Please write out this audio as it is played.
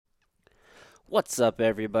What's up,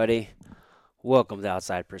 everybody? Welcome to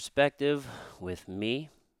Outside Perspective with me,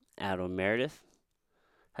 Adam Meredith.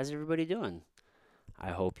 How's everybody doing?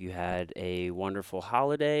 I hope you had a wonderful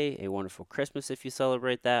holiday, a wonderful Christmas if you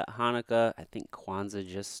celebrate that. Hanukkah, I think Kwanzaa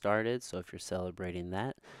just started, so if you're celebrating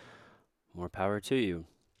that, more power to you.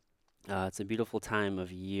 It's a beautiful time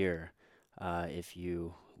of year if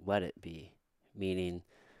you let it be. Meaning,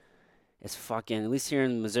 it's fucking, at least here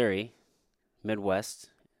in Missouri,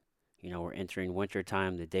 Midwest, we're entering winter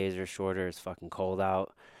time. The days are shorter. It's fucking cold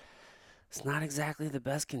out. It's not exactly the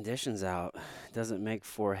best conditions out. It doesn't make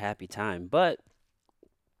for a happy time. But,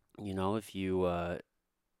 if you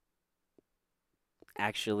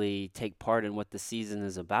actually take part in what the season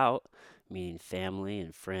is about, meaning family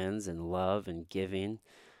and friends and love and giving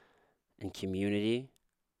and community,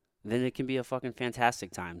 then it can be a fucking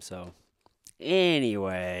fantastic time. So,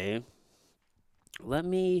 anyway, let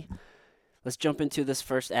me let's jump into this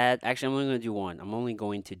first ad. Actually, I'm only going to do one. I'm only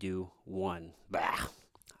going to do one. Bah.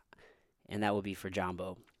 And that will be for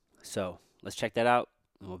Jumbo. So, let's check that out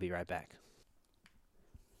and we'll be right back.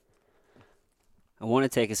 I want to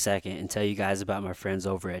take a second and tell you guys about my friends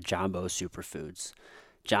over at Jumbo Superfoods.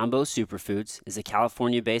 Jumbo Superfoods is a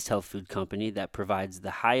California based health food company that provides the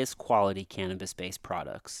highest quality cannabis based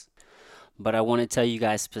products. But I want to tell you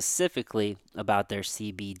guys specifically about their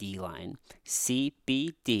CBD line.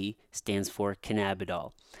 CBD stands for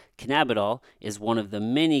cannabidiol. Cannabidiol is one of the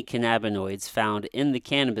many cannabinoids found in the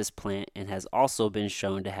cannabis plant and has also been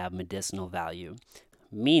shown to have medicinal value,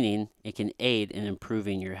 meaning it can aid in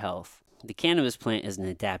improving your health. The cannabis plant is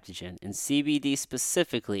an adaptogen, and CBD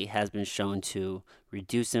specifically has been shown to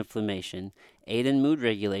reduce inflammation, aid in mood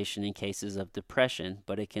regulation in cases of depression,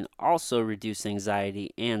 but it can also reduce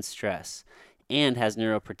anxiety and stress, and has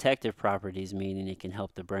neuroprotective properties, meaning it can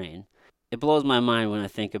help the brain. It blows my mind when I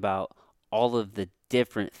think about all of the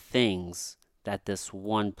different things that this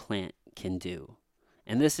one plant can do.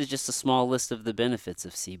 And this is just a small list of the benefits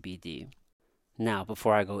of CBD. Now,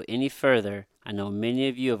 before I go any further, I know many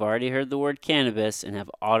of you have already heard the word cannabis and have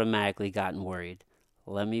automatically gotten worried.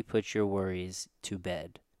 Let me put your worries to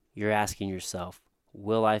bed. You're asking yourself,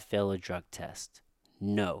 will I fail a drug test?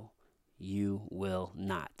 No, you will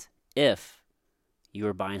not. If you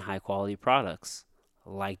are buying high quality products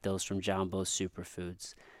like those from Jumbo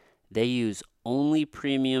Superfoods, they use only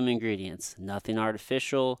premium ingredients, nothing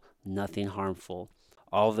artificial, nothing harmful.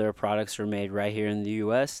 All of their products are made right here in the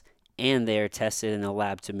US and they are tested in a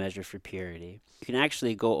lab to measure for purity. You can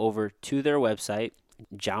actually go over to their website,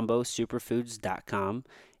 jumbosuperfoods.com,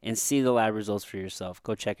 and see the lab results for yourself.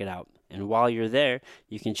 Go check it out. And while you're there,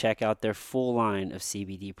 you can check out their full line of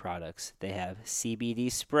CBD products. They have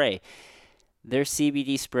CBD spray. Their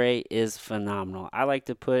CBD spray is phenomenal. I like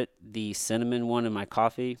to put the cinnamon one in my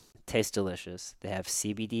coffee. Tastes delicious. They have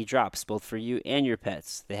CBD drops, both for you and your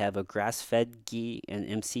pets. They have a grass-fed ghee and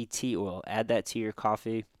MCT oil. Add that to your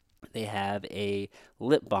coffee. They have a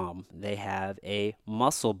lip balm. They have a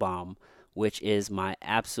muscle balm, which is my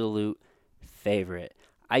absolute favorite.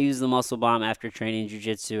 I use the muscle balm after training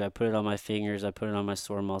jiu-jitsu. I put it on my fingers. I put it on my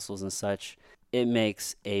sore muscles and such. It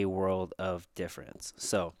makes a world of difference.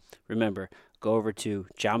 So remember, go over to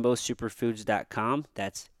jumbosuperfoods.com.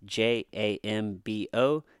 That's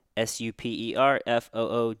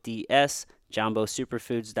JAMBOSUPERFOODS,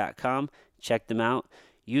 jumbosuperfoods.com. Check them out.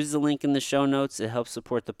 Use the link in the show notes. It helps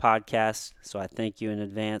support the podcast, so I thank you in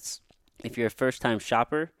advance. If you're a first-time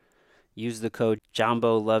shopper, use the code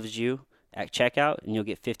JAMBOLOVESYOU at checkout, and you'll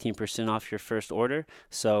get 15% off your first order.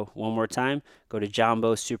 So one more time, go to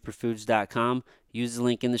jumbosuperfoods.com. Use the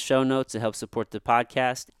link in the show notes to help support the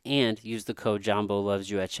podcast, and use the code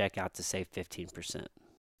JAMBOLOVESYOU at checkout to save 15%.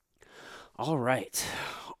 All right,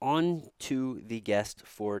 on to the guest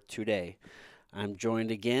for today. I'm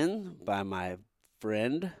joined again by my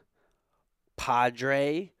friend,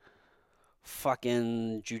 Padre,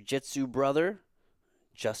 fucking jujitsu brother,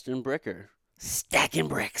 Justin Bricker. Stacking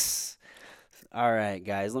bricks. All right,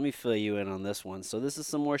 guys, let me fill you in on this one. So this is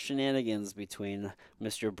some more shenanigans between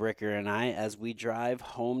Mr. Bricker and I as we drive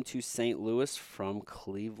home to St. Louis from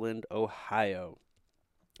Cleveland, Ohio.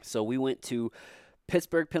 So we went to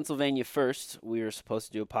Pittsburgh, Pennsylvania first. We were supposed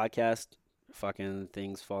to do a podcast. Fucking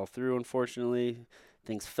things fall through, unfortunately.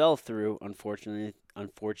 Things fell through, unfortunately.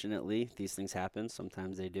 Unfortunately, these things happen.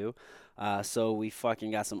 Sometimes they do. So we fucking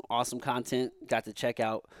got some awesome content. Got to check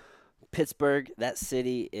out Pittsburgh. That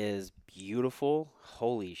city is beautiful.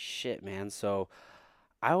 Holy shit, man. So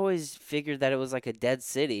I always figured that it was like a dead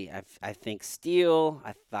city. I think steel.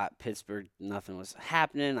 I thought Pittsburgh, nothing was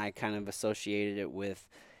happening. I kind of associated it with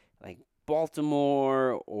like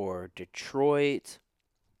Baltimore or Detroit.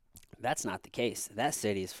 That's not the case. That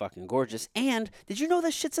city is fucking gorgeous. And did you know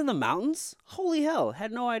this shit's in the mountains? Holy hell,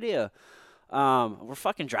 had no idea. We're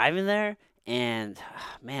fucking driving there, and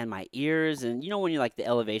man, my ears, and you know when you like the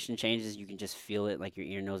elevation changes, you can just feel it, like your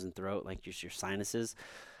ear, nose, and throat, like just your sinuses.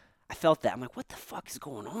 I felt that. I'm like, what the fuck is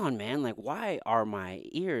going on, man? Like, why are my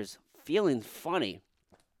ears feeling funny?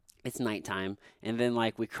 It's nighttime, and then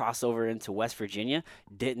like we cross over into West Virginia.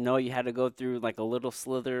 Didn't know you had to go through like a little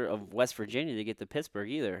slither of West Virginia to get to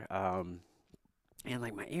Pittsburgh either. And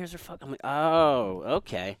like my ears are fucking. I'm like, oh,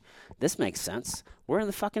 okay, this makes sense. We're in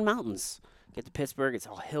the fucking mountains. Get to Pittsburgh, it's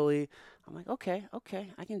all hilly. I'm like, okay,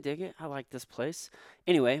 I can dig it. I like this place.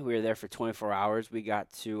 Anyway, we were there for 24 hours. We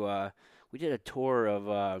got to, we did a tour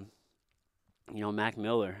of, Mac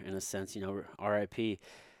Miller in a sense. R.I.P.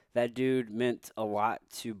 That dude meant a lot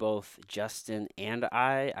to both Justin and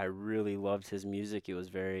I. I really loved his music. It was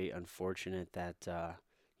very unfortunate that, the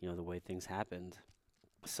way things happened.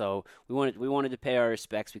 So we wanted to pay our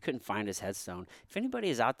respects. We couldn't find his headstone. If anybody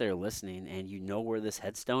is out there listening and you know where this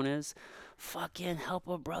headstone is, fucking help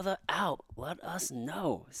a brother out. Let us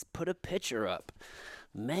know. Put a picture up.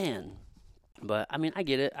 Man. But, I mean, I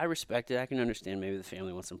get it. I respect it. I can understand maybe the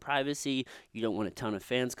family wants some privacy. You don't want a ton of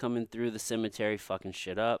fans coming through the cemetery fucking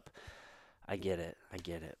shit up. I get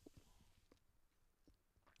it.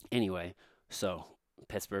 Anyway, so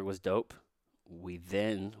Pittsburgh was dope. We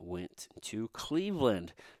then went to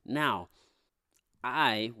Cleveland. Now,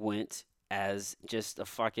 I went as just a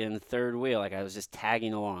fucking third wheel. Like, I was just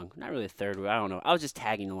tagging along. Not really a third wheel. I don't know. I was just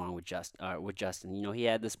tagging along with Justin. He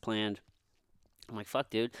had this planned. I'm like, fuck,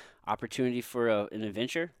 dude. Opportunity for an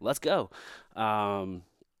adventure? Let's go. Well,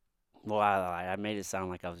 I made it sound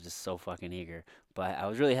like I was just so fucking eager. But I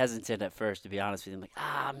was really hesitant at first, to be honest with you. I'm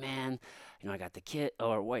like, man, I got the kid.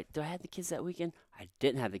 Or wait, do I have the kids that weekend? I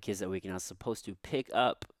didn't have the kids that weekend. I was supposed to pick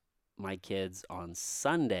up my kids on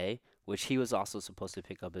Sunday, which he was also supposed to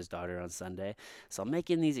pick up his daughter on Sunday. So I'm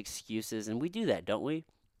making these excuses, and we do that, don't we?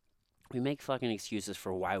 We make fucking excuses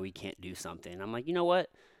for why we can't do something. I'm like, you know what?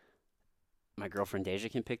 My girlfriend Deja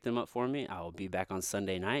can pick them up for me. I will be back on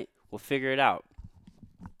Sunday night. We'll figure it out.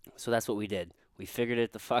 So that's what we did. We figured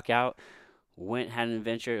it the fuck out. Went, had an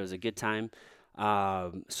adventure. It was a good time.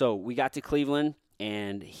 So we got to Cleveland,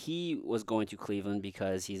 and he was going to Cleveland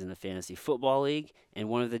because he's in the fantasy football league, and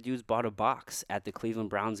one of the dudes bought a box at the Cleveland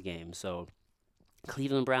Browns game. So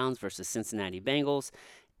Cleveland Browns versus Cincinnati Bengals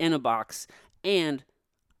in a box, and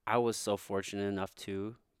I was so fortunate enough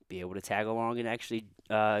to be able to tag along and actually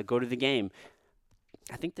go to the game.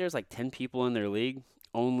 I think there's like 10 people in their league.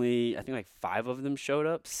 Only, I think like 5 of them showed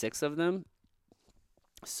up, 6 of them.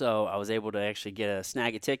 So I was able to actually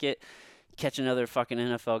snag a ticket, catch another fucking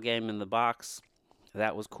NFL game in the box.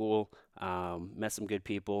 That was cool. Met some good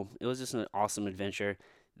people. It was just an awesome adventure.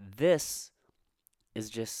 This is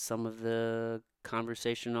just some of the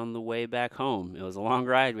conversation on the way back home. It was a long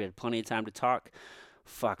ride. We had plenty of time to talk.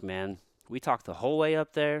 Fuck, man. We talked the whole way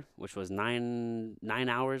up there, which was 9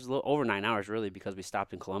 hours, over 9 hours really, because we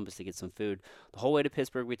stopped in Columbus to get some food. The whole way to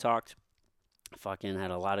Pittsburgh we talked. Fucking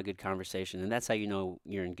had a lot of good conversation, and that's how you know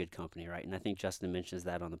you're in good company, right? And I think Justin mentions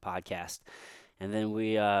that on the podcast. And then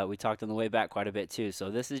we talked on the way back quite a bit too. So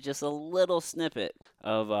this is just a little snippet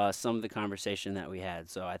of some of the conversation that we had.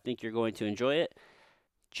 So I think you're going to enjoy it.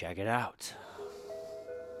 Check it out.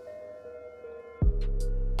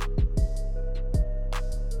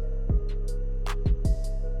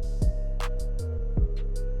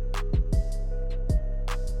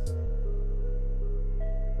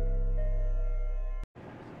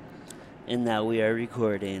 And now we are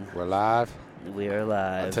recording. We're live? We are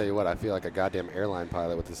live. I'll tell you what, I feel like a goddamn airline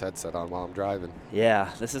pilot with this headset on while I'm driving. Yeah,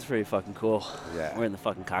 this is pretty fucking cool. Yeah. We're in the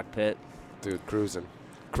fucking cockpit. Dude, cruising.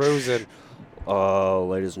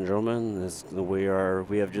 Ladies and gentlemen,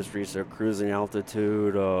 we have just reached a cruising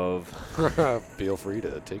altitude of... Feel free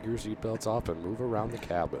to take your seatbelts off and move around the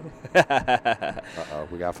cabin. Uh-oh,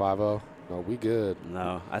 we got 5-0? No, we good.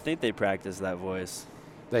 No, I think they practice that voice.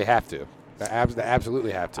 They have to. They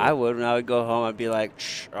absolutely have to. I would. When I would go home, I'd be like,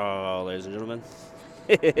 ladies and gentlemen.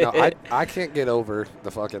 No, I can't get over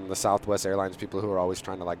the Southwest Airlines people who are always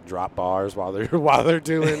trying to like drop bars while they're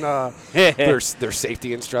doing their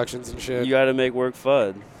safety instructions and shit. You got to make work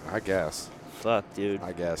fun. I guess. Fuck, dude.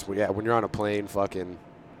 I guess. Well, yeah, when you're on a plane, fucking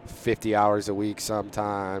 50 hours a week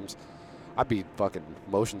sometimes. I'd be fucking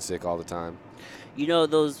motion sick all the time. You know,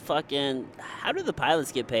 those fucking... How do the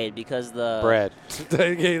pilots get paid? Because the... Bread.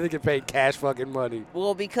 They get paid cash fucking money.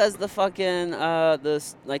 Well, because the fucking...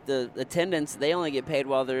 the attendants, they only get paid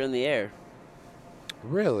while they're in the air.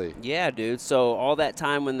 Really? Yeah, dude. So all that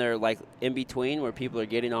time when they're, like, in between where people are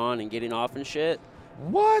getting on and getting off and shit,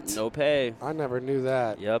 What? No pay. I never knew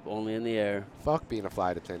that. Yep, only in the air. Fuck being a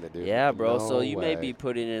flight attendant, dude. Yeah, bro. No So you may way. be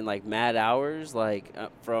putting in like mad hours, like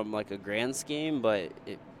from like a grand scheme, but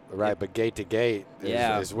Right, but gate to gate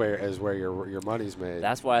is where your money's made.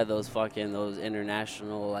 that's why those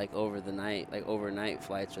international like overnight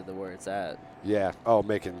flights are where it's at. Yeah. Oh,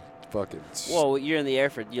 making fucking. Well, you're in the air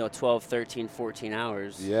for 12, 13, 14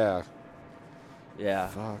 hours. Yeah. Yeah.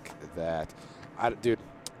 Fuck that. Dude,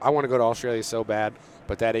 I want to go to Australia so bad,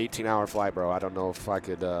 but that 18-hour flight, bro, I don't know if I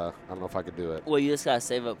could do it. Well, you just gotta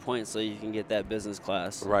save up points so you can get that business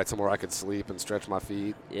class. Right, somewhere I could sleep and stretch my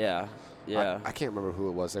feet. Yeah. Yeah. I can't remember who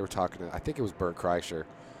it was. They were talking I think it was Bert Kreischer,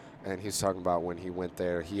 and he was talking about when he went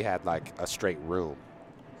there, he had like a straight room,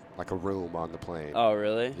 like a room on the plane. Oh,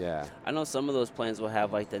 really? Yeah. I know some of those planes will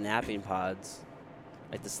have like the napping pods,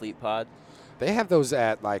 like the sleep pod. They have those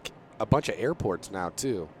at like a bunch of airports now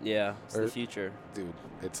too. Yeah, it's the future. Dude,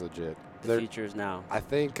 it's legit. The future is now. I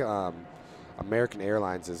think American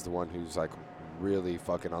Airlines is the one who's like really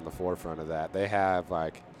fucking on the forefront of that. They have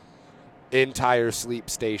like entire sleep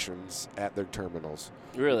stations at their terminals.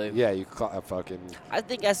 Really? Yeah, you fucking. I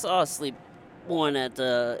think I saw a sleep one at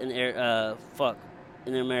an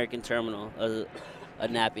American terminal, a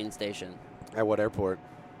napping station. At what airport?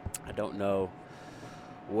 I don't know.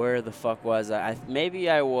 Where the fuck was I? I think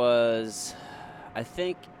I was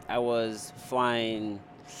flying.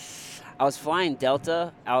 I was flying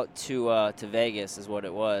Delta out to Vegas, is what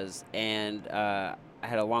it was, and I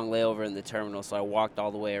had a long layover in the terminal, so I walked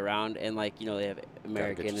all the way around, and they have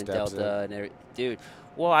American and Delta and everything. Dude.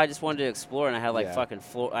 Well, I just wanted to explore, and I had fucking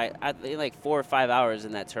I like 4 or 5 hours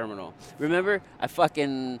in that terminal. Remember, I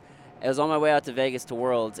was on my way out to Vegas to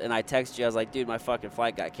Worlds, and I texted you. I was like, dude, my fucking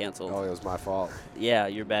flight got canceled. Oh, it was my fault. Yeah,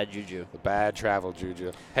 you're bad juju. The bad travel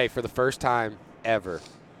juju. Hey, for the first time ever,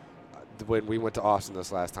 when we went to Austin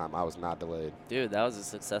this last time, I was not delayed. Dude, that was a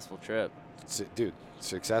successful trip. Dude,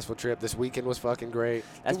 successful trip. This weekend was fucking great.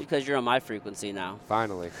 That's because you're on my frequency now.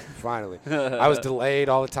 Finally. I was delayed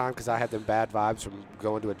all the time because I had them bad vibes from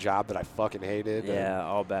going to a job that I fucking hated. Yeah,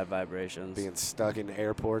 all bad vibrations. Being stuck in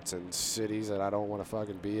airports and cities that I don't want to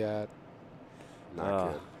fucking be at.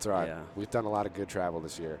 Not good. It's all right. Yeah. We've done a lot of good travel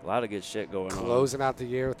this year. A lot of good shit going on. Closing out the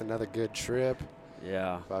year with another good trip.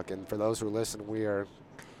 Yeah. Fucking, for those who listen, we are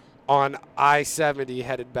on I-70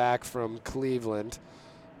 headed back from Cleveland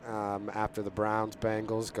after the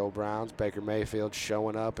Browns-Bengals. Go Browns. Baker Mayfield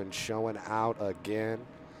showing up and showing out again.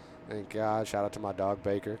 Thank God. Shout out to my dog,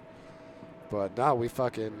 Baker. But no, we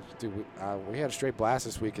fucking, dude, we had a straight blast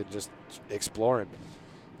this weekend just exploring.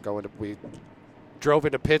 We drove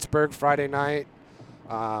into Pittsburgh Friday night.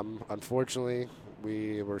 Unfortunately,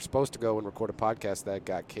 we were supposed to go and record a podcast that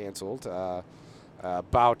got canceled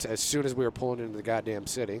about as soon as we were pulling into the goddamn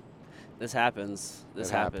city. This happens.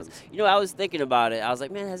 I was thinking about it. I was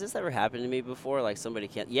like, man, has this ever happened to me before? Like somebody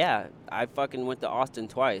can't. Yeah, I fucking went to Austin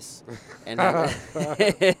twice and had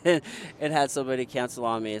somebody cancel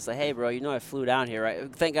on me. It's like, hey, bro, I flew down here,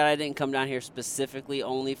 right? Thank God I didn't come down here specifically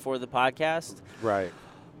only for the podcast. Right.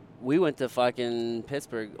 We went to fucking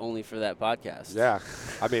Pittsburgh only for that podcast. Yeah.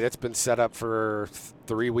 I mean, it's been set up for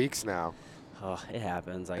 3 weeks now. Oh, it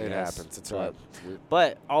happens, I guess. It happens. It's all right.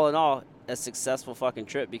 But all in all, a successful fucking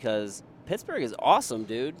trip because Pittsburgh is awesome,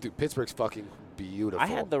 dude. Dude, Pittsburgh's fucking beautiful. I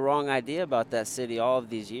had the wrong idea about that city all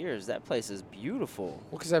of these years. That place is beautiful.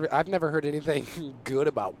 Well, because I've never heard anything good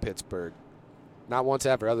about Pittsburgh. Not once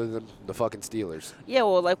ever, other than the fucking Steelers. Yeah,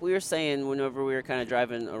 well, like we were saying whenever we were kind of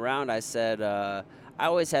driving around, I said I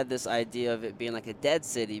always had this idea of it being like a dead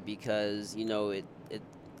city because,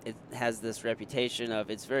 it has this reputation of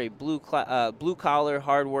it's very blue collar,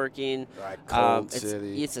 hardworking. Right, cold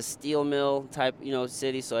city. It's a steel mill type,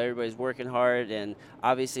 city, so everybody's working hard, and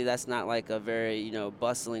obviously that's not like a very,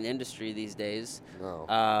 bustling industry these days. No.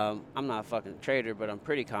 I'm not a fucking trader, but I'm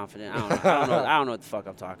pretty confident. I don't know what the fuck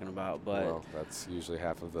I'm talking about, but well, that's usually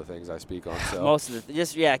half of the things I speak on. So most of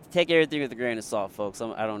take everything with a grain of salt, folks.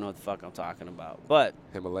 I don't know what the fuck I'm talking about, but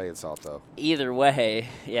Himalayan salt though. Either way,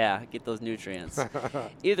 yeah, get those nutrients.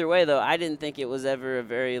 Either way, though, I didn't think it was ever a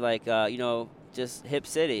very, just hip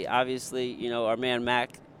city. Obviously, our man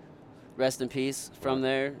Mac, rest in peace, from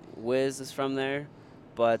there. Wiz is from there.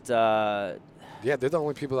 But, yeah, they're the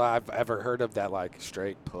only people that I've ever heard of that,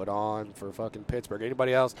 straight put on for fucking Pittsburgh.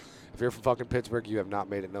 Anybody else, if you're from fucking Pittsburgh, you have not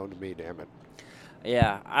made it known to me, damn it.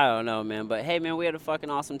 Yeah, I don't know, man. But, hey, man, we had a fucking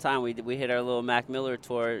awesome time. We hit our little Mac Miller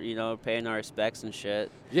tour, paying our respects and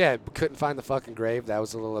shit. Yeah, couldn't find the fucking grave. That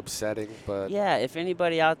was a little upsetting, but... Yeah, if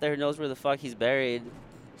anybody out there knows where the fuck he's buried...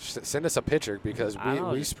 Send us a picture because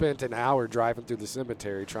we spent an hour driving through the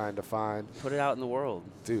cemetery trying to find... Put it out in the world.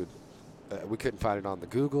 Dude, We couldn't find it on the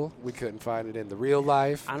Google. We couldn't find it in the real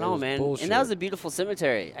life. I It know, was man. bullshit. And that was a beautiful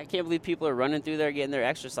cemetery. I can't believe people are running through there getting their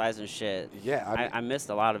exercise and shit. Yeah, I missed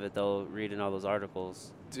a lot of it, though, reading all those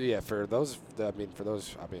articles. yeah. For those,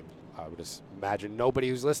 I would just imagine nobody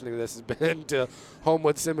who's listening to this has been to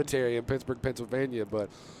Homewood Cemetery in Pittsburgh, Pennsylvania. But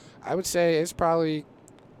I would say it's probably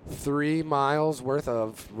 3 miles worth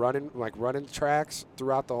of running tracks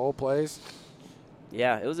throughout the whole place.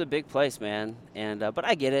 Yeah, it was a big place, man. And but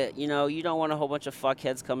I get it. You know, you don't want a whole bunch of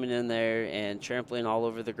fuckheads coming in there and trampling all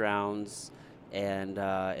over the grounds, and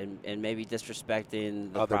maybe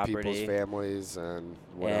disrespecting the Other property. people's families and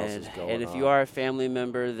what else is going on. And if you are a family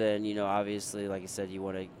member, then obviously, like I said, you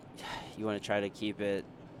want to try to keep it.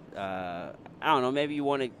 I don't know. Maybe you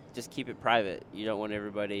want to just keep it private. You don't want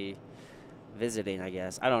everybody visiting. I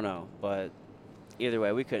guess I don't know, but either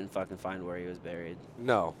way, we couldn't fucking find where he was buried.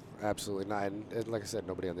 No, absolutely not. And like I said,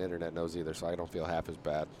 nobody on the internet knows either, so I don't feel half as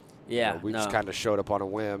bad. Yeah, we just kind of showed up on a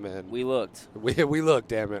whim, and we looked. We looked,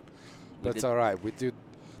 damn it. That's all right. We do.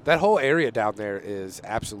 That whole area down there is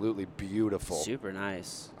absolutely beautiful. Super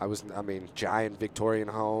nice. Giant Victorian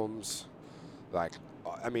homes.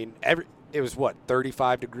 It was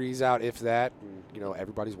 35 degrees out, if that. And,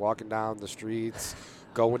 everybody's walking down the streets,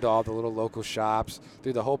 going to all the little local shops.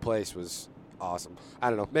 Dude, the whole place was awesome. I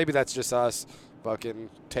don't know. Maybe that's just us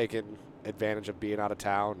fucking taking advantage of being out of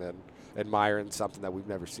town and admiring something that we've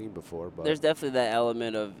never seen before. But there's definitely that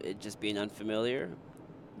element of it just being unfamiliar.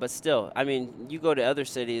 But still, you go to other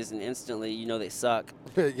cities and instantly they suck.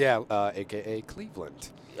 yeah, a.k.a. Cleveland.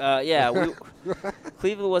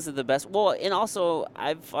 Cleveland wasn't the best. Well, and also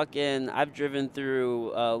I've driven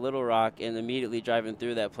through Little Rock, and immediately driving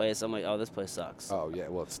through that place, I'm like, oh, this place sucks. Oh yeah,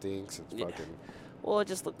 well it stinks. It's fucking. Well, it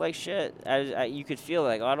just looked like shit. You could feel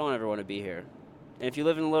like, oh, I don't ever want to be here. And if you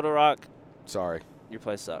live in Little Rock, sorry, your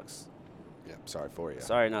place sucks. Yeah, sorry for you.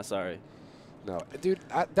 Sorry, not sorry. No, dude,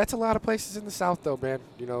 that's a lot of places in the South, though, man.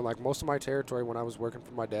 Like most of my territory when I was working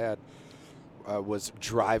for my dad was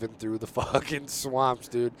driving through the fucking swamps,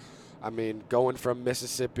 dude. Going from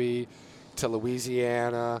Mississippi to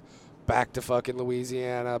Louisiana, back to fucking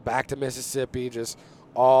Louisiana, back to Mississippi, just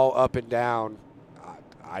all up and down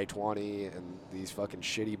I-20 and these fucking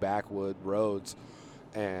shitty backwood roads.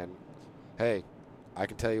 And, hey, I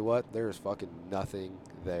can tell you what, there is fucking nothing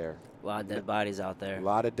there. A lot of dead bodies out there. A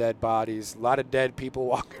lot of dead bodies. A lot of dead people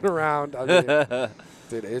walking around.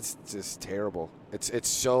 Dude, it's just terrible. It's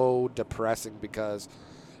so depressing because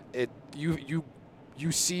you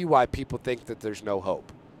see why people think that there's no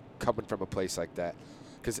hope coming from a place like that,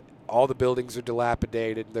 because all the buildings are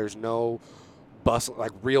dilapidated. There's no bustle,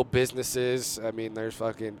 like real businesses. There's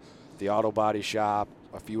fucking the auto body shop,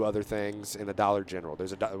 a few other things, and a Dollar General.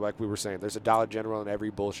 Like we were saying, there's a Dollar General in every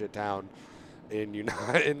bullshit town in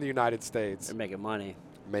the United States. They're making money.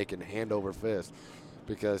 Making hand over fist.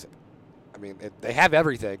 Because, they have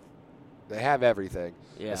everything. They have everything.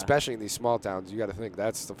 Yeah. Especially in these small towns. You got to think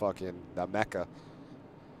that's the Mecca.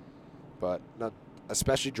 But, no,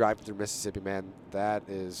 especially driving through Mississippi, man, that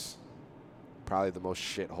is probably the most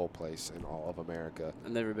shithole place in all of America.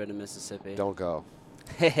 I've never been to Mississippi. Don't go.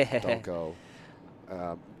 Don't go.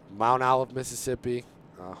 Mount Olive, Mississippi.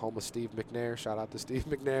 Home of Steve McNair. Shout out to Steve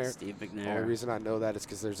McNair. Steve McNair. The only reason I know that is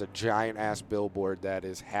because there's a giant-ass billboard that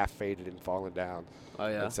is half faded and fallen down. Oh,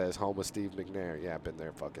 yeah? That says Home of Steve McNair. Yeah, I've been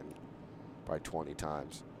there fucking probably 20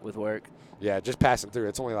 times. With work? Yeah, just passing through.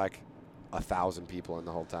 It's only like 1,000 people in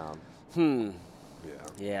the whole town.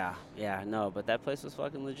 Yeah, no, but that place was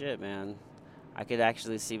fucking legit, man. I could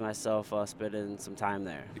actually see myself spending some time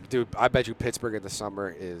there. Dude, I bet you Pittsburgh in the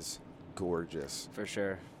summer is gorgeous. For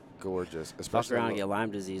sure. Gorgeous. Fuck around and get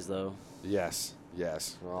Lyme disease, though. Yes.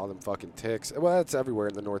 Well, all them fucking ticks. Well, it's everywhere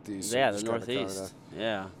in the Northeast. Yeah, the Northeast.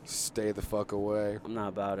 Yeah. Stay the fuck away. I'm not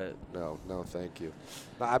about it. No, thank you.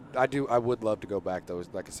 I would love to go back, though,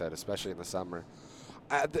 like I said, especially in the summer.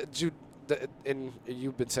 And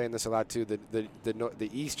you've been saying this a lot, too. The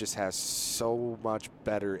East just has so much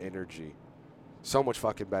better energy. So much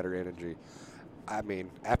fucking better energy.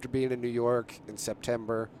 After being in New York in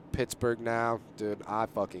September, Pittsburgh now, dude, I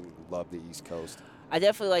fucking love the East Coast. I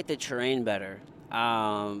definitely like the terrain better.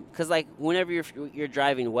 Because, whenever you're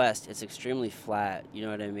driving west, it's extremely flat. You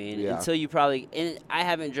know what I mean? Yeah. Until you probably... And I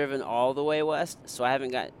haven't driven all the way west, so I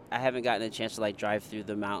haven't gotten a chance to, drive through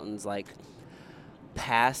the mountains,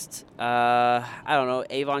 past, I don't know,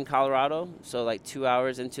 Avon, Colorado. So, 2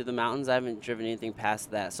 hours into the mountains, I haven't driven anything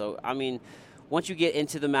past that. So, once you get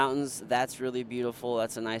into the mountains, that's really beautiful.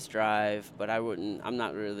 That's a nice drive, but I don't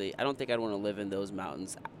think I'd want to live in those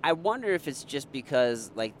mountains. I wonder if it's just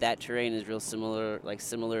because, that terrain is real similar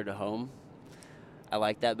to home. I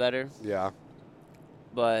like that better. Yeah.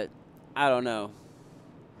 But I don't know.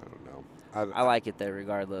 I don't know. I like it there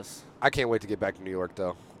regardless. I can't wait to get back to New York,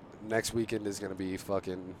 though. Next weekend is going to be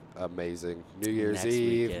fucking amazing. New Year's Next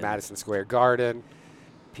Eve, weekend. Madison Square Garden.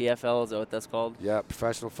 PFL, is that what that's called? Yeah,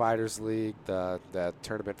 Professional Fighters League, the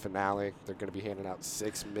tournament finale. They're going to be handing out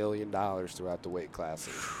 $6 million throughout the weight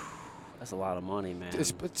classes. That's a lot of money, man.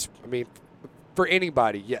 I mean, for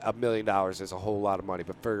anybody, yeah, $1 million is a whole lot of money.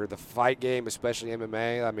 But for the fight game, especially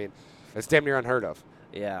MMA, I mean, it's damn near unheard of.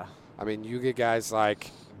 Yeah. I mean, you get guys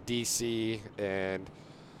like DC and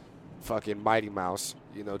fucking Mighty Mouse,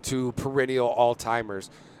 you know, two perennial all-timers,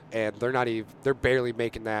 and they're barely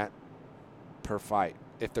making that per fight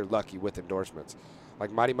if they're lucky with endorsements.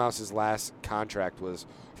 Like Mighty Mouse's last contract was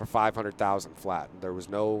for $500,000 flat. There was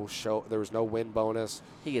no win bonus.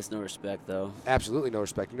 He gets no respect though. Absolutely no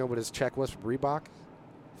respect. You know what his check was from Reebok?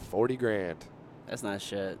 40 grand. That's not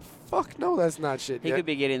shit. Fuck no, that's not shit. He Yeah. could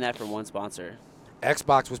be getting that from one sponsor.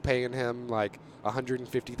 Xbox was paying him like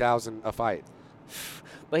 $150,000 a fight.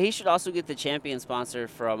 But he should also get the champion sponsor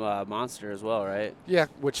from Monster as well, right? Yeah,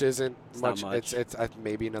 which isn't It's not much. much. It's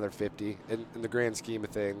maybe another 50 in the grand scheme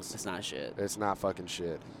of things. It's not shit. It's not fucking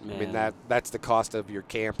shit. I mean Man. that's the cost of your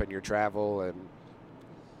camp and your travel, and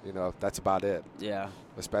you know that's about it. Yeah.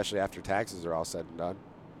 Especially after taxes are all said and done.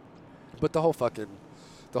 But the whole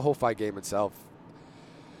fight game itself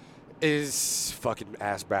is fucking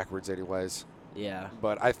ass backwards, anyways. Yeah.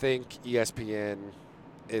 But I think ESPN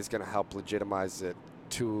is going to help legitimize it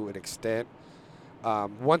to an extent.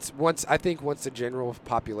 Once the general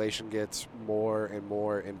population gets more and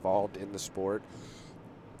more involved in the sport,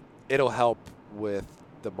 it'll help with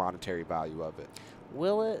the monetary value of it.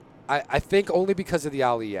 Will it? I think only because of the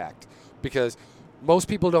Ali Act, because most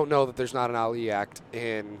people don't know that there's not an Ali Act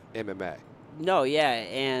in MMA. No, yeah,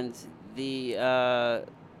 and the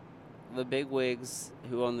bigwigs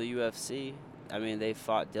who own the UFC, I mean, they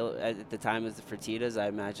fought at the time as the Fertitas. I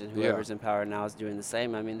imagine whoever's in power now is doing the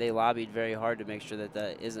same. I mean, they lobbied very hard to make sure that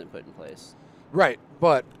that isn't put in place. Right,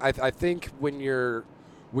 but I think when you're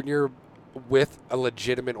with a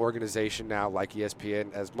legitimate organization now like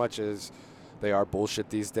ESPN, as much as they are bullshit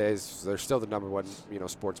these days, they're still the number one,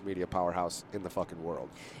 sports media powerhouse in the fucking world.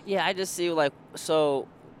 Yeah, I just see I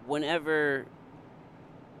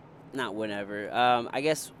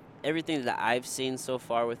guess everything that I've seen so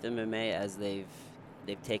far with MMA as they've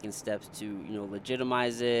taken steps to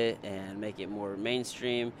legitimize it and make it more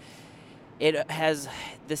mainstream. The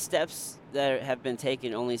steps that have been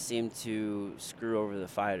taken only seem to screw over the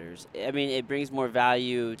fighters. I mean, it brings more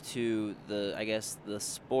value to the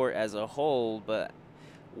sport as a whole, but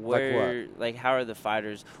how are the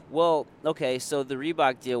fighters? Well, okay, so the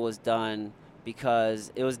Reebok deal was done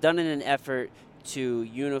because it was done in an effort to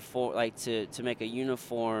to make a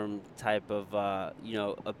uniform type of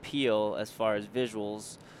appeal as far as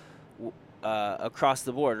visuals across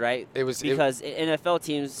the board, right? Because NFL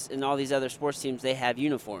teams and all these other sports teams, they have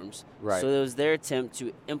uniforms, right? So it was their attempt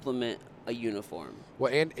to implement a uniform.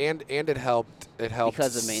 Well, and it helped. It helped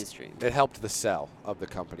because of mainstream. It helped the sell of the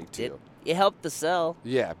company too. It helped the sell.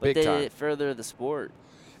 Yeah, but big time. Did it further the sport?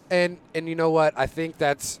 And you know what? I think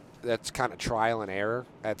that's kind of trial and error.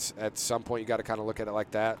 At some point, you got to kind of look at it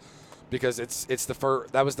like that, because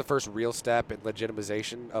that was the first real step in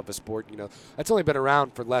legitimization of a sport. That's only been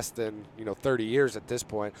around for less than 30 years at this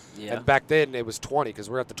point. Yeah. And back then it was 20, because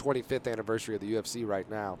we're at the 25th anniversary of the UFC right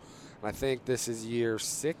now, and I think this is year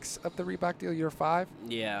 6 of the Reebok deal, year 5.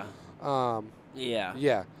 Yeah. Yeah.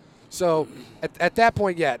 Yeah. So at that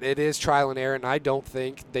point, yeah, it is trial and error, and I don't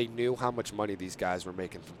think they knew how much money these guys were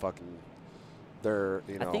making from fucking their,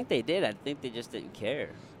 I think they did. I think they just didn't care.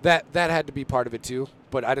 That had to be part of it too,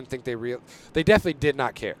 but I didn't think they definitely did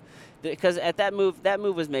not care. Because at that move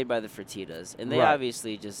was made by the Fertitas, and they Right.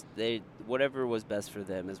 obviously whatever was best for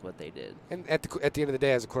them is what they did. And at the end of the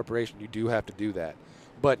day, as a corporation, you do have to do that.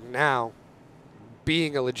 But now,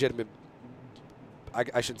 being a legitimate,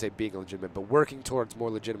 I shouldn't say being a legitimate, but working towards more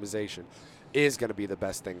legitimization is going to be the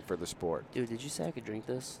best thing for the sport. Dude, did you say I could drink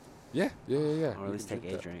this? Yeah. Or at least take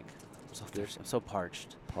a drink. I'm so thirsty. I'm so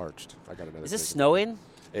parched. Parched. I got another. Is it drink. snowing?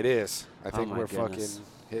 It is. I think my we're goodness. fucking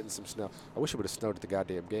hitting some snow. I wish it would have snowed at the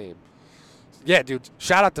goddamn game. Yeah, dude.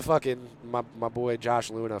 Shout out to fucking my boy Josh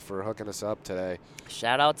Luna for hooking us up today.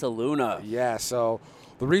 Shout out to Luna. Yeah. So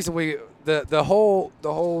the reason the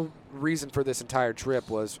whole reason for this entire trip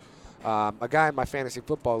was a guy in my fantasy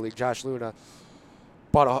football league, Josh Luna,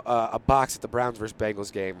 bought a box at the Browns versus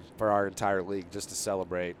Bengals game for our entire league just to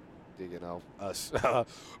celebrate,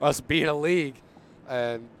 us being a league,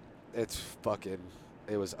 and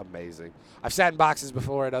it was amazing. I've sat in boxes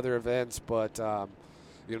before at other events, but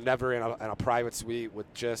never in a private suite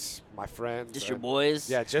with just my friends. Just your boys.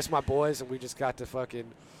 Yeah, just my boys, and we just got to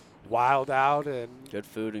fucking wild out and Good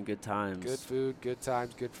food and good times. good food, good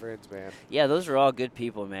times, good friends, man. Yeah, those are all good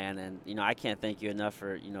people, man. And, I can't thank you enough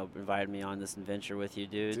for, inviting me on this adventure with you,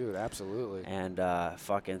 dude. Dude, absolutely. And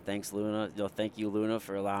fucking thanks, Luna. Thank you, Luna,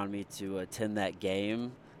 for allowing me to attend that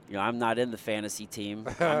game. I'm not in the fantasy team.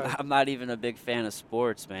 I'm not even a big fan of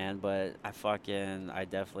sports, man. But I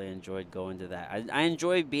definitely enjoyed going to that. I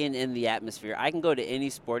enjoy being in the atmosphere. I can go to any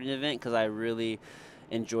sporting event because I really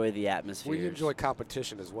enjoy the atmosphere. We enjoy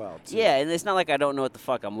competition as well, too. Yeah, and it's not like I don't know what the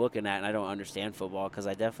fuck I'm looking at and I don't understand football, because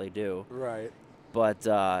I definitely do. Right. But,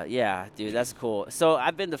 yeah, dude, that's cool. So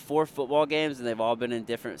I've been to 4 football games, and they've all been in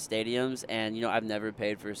different stadiums, and, I've never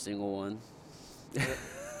paid for a single one.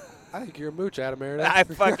 I think you're a mooch, Adam Meredith.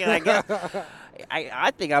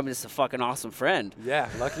 I think I'm just a fucking awesome friend. Yeah,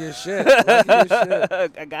 lucky as shit. Lucky as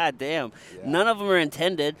shit. God damn. Yeah. None of them are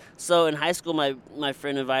intended. So in high school, my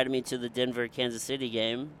friend invited me to the Denver-Kansas City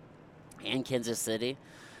game in Kansas City.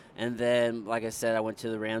 And then, like I said, I went to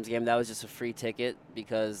the Rams game. That was just a free ticket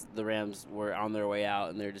because the Rams were on their way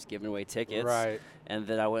out and they're just giving away tickets. Right. And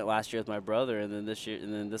then I went last year with my brother, and then this year,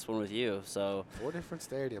 and then this one with you. So 4 different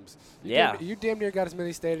stadiums. Yeah. You damn near got as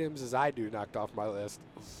many stadiums as I do knocked off my list.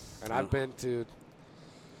 And I've been to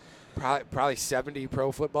probably 70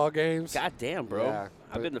 pro football games. God damn, bro. Yeah,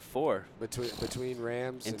 I've been to 4. Between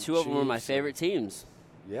Rams and 2 of them were my Chiefs favorite teams.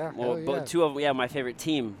 Yeah, Well, hell yeah. but 2 of them, my favorite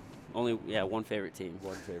team. Only, one favorite team.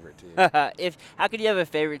 One favorite team. How could you have a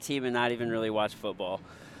favorite team and not even really watch football?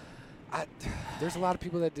 There's a lot of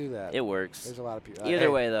people that do that. It works. There's a lot of people.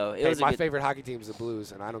 Either way, though, it was a my good favorite hockey team is the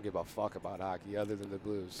Blues, and I don't give a fuck about hockey other than the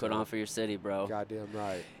Blues. put on for your city, bro. Goddamn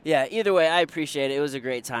right. Yeah, either way, I appreciate it. It was a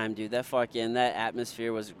great time, dude. That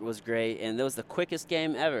atmosphere was great, and that was the quickest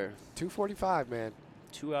game ever. 2:45, man.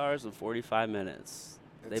 2 hours and 45 minutes.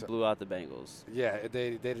 They blew out the Bengals. Yeah,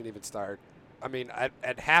 they didn't even start. I mean,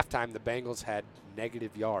 at halftime, the Bengals had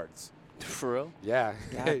negative yards. For real? Yeah.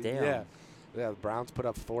 God damn. Yeah. Yeah, the Browns put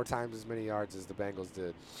up 4 times as many yards as the Bengals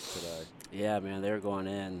did today. Yeah, man, they were going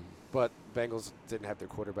in. But Bengals didn't have their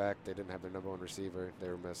quarterback. They didn't have their number 1 receiver. They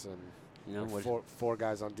were missing four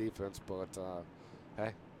guys on defense. But,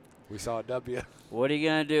 hey, we saw a W. What are you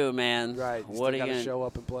going to do, man? Right. What you are got you to show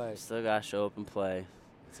up and play. Still got to show up and play.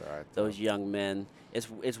 It's all right. Those young men.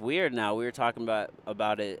 It's weird now. We were talking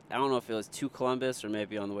about it. I don't know if it was to Columbus or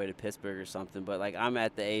maybe on the way to Pittsburgh or something. But like I'm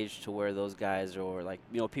at the age to where those guys are like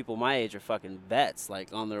people my age are fucking vets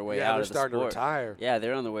like on their way out of the sport. Yeah, they're starting to retire. Yeah,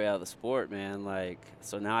 they're on their way out of the sport, man. Like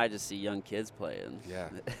so now I just see young kids playing. Yeah.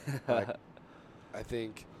 Like, I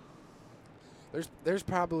think there's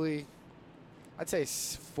probably I'd say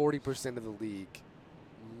 40% of the league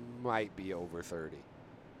might be over 30.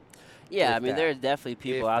 Yeah, If I mean, that. there's definitely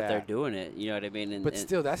people If out there that. doing it. You know what I mean? But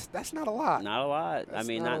still, that's not a lot. Not a lot. That's I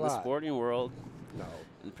mean, not a in the lot. sporting world. No.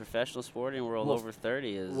 In the professional sporting world, Well, over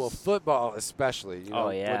 30 is. Well, football especially. You know, Oh,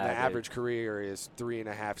 yeah, when the dude. average career is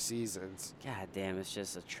 3.5 seasons. God damn, it's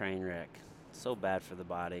just a train wreck. So bad for the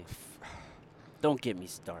body. Don't get me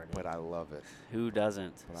started. But I love it. Who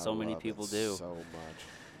doesn't? But I So many love people it do. so much.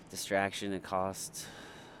 Distraction and cost.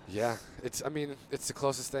 Yeah, it's the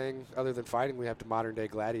closest thing other than fighting we have to modern day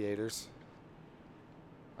gladiators.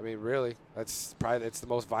 I mean, really, it's the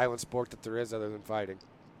most violent sport that there is other than fighting.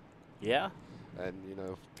 Yeah. And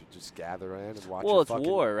you just gather in and watch. Well, it's fucking,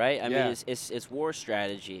 war, right? I Yeah. mean, it's war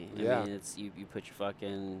strategy. Yeah. I mean, it's you put your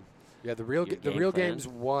fucking. Yeah, the real your the game real plan. game's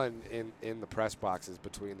won in the press boxes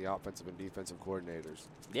between the offensive and defensive coordinators.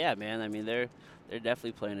 Yeah, man. I mean, they're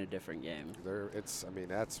definitely playing a different game.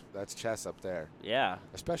 That's chess up there, Yeah.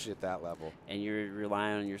 especially at that level. And you're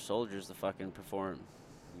relying on your soldiers to fucking perform.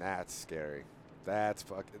 And that's scary. That's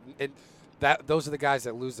fucking and those are the guys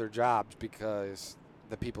that lose their jobs because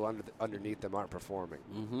the people underneath them aren't performing.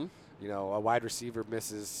 Mm-hmm. A wide receiver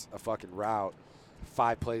misses a fucking route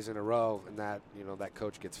 5 plays in a row, and that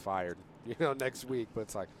coach gets fired. Next week. But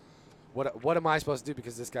it's like, what am I supposed to do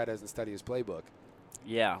because this guy doesn't study his playbook?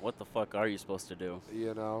 Yeah. What the fuck are you supposed to do?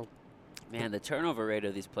 The Man, the turnover rate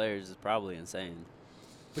of these players is probably insane.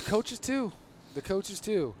 coaches too.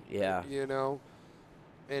 Yeah.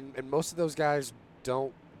 And most of those guys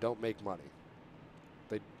don't make money.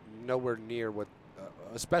 They nowhere near what,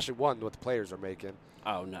 especially what the players are making.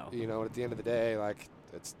 Oh no. At the end of the day, like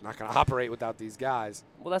it's not going to operate without these guys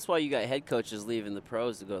Well, that's why you got head coaches leaving the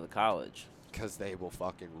pros to go to college. because they will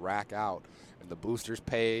fucking rack out. And the boosters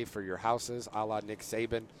pay for your houses, a la Nick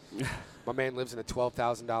Saban. My man lives in a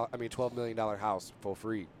 $12 million house for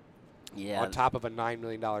free. Yeah. on top of a $9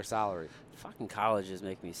 million salary. Fucking colleges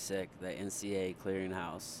make me sick. The NCAA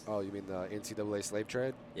clearinghouse. Oh, you mean the NCAA slave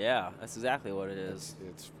trade? Yeah, that's exactly what it is.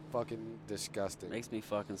 It's fucking disgusting. Makes me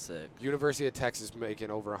fucking sick. University of Texas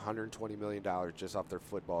making over $120 million just off their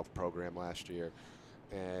football program last year.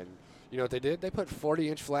 And you know what they did? They put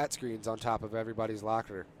 40-inch flat screens on top of everybody's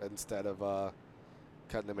locker instead of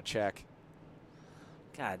cutting them a check.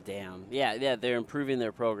 God damn. Yeah, they're improving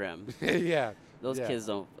their program. Yeah. Those Yeah. kids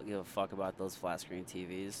don't give a fuck about those flat screen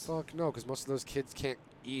TVs. Fuck no, because most of those kids can't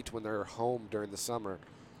eat when they're home during the summer.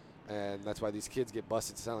 And that's why these kids get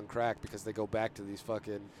busted selling crack, because they go back to these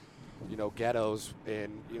fucking, ghettos in,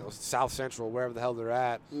 South Central, wherever the hell they're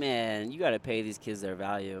at. Man, you got to pay these kids their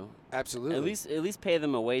value. Absolutely. At least pay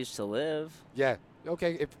them a wage to live. Yeah.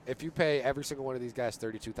 Okay, if you pay every single one of these guys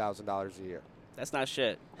 $32,000 a year. That's not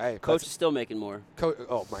shit. Hey, Coach is still making more.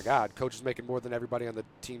 Oh, my God. Coach is making more than everybody on the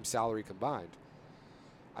team's salary combined.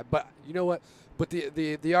 But you know what? But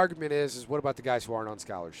the argument is what about the guys who aren't on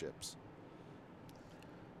scholarships?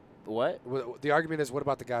 What? The argument is, what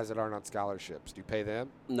about the guys that aren't on scholarships? Do you pay them?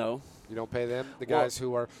 No. You don't pay them? The guys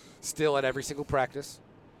who are still at every single practice?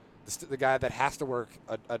 The guy that has to work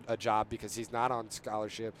a job because he's not on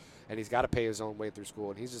scholarship and he's got to pay his own way through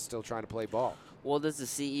school and he's just still trying to play ball. Well, does the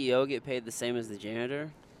CEO get paid the same as the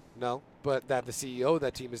janitor? No, but the CEO of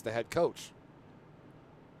that team is the head coach.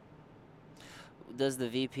 Does the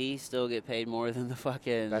VP still get paid more than the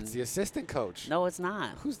fucking... That's the assistant coach. No, it's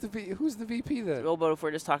not. Who's the VP then? Well, but if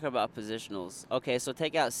we're just talking about positionals. Okay, so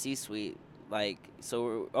take out C-suite.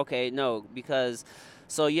 Because...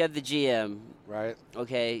 So you have the GM. Right.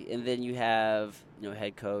 Okay, and then you have,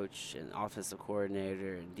 head coach and offensive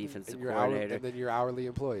coordinator and defensive coordinator. And then your hourly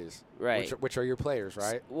employees. Right. Which are your players,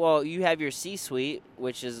 right? Well, you have your C-suite,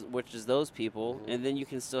 which is those people, and then you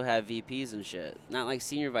can still have VPs and shit. Not like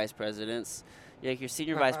senior vice presidents. Like your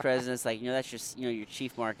senior vice president's like, that's your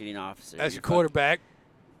chief marketing officer. That's your quarterback.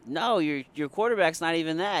 No, your quarterback's not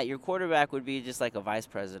even that. Your quarterback would be just like a vice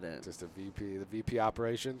president. Just a VP. The VP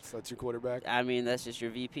operations, that's your quarterback? I mean, that's just your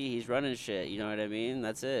VP. He's running shit. You know what I mean?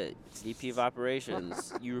 That's it. It's VP of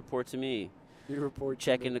operations. You report to me.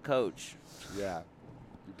 Checking the coach. Yeah.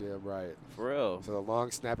 You're damn right. For real. So the long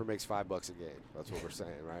snapper makes $5 a game. That's what we're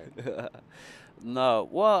saying, right? No.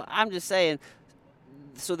 Well, I'm just saying.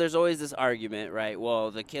 So there's always this argument, right?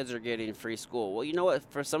 Well, the kids are getting free school. Well, you know what?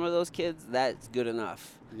 For some of those kids, that's good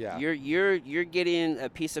enough. Yeah. You're getting a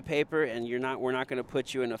piece of paper, and we're not going to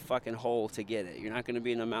put you in a fucking hole to get it. You're not going to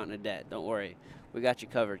be in a mountain of debt. Don't worry, we got you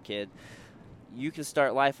covered, kid. You can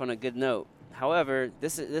start life on a good note. However,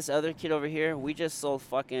 this other kid over here, we just sold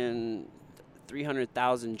fucking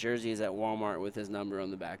 300,000 jerseys at Walmart with his number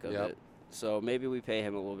on the back of it. So maybe we pay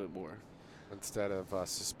him a little bit more. Instead of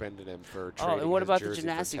suspending him for trading and what his about the jersey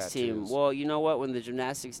gymnastics for team? tattoos. Well, you know what? When the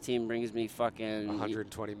gymnastics team brings me fucking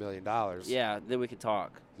 $120 million. Yeah, then we could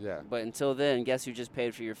talk. Yeah. But until then, guess who just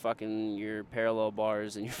paid for your parallel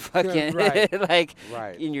bars and your fucking Right.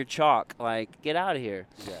 right. in your chalk? Like, get out of here.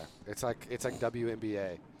 Yeah. It's like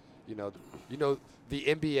WNBA. You know the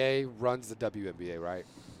NBA runs the WNBA, right?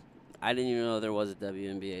 I didn't even know there was a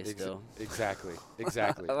WNBA still. Exactly.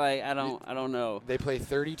 Like, I don't know. They play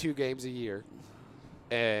 32 games a year,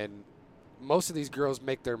 and most of these girls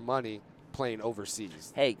make their money playing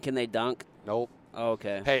overseas. Hey, can they dunk? Nope. Oh,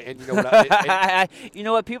 okay. Hey, and you know what? You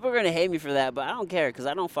know what? People are gonna hate me for that, but I don't care because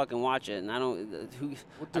I don't fucking watch it, and I don't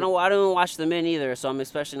watch the men either. So I'm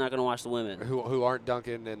especially not gonna watch the women who aren't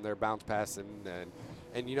dunking and they're bounce passing,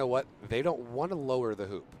 and you know what? They don't want to lower the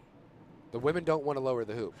hoop. The women don't want to lower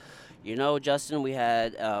the hoop. You know, Justin, we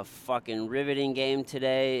had a fucking riveting game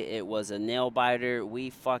today. It was a nail biter. We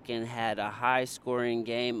fucking had a high-scoring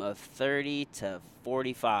game of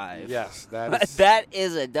 30-45. Yes, that is. That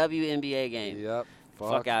is a WNBA game. Yep.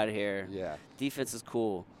 Fuck out of here. Yeah. Defense is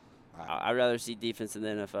cool. I'd rather see defense in the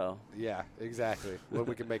NFL. Yeah, exactly. When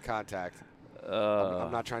we can make contact.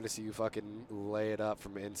 I'm not trying to see you fucking lay it up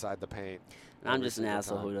from inside the paint. I'm just an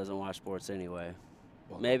asshole who doesn't watch sports anyway.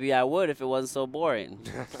 Maybe I would if it wasn't so boring.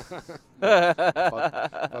 Fuck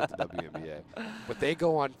the WNBA. But they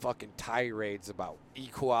go on fucking tirades about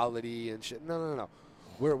equality and shit. No.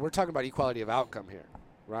 We're talking about equality of outcome here,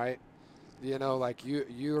 right? You know, like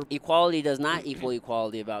you're equality does not equal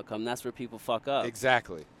equality of outcome. That's where people fuck up.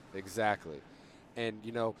 Exactly. And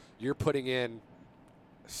you know, you're putting in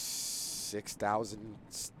 6,000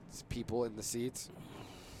 people in the seats.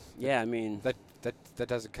 Yeah, I mean that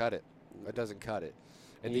doesn't cut it. That doesn't cut it.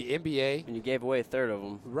 And the NBA... And you gave away a third of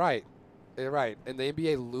them. Right. Right. And the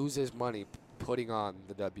NBA loses money putting on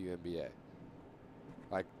the WNBA.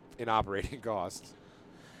 Like, in operating costs.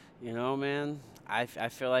 You know, man, I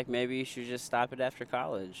feel like maybe you should just stop it after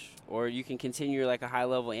college, or you can continue like a high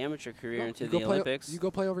level amateur career No, into you the go play. Olympics You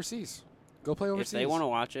go play overseas. Go play if they overseas. want to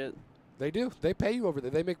watch it. They do. They pay you over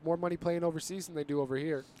there. They make more money playing overseas than they do over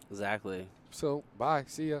here. Exactly. So bye.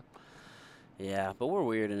 See ya. Yeah, but we're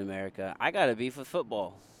weird in America. I got a beef with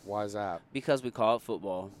football Why is that? because we call it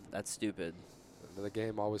football. That's stupid. The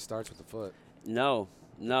game always starts with the foot. No,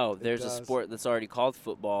 there's a does. sport that's already called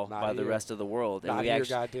football Not by the here. rest of the world, Not and we here, actually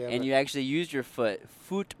goddamn it. you actually use your foot.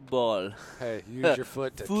 Football. Hey, use your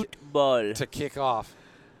foot to Football. to kick off.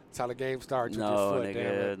 That's how the game starts No, with your foot.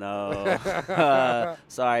 nigga, Damn no.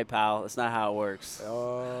 Sorry, pal. That's not how it works.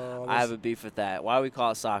 Oh, I have a beef with that. Why do we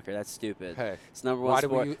call it soccer? That's stupid. Hey, It's number why one do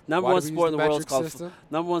we sport. u- Number why one do we sport use in the the world is metric called system?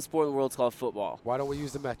 number one sport in the world is called football. Why don't we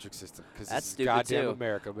use the metric system? Because That's this is stupid goddamn too.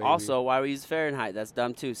 America, baby. Also, why do we use Fahrenheit? That's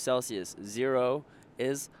dumb too. Celsius. Zero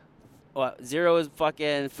is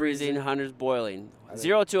fucking freezing. 100's boiling. I think-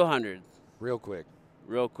 0 to 100. real quick.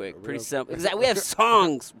 Real quick. Pretty Real- simple. Exactly. We have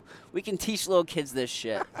songs. We can teach little kids this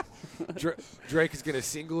shit. Drake is gonna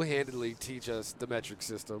single-handedly teach us the metric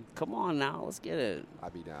system. Come on now. Let's get it.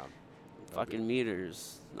 I'd be down. Fucking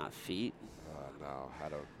meters, not feet. No, I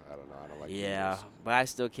don't know. I don't like. Yeah, meters. but I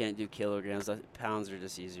still can't do kilograms. Pounds are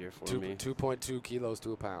just easier for me. 2.2 kilos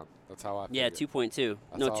to a pound. That's how I. Yeah, figure. 2.2.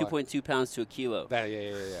 That's No, all I- 2.2 pounds to a kilo. Yeah.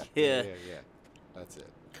 Yeah. That's it.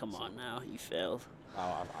 Come on now, you failed.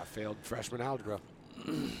 Oh, I failed freshman algebra.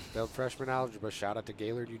 Failed freshman algebra. Shout out to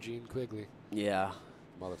Gaylord Eugene Quigley, Yeah.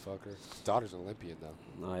 motherfucker. His daughter's an Olympian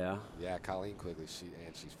though. Oh yeah. Yeah, Colleen Quigley.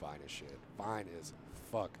 She's fine as shit. Fine as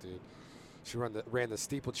fuck, dude. She ran the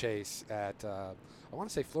steeplechase at I want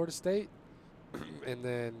to say Florida State, and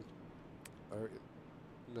then, or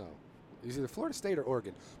no, it was either Florida State or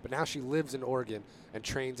Oregon. But now she lives in Oregon and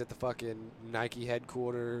trains at the fucking Nike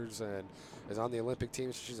headquarters and is on the Olympic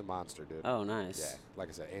team. She's a monster, dude. Oh nice. Yeah, like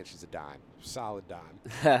I said, and she's a dime, solid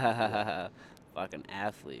dime. Fucking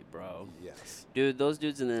athlete, bro. Yes, Dude, those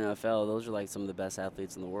dudes in the NFL, those are like some of the best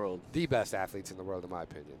athletes in the world. the best athletes in the world, in my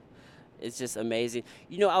opinion. It's just amazing.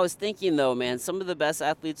 You know, I was thinking though, man, some of the best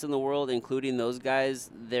athletes in the world, including those guys,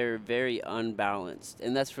 they're very unbalanced,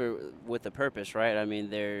 and that's with a purpose, right? I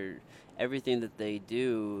mean, everything that they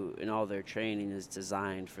do and all their training is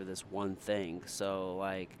designed for this one thing. So,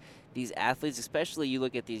 like these athletes, especially you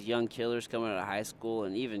look at these young killers coming out of high school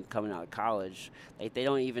and even coming out of college, like they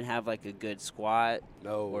don't even have like a good squat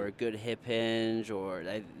No, or a good hip hinge or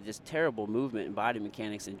just terrible movement and body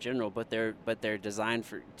mechanics in general, but they're designed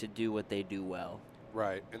to do what they do well.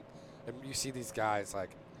 right, and you see these guys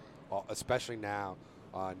like, especially now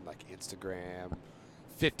on like Instagram,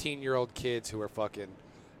 15-year-old kids who are fucking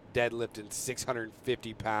deadlifting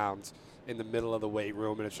 650 pounds in the middle of the weight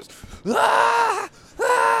room, and it's just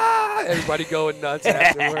everybody going nuts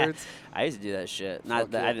afterwards. I used to do that shit. Not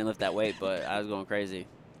Fuck that yeah. I didn't lift that weight, but I was going crazy.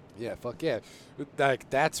 Yeah, fuck yeah. Like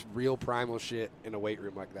that's real primal shit in a weight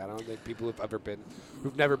room like that. I don't think people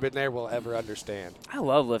who've never been there will ever understand. I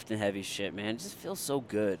love lifting heavy shit, man. It just feels so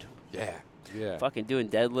good. Yeah. Yeah. Fucking doing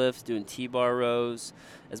deadlifts, doing T-bar rows.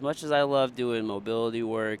 As much as I love doing mobility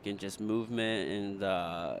work and just movement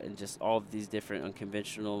and just all of these different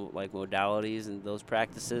unconventional like modalities and those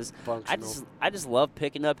practices, Functional. I just love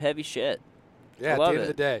picking up heavy shit. Yeah, I at love the end of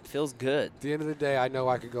the day. It feels good. At the end of the day, I know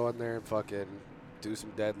I could go in there and fucking do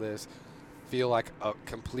some deadlifts, feel like a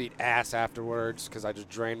complete ass afterwards because I just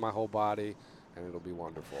drained my whole body, and it'll be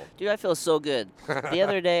wonderful. Dude, I feel so good. The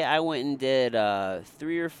other day, I went and did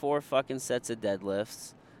 3 or 4 fucking sets of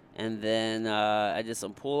deadlifts, and then I did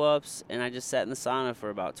some pull-ups, and I just sat in the sauna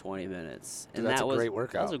for about 20 minutes. Dude, And that's that a was great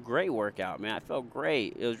workout. That was a great workout, man. I felt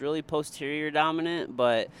great. It was really posterior dominant,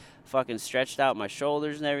 but fucking stretched out my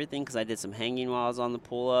shoulders and everything because I did some hanging while I was on the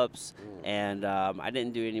pull-ups, and I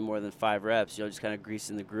didn't do any more than 5 reps. You know, just kind of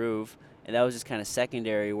greasing the groove, and that was just kind of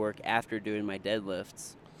secondary work after doing my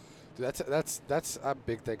deadlifts. Dude, that's a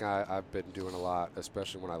big thing I've been doing a lot,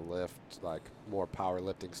 especially when I lift, like more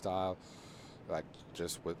powerlifting style, like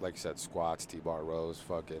just with, like you said, squats, T-bar rows,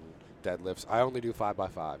 fucking deadlifts. I only do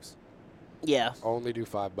 5x5s. Yeah. Only do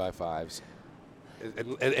 5x5s.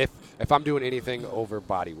 And if I'm doing anything over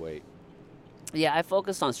body weight. Yeah, I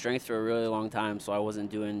focused on strength for a really long time, so I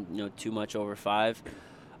wasn't doing too much over 5.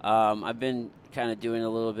 I've been kind of doing a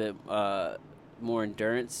little bit more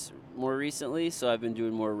endurance more recently, so I've been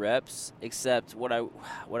doing more reps. Except what I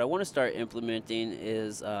want to start implementing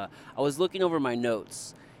is I was looking over my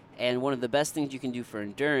notes, and one of the best things you can do for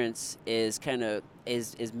endurance is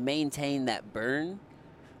is maintain that burn.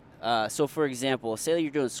 So, for example, say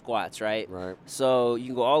you're doing squats, right? Right. So you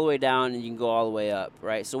can go all the way down and you can go all the way up,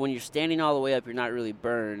 right? So when you're standing all the way up, you're not really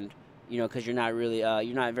burned. because you're not really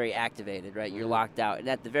you're not very activated, right? You're locked out. And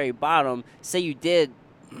at the very bottom, say you did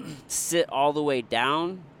sit all the way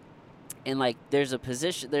down, and like there's a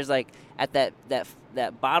position, there's like at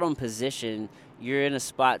that bottom position, you're in a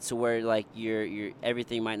spot to where like your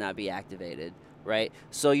everything might not be activated, right?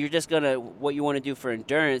 So you're just gonna, what you want to do for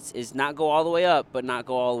endurance is not go all the way up, but not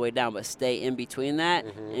go all the way down, but stay in between that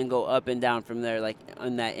and go up and down from there, like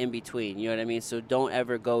on that in between. You know what I mean? So don't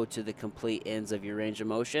ever go to the complete ends of your range of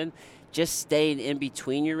motion. Just staying in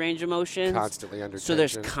between your range of motion. Constantly under So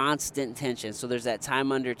tension. there's constant tension. So there's that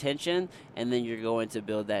time under tension, and then you're going to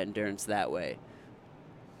build that endurance that way.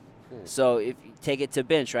 So if you take it to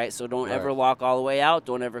bench, right? So don't ever lock all the way out.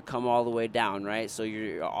 Don't ever come all the way down, right? So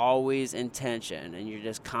you're always in tension, and you're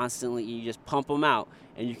just constantly, you just pump them out.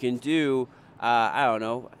 And you can do, I don't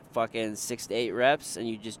know, fucking 6 to 8 reps, and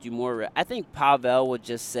you just do more reps. I think Pavel would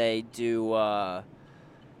just say do,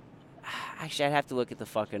 actually, I'd have to look at the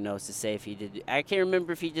fucking notes to say if he did. I can't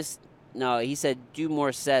remember if he just, no, he said do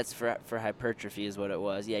more sets for hypertrophy is what it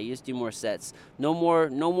was. Yeah, you just do more sets. No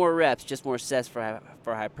more reps, just more sets for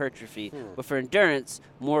hypertrophy. But for endurance,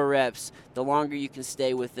 more reps. The longer you can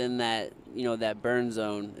stay within that, that burn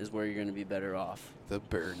zone is where you're going to be better off. The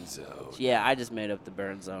burn zone. Yeah, I just made up the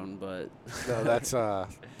burn zone, but No, that's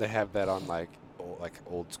they have that on like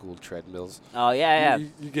old school treadmills. Oh yeah.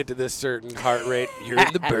 You get to this certain heart rate, you're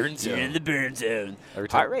in the burn zone. You're in the burn zone. Every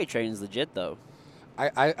time. Heart rate training's legit though.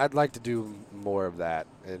 I'd like to do more of that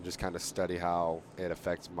and just kind of study how it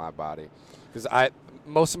affects my body, because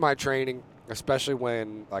most of my training, especially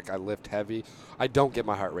when like I lift heavy, I don't get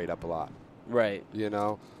my heart rate up a lot. Right.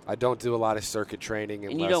 I don't do a lot of circuit training,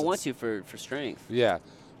 and you don't want to for strength. Yeah,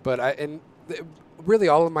 but really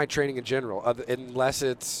all of my training in general, unless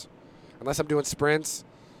I'm doing sprints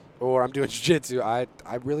or I'm doing jiu-jitsu, I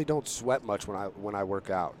really don't sweat much when I work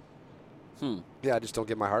out. Yeah, I just don't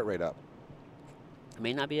get my heart rate up. It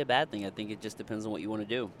may not be a bad thing. I think it just depends on what you want to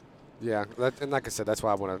do. Yeah, and like I said, that's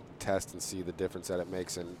why I want to test and see the difference that it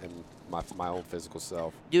makes in my own physical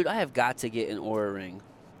self. Dude, I have got to get an Oura Ring.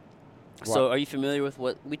 What? So are you familiar with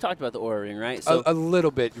what we talked about, the Oura Ring, right? So A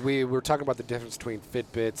little bit. We were talking about the difference between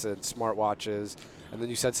Fitbits and smartwatches, and then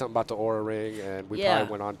you said something about the Oura Ring, and we probably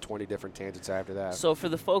went on 20 different tangents after that. So for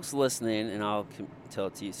the folks listening, and I'll tell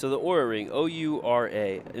it to you. So the Oura Ring,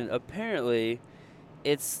 O-U-R-A, and apparently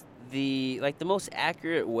it's the most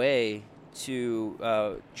accurate way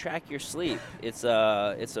to track your sleep. It's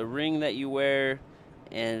a ring that you wear,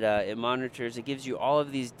 and it monitors. It gives you all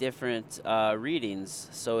of these different readings.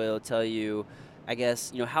 So it'll tell you, I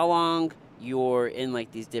guess, how long you're in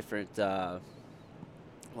like these different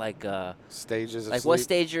stages of like sleep? what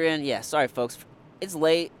stage you're in. Yeah, sorry folks, it's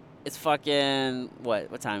late. It's fucking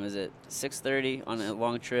what time is it? 6:30 on a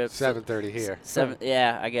long trip. 7:30 here.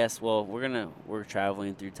 Yeah, I guess. Well, we're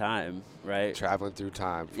traveling through time, right? Traveling through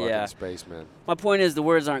time, fucking spaceman. My point is the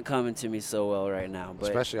words aren't coming to me so well right now, but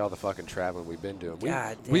especially all the fucking traveling we've been doing.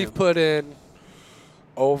 God damn. We've put in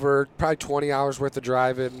over probably 20 hours worth of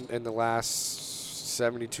driving in the last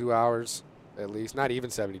 72 hours, at least. Not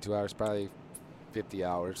even 72 hours, probably 50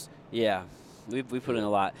 hours. Yeah. We put in a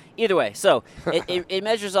lot. Either way, so it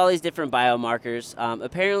measures all these different biomarkers.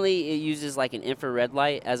 Apparently, it uses like an infrared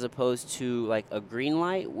light as opposed to like a green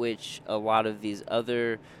light, which a lot of these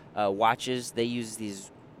other watches, they use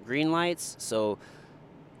these green lights. So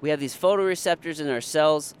we have these photoreceptors in our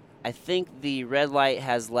cells. I think the red light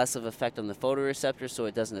has less of effect on the photoreceptors, so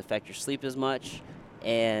it doesn't affect your sleep as much.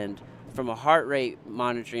 And from a heart rate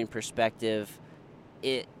monitoring perspective,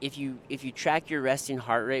 if you track your resting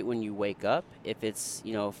heart rate when you wake up, if it's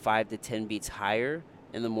 5 to 10 beats higher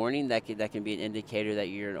in the morning, that can be an indicator that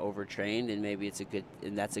you're overtrained, and maybe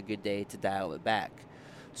that's a good day to dial it back.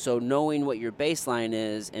 So knowing what your baseline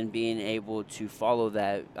is and being able to follow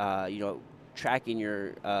that, tracking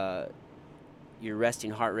your resting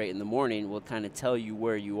heart rate in the morning will kind of tell you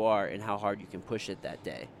where you are and how hard you can push it that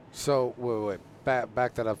day. So wait,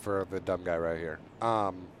 back that up for the dumb guy right here.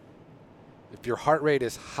 If your heart rate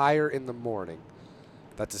is higher in the morning,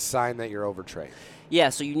 that's a sign that you're overtrained. Yeah,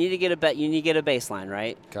 so you need to get a baseline,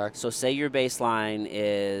 right? Okay. So say your baseline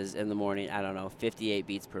is in the morning, I don't know, 58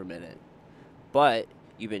 beats per minute. But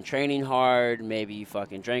you've been training hard, maybe you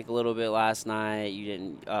fucking drank a little bit last night, you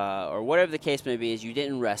didn't or whatever the case may be, is you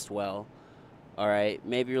didn't rest well. All right?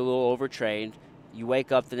 Maybe you're a little overtrained. You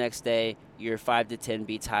wake up the next day, you're 5 to 10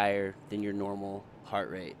 beats higher than your normal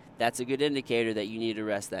heart rate. That's a good indicator that you need to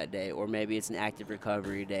rest that day, or maybe it's an active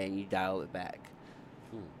recovery day and you dial it back.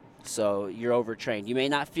 So you're overtrained. You may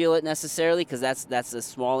not feel it necessarily because that's a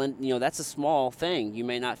small thing. You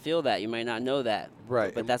may not feel that. You may not know that.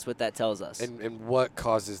 Right. But that's what that tells us. And what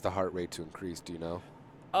causes the heart rate to increase? Do you know?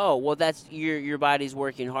 Oh, well, that's your body's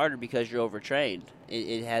working harder because you're overtrained.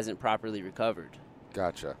 It hasn't properly recovered.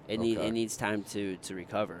 Gotcha. It needs time to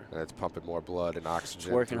recover. And it's pumping more blood and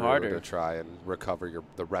oxygen working through harder to try and recover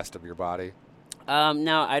the rest of your body.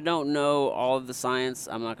 Now, I don't know all of the science.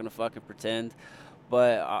 I'm not going to fucking pretend.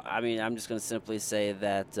 But, I mean, I'm just going to simply say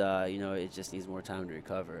that, it just needs more time to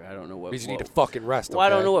recover. I don't know what... Means you need to fucking rest, Well, okay? I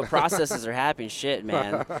don't know what processes are happening. Shit,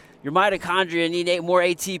 man. Your mitochondria need more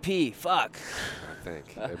ATP. Fuck. I think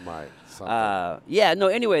it might. Something. Yeah, no,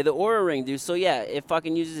 anyway, the Aura Ring, dude. So, yeah, it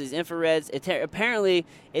fucking uses these infrareds. Apparently,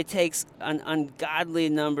 it takes an ungodly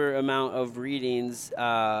amount of readings in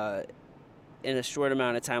a short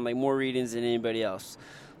amount of time, like more readings than anybody else.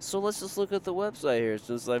 So let's just look at the website here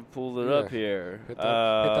since I've pulled it up here. Hit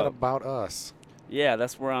that about us. Yeah,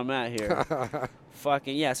 that's where I'm at here.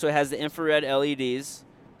 Fucking yeah. So it has the infrared LEDs.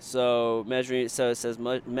 So it says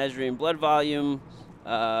measuring blood volume,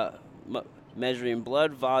 measuring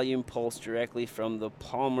blood volume pulse directly from the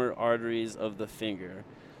palmar arteries of the finger.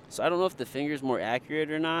 So I don't know if the finger's more accurate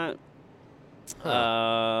or not.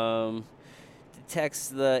 Detects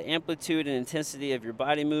the amplitude and intensity of your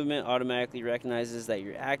body movement, automatically recognizes that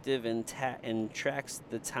you're active, and tracks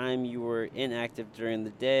the time you were inactive during the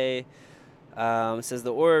day. It says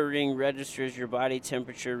the Aura Ring registers your body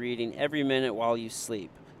temperature reading every minute while you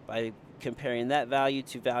sleep. By comparing that value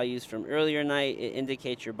to values from earlier night, it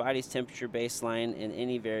indicates your body's temperature baseline and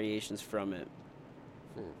any variations from it.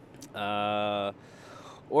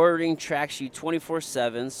 Aura Ring tracks you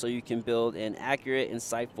 24/7, so you can build an accurate,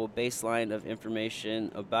 insightful baseline of information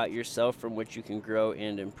about yourself from which you can grow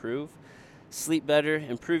and improve. Sleep better,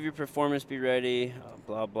 improve your performance, be ready,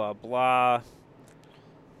 blah, blah, blah.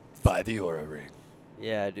 Buy the Aura Ring.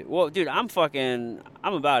 Yeah, dude. Well, dude, I'm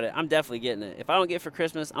about it. I'm definitely getting it. If I don't get it for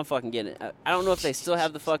Christmas, I'm fucking getting it. I don't know if they still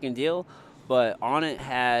have the fucking deal, but Onnit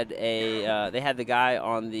had they had the guy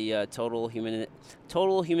on the Total Human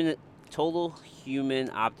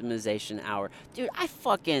Optimization Hour. Dude,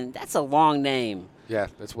 that's a long name. Yeah,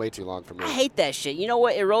 that's way too long for me. I hate that shit. You know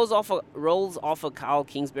what? It rolls off of Kyle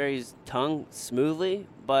Kingsbury's tongue smoothly,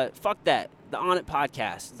 but fuck that. The Onnit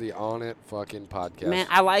podcast. The Onnit fucking podcast. Man,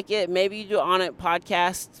 I like it. Maybe you do Onnit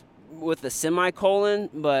podcast with a semicolon,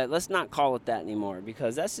 but let's not call it that anymore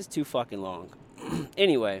because that's just too fucking long.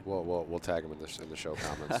 Anyway. We'll tag them in the show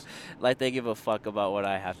comments. Like they give a fuck about what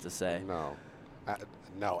I have to say. No.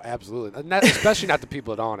 No, absolutely. Especially not the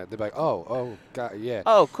people that on it. They're like, oh, God, yeah.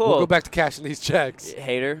 Oh, cool. We'll go back to cashing these checks.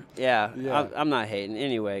 Hater? Yeah. Yeah. I'm not hating.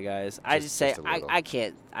 Anyway, guys, I just say a little. I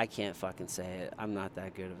can't fucking say it. I'm not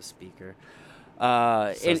that good of a speaker.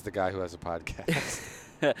 Says the guy who has a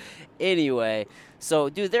podcast. Anyway, so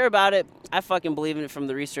dude, they're about it. I fucking believe in it from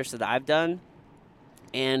the research that I've done,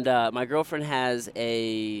 and my girlfriend has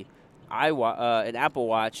an Apple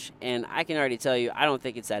Watch, and I can already tell you, I don't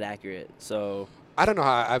think it's that accurate. So I don't know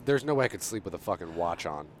how. There's no way I could sleep with a fucking watch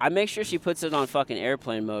on. I make sure she puts it on fucking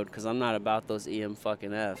airplane mode because I'm not about those EM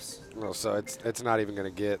fucking Fs. Well, so it's not even gonna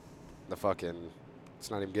get the fucking. It's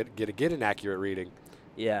not even get an accurate reading.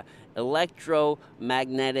 Yeah,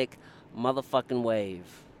 electromagnetic motherfucking wave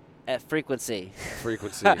at frequency.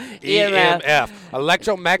 Frequency. EMF.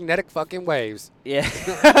 Electromagnetic fucking waves. Yeah.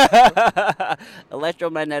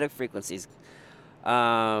 Electromagnetic frequencies.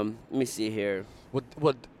 Let me see here.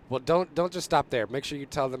 Well, don't just stop there. Make sure you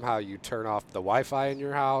tell them how you turn off the Wi-Fi in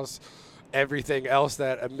your house, everything else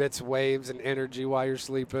that emits waves and energy while you're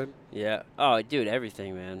sleeping. Yeah. Oh, dude,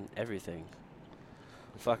 everything, man. Everything.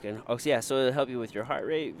 Fucking. Oh, yeah, so it'll help you with your heart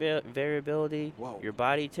rate variability, your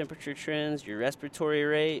body temperature trends, your respiratory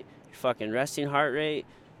rate, your fucking resting heart rate,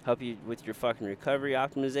 help you with your fucking recovery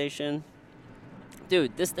optimization.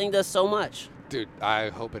 Dude, this thing does so much. Dude, I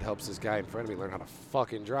hope it helps this guy in front of me learn how to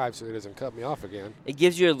fucking drive so he doesn't cut me off again. It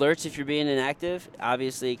gives you alerts if you're being inactive.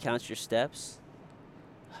 Obviously, it counts your steps.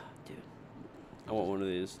 Dude, I want one of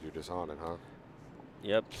these. You're just on it, huh?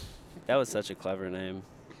 Yep. That was such a clever name.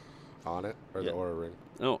 On it? Or the Aura Ring?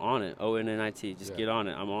 No, on it. ONNIT. Just get on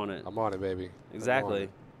it. I'm on it. I'm on it, baby. Exactly.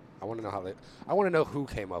 I want to know I want to know who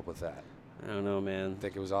came up with that. I don't know, man.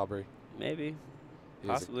 Think it was Aubrey? Maybe.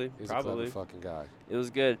 Possibly. He's Probably. a clever fucking guy. It was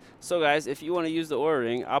good. So, guys, if you want to use the Aura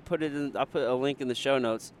Ring, I'll put a link in the show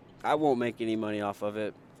notes. I won't make any money off of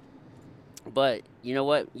it. But you know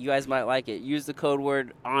what? You guys might like it. Use the code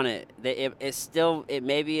word on it.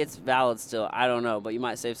 Maybe it's valid still. I don't know, but you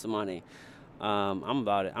might save some money. I'm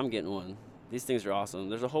about it. I'm getting one. These things are awesome.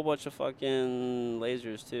 There's a whole bunch of fucking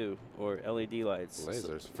lasers too, or LED lights.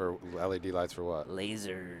 Lasers for LED lights for what?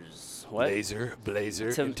 Lasers. What? Laser, blazer,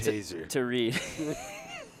 and taser. To read.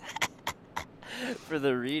 for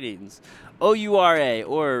the readings.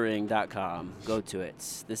 Ouraring.com. Go to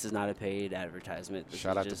it. This is not a paid advertisement.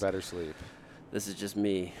 Shout out to Better Sleep. This is just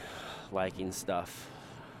me liking stuff.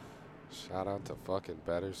 Shout out to fucking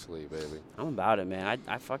Better Sleep, baby. I'm about it, man.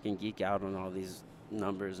 I fucking geek out on all these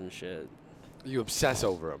numbers and shit. You obsess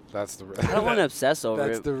over them. That's the. I don't want to obsess over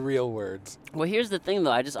That's it. the real words. Well, here's the thing,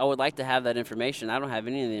 though. I would like to have that information. I don't have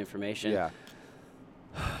any of the information. Yeah.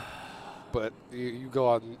 But you go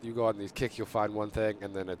on these kicks, you'll find one thing,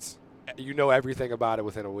 and then you know everything about it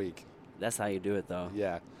within a week. That's how you do it, though.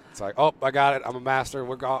 Yeah. It's like, oh, I got it. I'm a master.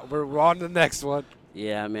 We're on to the next one.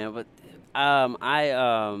 Yeah, man. But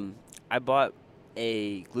I bought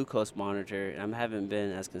a glucose monitor, and I haven't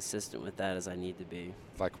been as consistent with that as I need to be.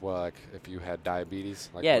 Like what? Like if you had diabetes?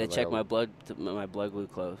 Like yeah, what, to like check my blood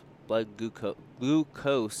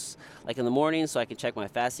glucose, like in the morning, so I can check my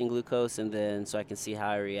fasting glucose, and then so I can see how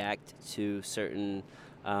I react to certain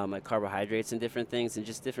like carbohydrates and different things, and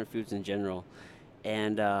just different foods in general.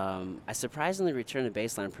 And I surprisingly returned to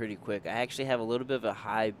baseline pretty quick. I actually have a little bit of a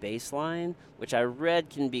high baseline, which I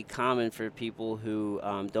read can be common for people who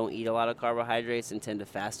don't eat a lot of carbohydrates and tend to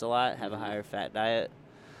fast a lot, have a higher fat diet.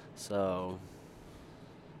 So.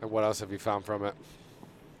 And what else have you found from it?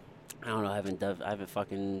 I don't know. I haven't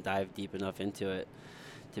fucking dived deep enough into it,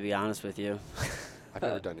 to be honest with you. I've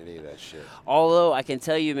never done any of that shit. Although I can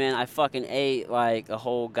tell you, man, I fucking ate like a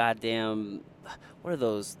whole goddamn. What are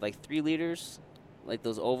those? Like 3 liters? Like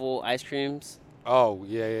those oval ice creams? Oh,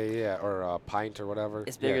 yeah. Or a pint or whatever.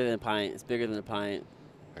 It's bigger than a pint. It's bigger than a pint.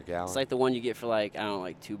 A gallon? It's like the one you get for like, I don't know,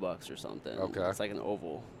 like $2 or something. Okay. It's like an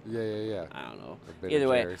oval. Yeah. I don't know. Like Either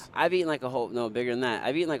way, Jerry's. I've eaten like a whole, no, bigger than that.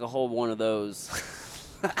 I've eaten like a whole one of those.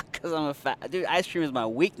 Because I'm a fat, dude, ice cream is my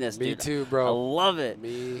weakness, Me dude. too, bro. I love it.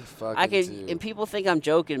 Me fucking too. And people think I'm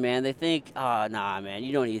joking, man. They think, oh, nah, man,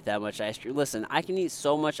 you don't eat that much ice cream. Listen, I can eat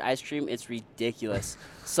so much ice cream, it's ridiculous.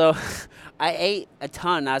 So I ate a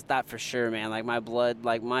ton. I thought for sure, man, like my blood,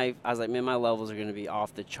 I was like, man, my levels are going to be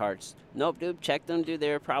off the charts. Nope, dude, checked them, dude.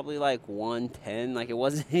 They were probably like 110. Like it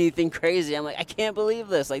wasn't anything crazy. I'm like, I can't believe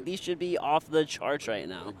this. Like these should be off the charts right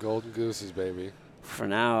now. Golden gooses, baby. For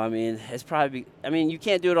now, I mean, it's probably. I mean, you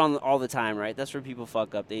can't do it on all the time, right? That's where people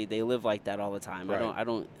fuck up. They live like that all the time.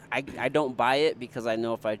 Right. I don't buy it because I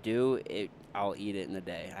know if I do, I'll eat it in a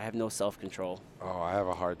day. I have no self-control. Oh, I have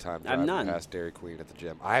a hard time I'm driving none. past Dairy Queen at the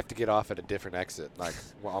gym. I have to get off at a different exit, like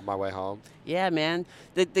on my way home. Yeah, man.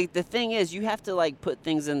 The thing is, you have to like put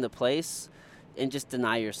things into place and just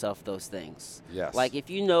deny yourself those things. Yes. Like if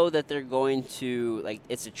you know that they're going to like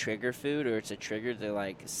it's a trigger food or it's a trigger to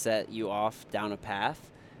like set you off down a path,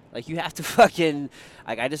 like you have to fucking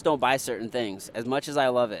like I just don't buy certain things as much as I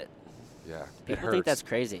love it. Yeah. People think that's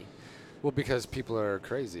crazy. Well, because people are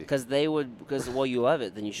crazy. Because well, you love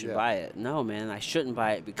it, then you should Yeah. buy it. No, man, I shouldn't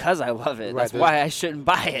buy it because I love it. Right, That's why I shouldn't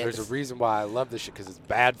buy it. There's a reason why I love this shit, because it's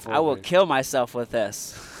bad for me. I will kill myself with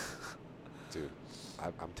this. Dude,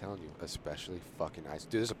 I'm telling you, especially fucking ice.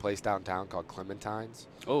 Dude, there's a place downtown called Clementine's.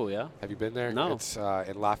 Oh, yeah? Have you been there? No. It's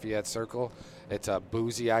in Lafayette Circle. It's a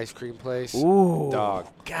boozy ice cream place. Ooh. Dog.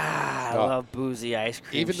 God, I Dog. love boozy ice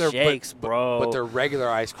cream Even their shakes, bro. But their regular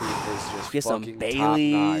ice cream is just Get some fucking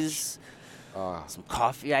Baileys, top-notch. some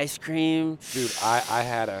coffee ice cream. Dude, I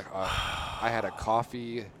had a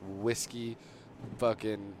coffee, whiskey,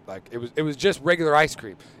 fucking like it was just regular ice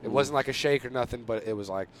cream. It wasn't like a shake or nothing, but it was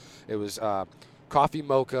coffee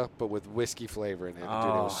mocha, but with whiskey flavor in it. Dude, it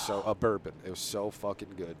was a bourbon. It was so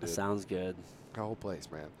fucking good, That dude. sounds good. The whole place,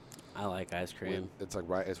 man. I like ice cream. It's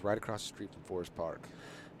right across the street from Forest Park.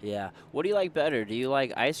 Yeah. What do you like better? Do you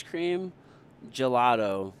like ice cream,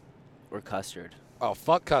 gelato, or custard? Oh,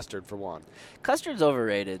 fuck custard for one. Custard's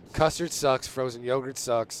overrated. Custard sucks. Frozen yogurt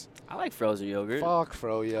sucks. I like frozen yogurt. Fuck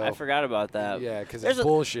froyo. I forgot about that. Yeah, because There's it's a-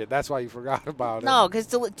 bullshit. That's why you forgot about it. No, because,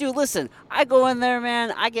 dude, listen, I go in there,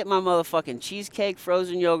 man. I get my motherfucking cheesecake,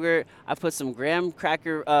 frozen yogurt. I put some graham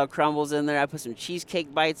cracker crumbles in there. I put some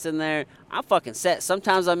cheesecake bites in there. I'm fucking set.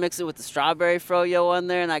 Sometimes I mix it with the strawberry froyo on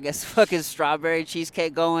there, and I get some fucking strawberry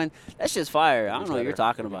cheesecake going. That's just fire. I don't know what you're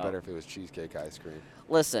talking It'd be about. better if it was cheesecake ice cream.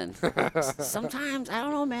 Listen, sometimes, I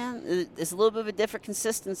don't know, man. It's a little bit of a different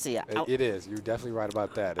consistency. It is. You're definitely right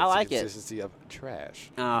about that. It's I like the it. consistency of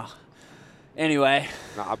trash. Oh. Anyway.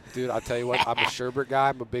 No, dude, I'll tell you what. I'm a sherbet guy.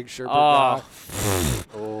 I'm a big sherbet Oh. guy.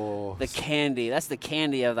 Oh. The candy. That's the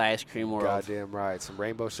candy of the ice cream world. Goddamn right. Some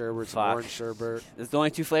rainbow sherbet, some Fuck. orange sherbet. It's the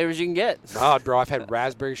only 2 flavors you can get. No, bro, I've had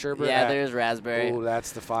raspberry sherbet. Yeah, there's raspberry. Oh,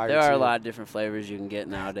 that's the fire. There are too. a lot of different flavors you can get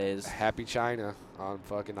nowadays. Happy China on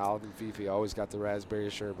fucking Olive and Fifi. Always got the raspberry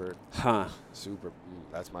sherbet. Huh. Super.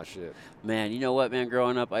 That's my shit. Man, you know what, man?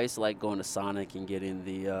 Growing up, I used to like going to Sonic and getting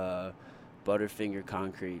the Butterfinger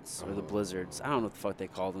Concretes or the Blizzards. I don't know what the fuck they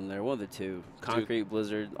call them there. One of the two. Concrete,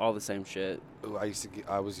 Blizzard, all the same shit. Ooh, I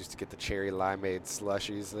always used to get the cherry limeade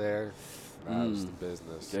slushies there. That was the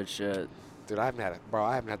business. Good shit. Dude, I haven't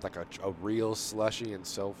had like a real slushie in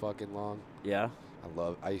so fucking long. Yeah.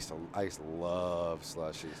 I used to love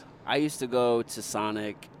slushies. I used to go to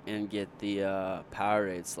Sonic and get the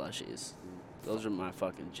Powerade slushies. Those are my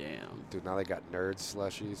fucking jam. Dude, now they got nerd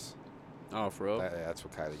slushies. Oh, for real? That's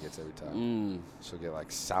what Kylie gets every time. She'll get like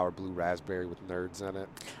sour blue raspberry with nerds in it.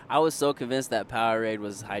 I was so convinced that Powerade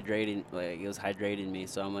was hydrating, like it was hydrating me.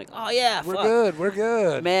 So I'm like, oh yeah, We're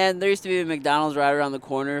good. Man, there used to be a McDonald's right around the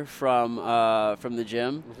corner from the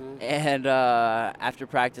gym, and after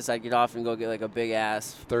practice I'd get off and go get like a big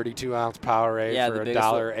ass 32-ounce Powerade for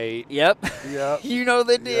 $1.08. Yep. Yep. You know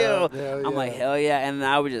the deal. Yeah, I'm like, hell yeah, and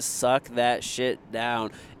I would just suck that shit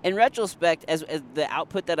down. In retrospect, as the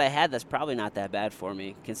output that I had, that's probably not that bad for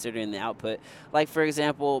me, considering the output. Like, for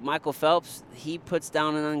example, Michael Phelps, he puts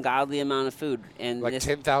down an ungodly amount of food. And like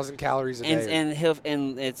 10,000 calories a day.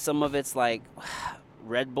 And some of it's like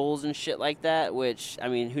Red Bulls and shit like that, which, I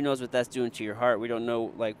mean, who knows what that's doing to your heart. We don't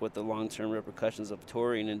know, like, what the long-term repercussions of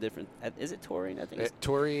taurine and different – is it taurine? I think it's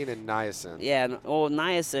taurine and niacin. Yeah. Well,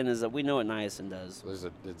 niacin is – we know what niacin does.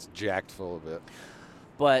 It's jacked full of it.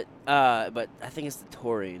 But I think it's the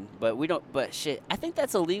taurine. But we don't. But shit, I think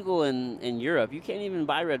that's illegal in Europe. You can't even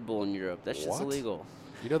buy Red Bull in Europe. That shit's illegal.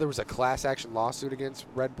 You know, there was a class action lawsuit against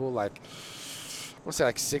Red Bull, like I want to say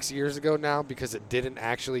like 6 years ago now, because it didn't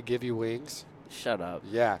actually give you wings. Shut up.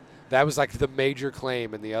 Yeah, that was like the major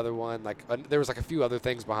claim, and the other one, like there was like a few other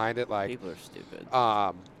things behind it, like people are stupid.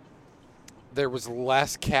 There was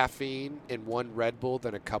less caffeine in one Red Bull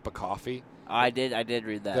than a cup of coffee. I did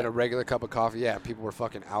read that. Than a regular cup of coffee. Yeah, people were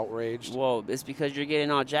fucking outraged. Well, it's because you're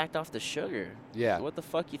getting all jacked off the sugar. Yeah. What the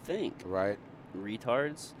fuck you think? Right.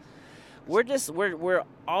 Retards. We're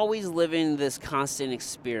always living this constant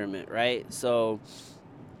experiment, right? So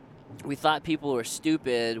we thought people were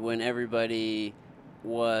stupid when everybody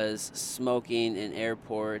was smoking in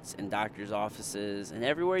airports and doctors' offices and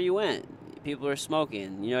everywhere you went. People are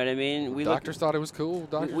smoking. You know what I mean? Doctors thought it was cool.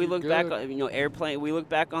 We look back on, airplane. We look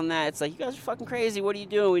back on that. It's like, you guys are fucking crazy. What are you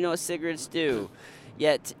doing? We know what cigarettes do.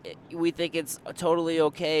 Yet we think it's totally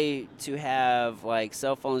okay to have like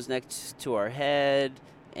cell phones next to our head,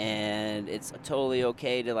 and it's totally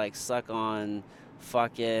okay to like suck on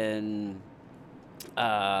fucking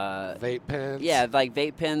vape pens. Yeah, like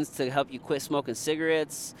vape pens to help you quit smoking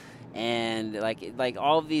cigarettes. And like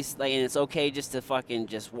all of these, like, and it's okay just to fucking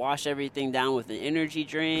just wash everything down with an energy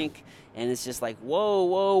drink, and it's just like,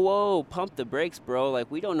 whoa, pump the brakes, bro. Like,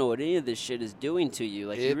 we don't know what any of this shit is doing to you.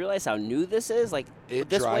 Like, you realize how new this is? Like,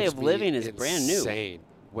 this way of living is brand new.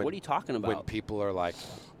 What are you talking about? When people are like,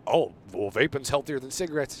 oh, well, vaping's healthier than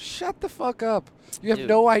cigarettes. Shut the fuck up. You have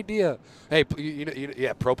no idea. Hey,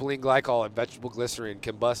 propylene glycol and vegetable glycerin,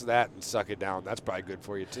 combust that and suck it down. That's probably good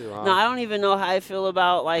for you too, huh? No, I don't even know how I feel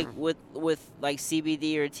about like with like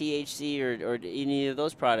CBD or THC or any of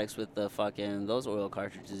those products with the fucking those oil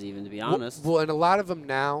cartridges. Even, to be honest. Well, and a lot of them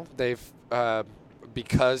now they've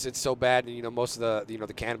because it's so bad, and most of the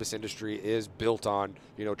the cannabis industry is built on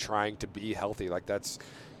trying to be healthy. Like that's.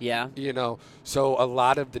 Yeah. So a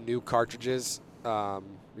lot of the new cartridges, the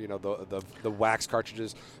wax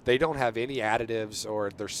cartridges, they don't have any additives, or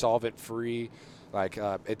they're solvent free. Like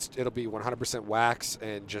it'll be 100% wax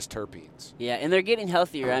and just terpenes. Yeah, and they're getting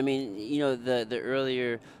healthier. I mean, the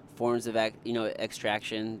earlier forms of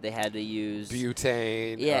extraction, they had to use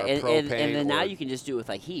butane. Yeah, propane, and then now you can just do it with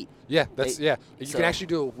like heat. Yeah, You can actually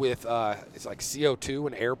do it with it's like CO2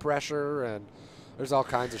 and air pressure, and there's all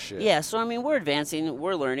kinds of shit. Yeah, so I mean, we're advancing,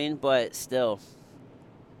 we're learning, but still,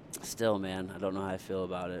 man, I don't know how I feel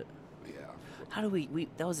about it. Yeah. How do we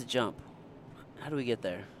that was a jump. How do we get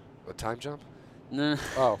there? A time jump? No.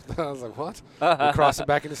 Oh, I was like, what? We're crossing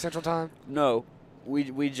back into Central Time? No,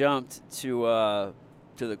 we jumped to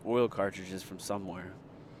the oil cartridges from somewhere.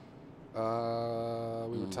 We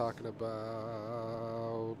were talking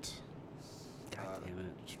about God damn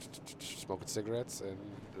it. Smoking cigarettes and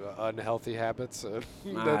unhealthy habits.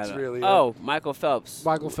 That's really Michael Phelps.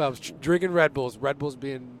 Michael Phelps drinking Red Bulls. Red Bulls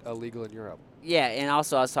being illegal in Europe. Yeah, and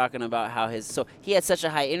also I was talking about how he had such a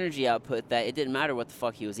high energy output that it didn't matter what the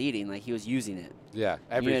fuck he was eating. Like, he was using it. Yeah,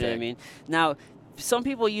 everything. You know what I mean? Now, some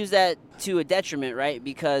people use that to a detriment, right?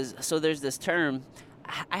 Because there's this term.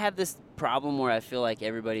 I have this problem where I feel like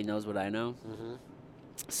everybody knows what I know. Mm-hmm.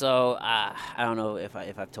 So I don't know if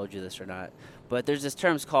I've told you this or not, but there's this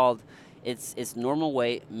term called It's normal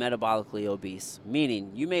weight, metabolically obese,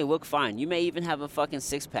 meaning you may look fine. You may even have a fucking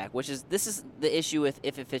six pack, this is the issue with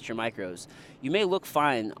if it fits your macros. You may look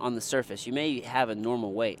fine on the surface. You may have a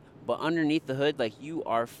normal weight, but underneath the hood, like, you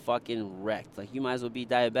are fucking wrecked. Like, you might as well be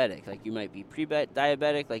diabetic. Like, you might be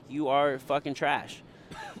pre-diabetic. Like, you are fucking trash.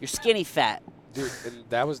 You're skinny fat. Dude, and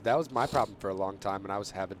that was my problem for a long time, and I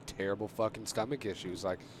was having terrible fucking stomach issues.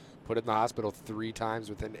 Like, put in the hospital 3 times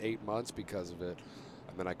within 8 months because of it.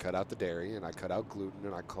 And then I cut out the dairy, and I cut out gluten,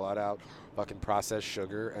 and I cut out fucking processed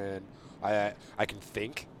sugar, and I can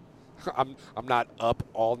think. I'm not up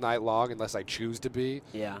all night long unless I choose to be.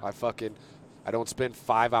 Yeah. I don't spend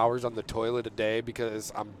 5 hours on the toilet a day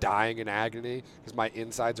because I'm dying in agony because my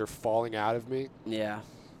insides are falling out of me. Yeah.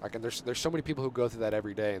 Like, and there's so many people who go through that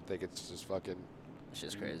every day and think it's just fucking. It's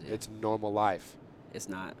just crazy. It's normal life. It's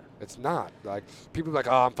not. It's not. Like, people are like,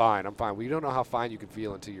 oh, I'm fine. Well, you don't know how fine you can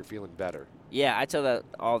feel until you're feeling better. Yeah, I tell that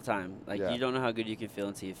all the time. Like, Yeah. you don't know how good you can feel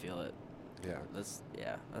until you feel it. Yeah.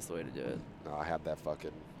 That's the way to do it. No, I have that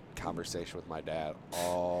fucking conversation with my dad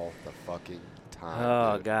all the fucking time.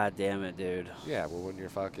 Oh, dude. god damn it, dude. Yeah, well, when you're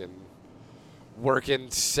fucking working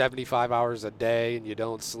 75 hours a day and you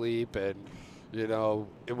don't sleep, and, you know,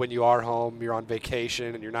 when you are home, you're on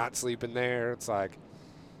vacation and you're not sleeping there, it's like,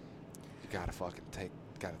 you gotta fucking take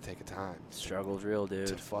a time. Struggle's real, dude.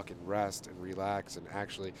 To fucking rest and relax and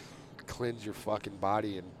actually cleanse your fucking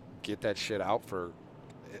body and get that shit out for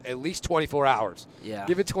at least 24 hours. Yeah.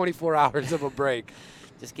 Give it 24 hours of a break.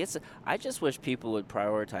 I just wish people would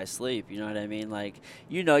prioritize sleep. You know what I mean? Like,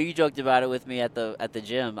 you know, you joked about it with me at the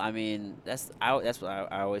gym. I mean, that's what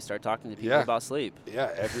I always start talking to people about sleep.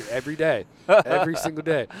 Yeah, every day, every single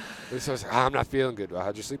day. So I'm not feeling good. Well,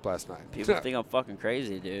 how'd you sleep last night? People think I'm fucking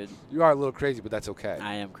crazy, dude. You are a little crazy, but that's okay.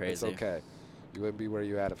 I am crazy. It's okay. You wouldn't be where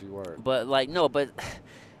you at if you weren't. But but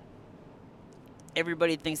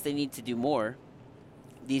everybody thinks they need to do more.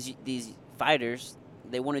 These fighters,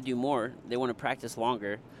 they want to do more. They want to practice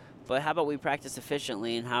longer. But how about we practice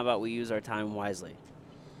efficiently, and how about we use our time wisely?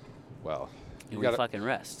 Well, and we fucking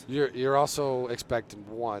rest. You're also expecting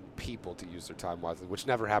people to use their time wisely, which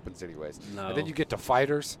never happens anyways. No. And then you get to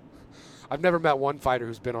fighters. I've never met one fighter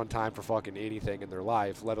who's been on time for fucking anything in their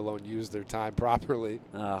life, let alone use their time properly.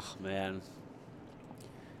 Oh, man.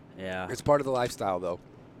 Yeah. It's part of the lifestyle, though.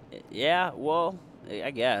 Yeah, well,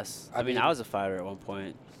 I guess. I mean, I was a fighter at one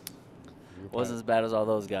point. Wasn't as bad as all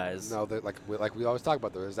those guys. No, like we always talk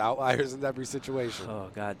about, there's outliers in every situation. Oh,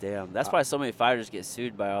 goddamn. That's why so many fighters get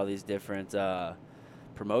sued by all these different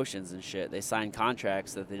promotions and shit. They sign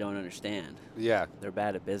contracts that they don't understand. Yeah. They're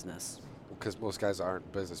bad at business. Because most guys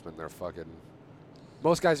aren't businessmen. They're fucking...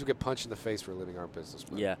 Most guys who get punched in the face for a living aren't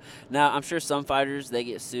businessmen. Yeah. Now, I'm sure some fighters, they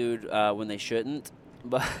get sued when they shouldn't.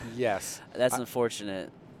 But yes. That's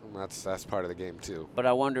unfortunate. That's part of the game, too. But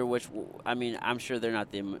I wonder I'm sure they're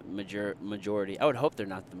not the majority. I would hope they're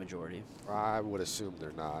not the majority. I would assume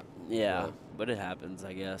they're not. Yeah, but it happens,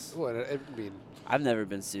 I guess. Well, I mean... I've never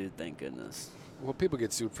been sued, thank goodness. Well, people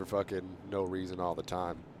get sued for fucking no reason all the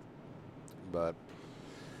time. But...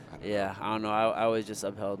 I don't know. I always just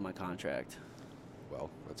upheld my contract. Well,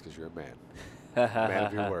 that's because you're a man. Man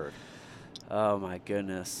of your word. Oh, my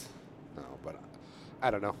goodness. No, but... I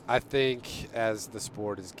don't know. I think as the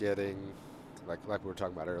sport is getting, like we were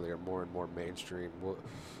talking about earlier, more and more mainstream,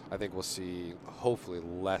 I think we'll see hopefully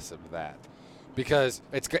less of that, because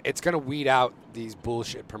it's going to weed out these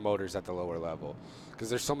bullshit promoters at the lower level, because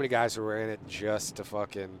there's so many guys who are in it just to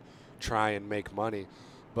fucking try and make money,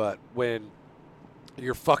 but when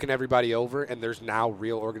you're fucking everybody over and there's now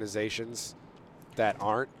real organizations that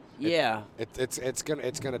aren't, it's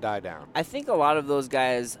gonna die down. I think a lot of those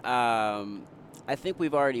guys. I think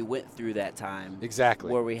we've already went through that time.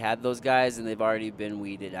 Exactly. Where we had those guys and they've already been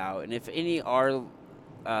weeded out. And if any are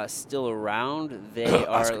still around, they are.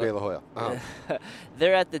 Oscar De La Hoya.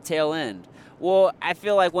 They're at the tail end. Well, I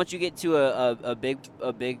feel like once you get to a big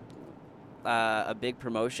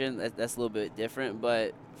promotion, that's a little bit different.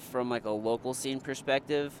 But from like a local scene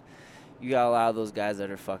perspective, you got a lot of those guys that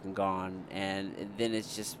are fucking gone, and then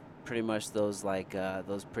it's just pretty much those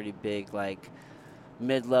those pretty big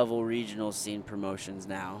mid-level regional scene promotions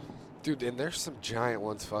now. Dude, and there's some giant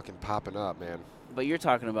ones fucking popping up, man. But you're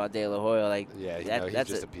talking about De La Hoya, he's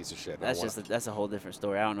just a piece of shit. That's a whole different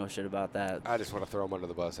story. I don't know shit about that. I just want to throw him under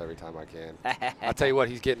the bus every time I can. I'll tell you what,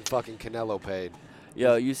 he's getting fucking Canelo paid.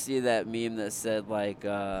 Yo, you see that meme that said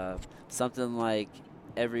something like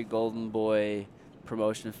every Golden Boy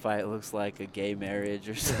promotion fight looks like a gay marriage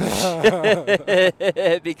or something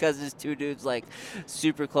because there's two dudes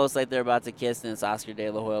super close, like they're about to kiss, and it's Oscar De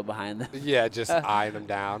La Hoya behind them. Yeah, just eyeing them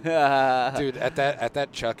down. Dude, at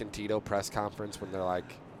that Chuck and Tito press conference when they're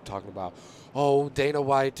talking about, oh, Dana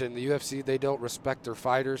White and the UFC, they don't respect their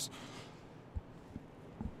fighters.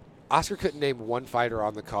 Oscar couldn't name one fighter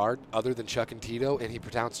on the card other than Chuck and Tito, and he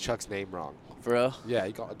pronounced Chuck's name wrong. For real? Yeah,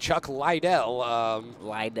 he called Chuck Liddell.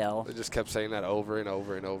 Liddell. They just kept saying that over and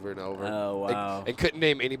over and over and over. Oh, wow. And couldn't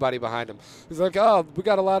name anybody behind him. He's like, oh, we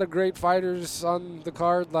got a lot of great fighters on the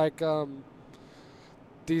card, like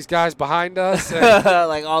these guys behind us.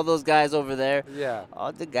 Like all those guys over there. Yeah.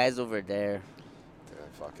 All the guys over there.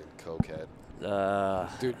 Fucking cokehead.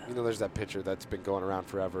 Dude, you know, there's that picture that's been going around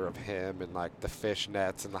forever of him and, like, the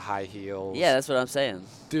fishnets and the high heels. Yeah, that's what I'm saying.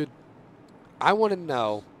 Dude, I want to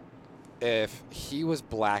know if he was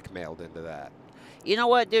blackmailed into that. You know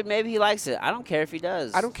what, dude? Maybe he likes it. I don't care if he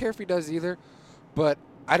does. I don't care if he does either, but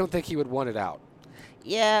I don't think he would want it out.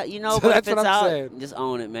 Yeah, you know, So but that's if it's what I'm out, saying. just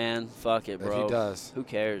own it, man. Fuck it, bro. If he does. Who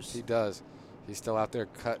cares? He does. He's still out there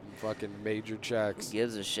cutting fucking major checks. Who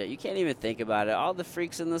gives a shit? You can't even think about it. All the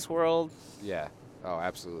freaks in this world. Yeah. Oh,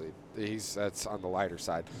 absolutely. That's on the lighter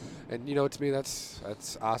side. And, you know, to me, that's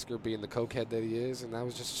Oscar being the cokehead that he is, and that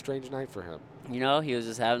was just a strange night for him. You know, he was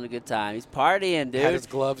just having a good time. He's partying, dude. Had his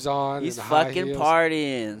gloves on. He's and high fucking heels.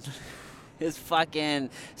 partying. It's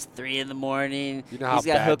 3 in the morning. You know how He's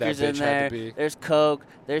got bad hookers that in bitch there. had to be. There's Coke.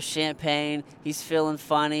 There's champagne. He's feeling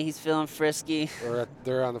funny. He's feeling frisky.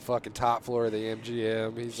 They're on the fucking top floor of the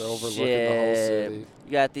MGM. He's overlooking Shit. the whole city.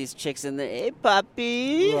 You got these chicks in there. Hey,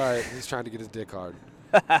 puppy. Right. He's trying to get his dick hard.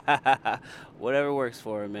 Whatever works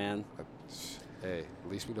for him, man. Hey,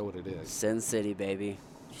 at least we know what it is. Sin City, baby.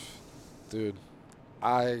 Dude,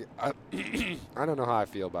 I I don't know how I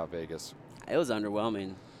feel about Vegas. It was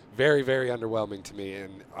underwhelming. Very, very underwhelming to me,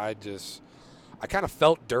 and I kind of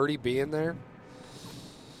felt dirty being there,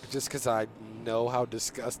 just because I know how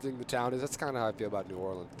disgusting the town is. That's kind of how I feel about New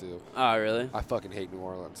Orleans too. Oh, really? I fucking hate New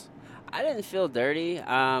Orleans. I didn't feel dirty.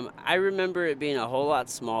 I remember it being a whole lot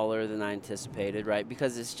smaller than I anticipated, right?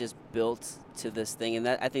 Because it's just built to this thing, and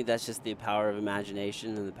I think that's just the power of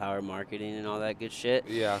imagination and the power of marketing and all that good shit.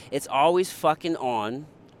 Yeah. It's always fucking on,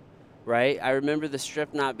 right? I remember the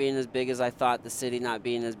Strip not being as big as I thought, the city not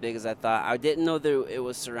being as big as I thought. I didn't know that it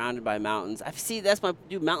was surrounded by mountains.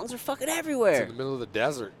 Dude, mountains are fucking It's everywhere. in the middle of the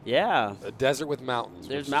desert. Yeah. A desert with mountains.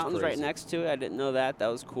 There's which is mountains right crazy. next to it. I didn't know that. That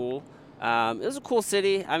was cool. It was a cool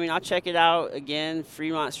city. I mean, I'll check it out again.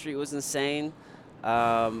 Fremont Street was insane.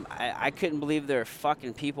 I couldn't believe there were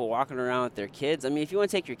fucking people walking around with their kids. I mean, if you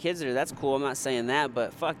want to take your kids there, that's cool. I'm not saying that.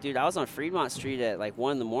 But fuck, dude, I was on Fremont Street at like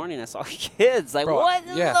 1 in the morning. I saw kids. Like, Bro, what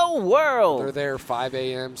in yeah. the world? They're there 5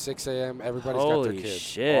 a.m., 6 a.m. Everybody's got Holy their kids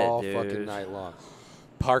shit, all dude. fucking night long.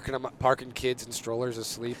 Parking kids and strollers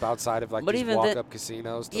asleep outside of like But these even walk-up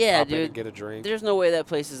casinos to yeah, pop in dude, and get a drink. There's no way that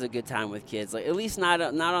place is a good time with kids. Like, at least not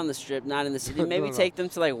on the Strip, not in the city. Maybe No. take them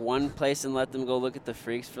to like one place and let them go look at the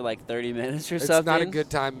freaks for like 30 minutes or It's something. not a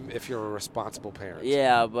good time if you're a responsible parent.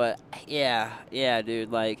 Yeah, but yeah,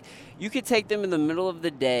 dude. Like, you could take them in the middle of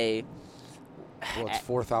the day, Well, it's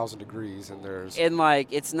 4,000 degrees and there's and like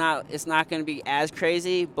it's not going to be as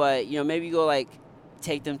crazy. But you know, maybe you go like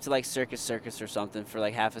take them to like Circus or something for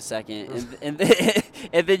like half a second, and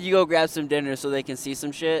then you go grab some dinner so they can see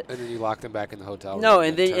some shit. and then you lock them back in the hotel room. No,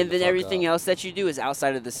 and turn then the fuck everything up. else that you do is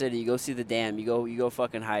outside of the city. You go see the dam. You go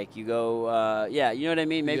fucking hike. You go, yeah, you know what I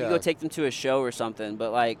mean. Maybe you Yeah. go take them to a show or something.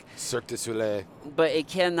 But like, Cirque du Soleil. but it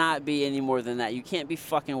cannot be any more than that. You can't be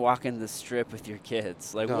fucking walking the Strip with your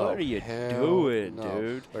kids. Like, No, what are you hell doing, no.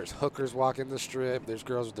 dude? There's hookers walking the strip. There's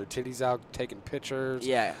girls with their titties out taking pictures.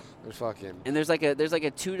 Yeah, There's fucking. and there's like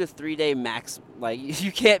a 2 to 3 day max. Like,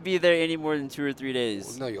 you can't be there any more than 2 or 3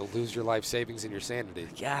 days. No, you'll lose your life savings and your sanity.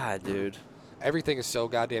 God, dude. Everything is so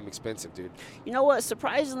goddamn expensive, dude. You know what?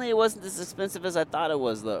 Surprisingly, it wasn't as expensive as I thought it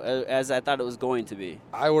was, though. As I thought it was going to be.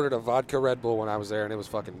 I ordered a vodka Red Bull when I was there, and it was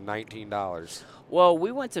fucking $19. Well,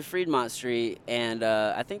 we went to Fremont Street, and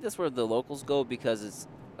I think that's where the locals go because it's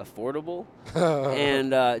affordable.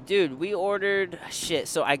 And dude, we ordered shit.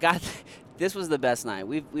 So I got this was the best night.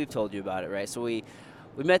 We've told you about it, right? So we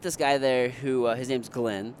met this guy there who his name's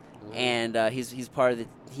Glenn, and he's part of the.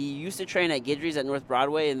 He used to train at Guidry's at North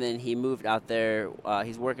Broadway, and then he moved out there.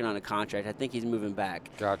 He's working on a contract. I think he's moving back.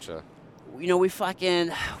 Gotcha. You know, we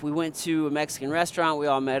went to a Mexican restaurant. We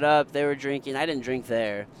all met up. They were drinking. I didn't drink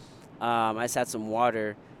there. I just had some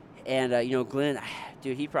water. And, you know, Glenn,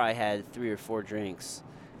 dude, he probably had 3 or 4 drinks.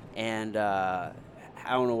 And I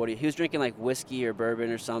don't know what he was drinking, like whiskey or bourbon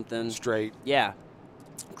or something. Straight. Yeah.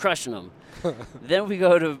 Crushing them. Then we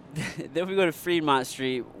go to Fremont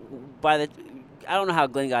Street. I don't know how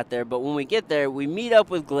Glenn got there, but when we get there, we meet up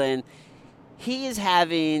with Glenn. He is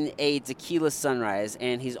having a tequila sunrise,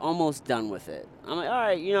 and he's almost done with it. I'm like, all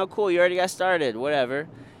right, you know, cool. You already got started, whatever.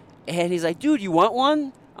 And he's like, dude, you want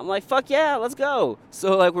one? I'm like, fuck yeah, let's go.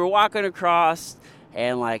 So, like, we're walking across,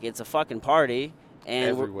 and, like, it's a fucking party.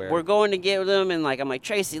 And we're going to get them, and, like, I'm like,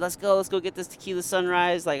 Tracy, let's go get this tequila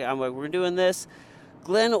sunrise. Like, I'm like, we're doing this.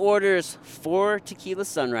 Glenn orders 4 tequila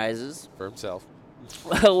sunrises. For himself.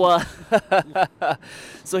 Well,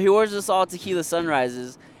 so he orders us all tequila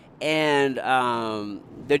sunrises, and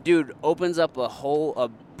the dude opens up a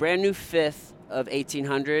brand new fifth of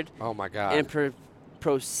 1800. Oh my God! And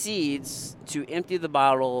proceeds to empty the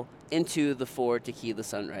bottle into the 4 tequila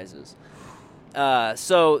sunrises.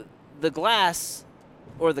 So the glass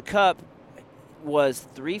or the cup was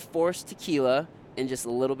 3/4 tequila and just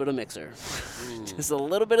a little bit of mixer. Just a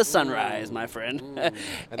little bit of sunrise, my friend.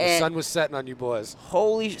 And the sun was setting on you boys.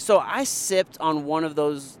 So I sipped on one of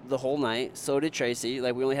those the whole night. So did Tracy.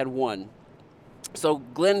 Like, we only had one. So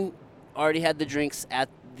Glenn already had the drinks at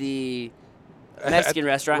the Mexican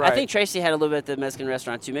restaurant. Right. I think Tracy had a little bit at the Mexican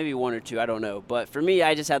restaurant too, maybe 1 or 2, I don't know. But for me,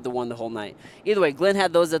 I just had the one the whole night. Either way, Glenn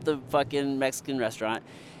had those at the fucking Mexican restaurant.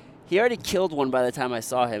 He already killed one by the time I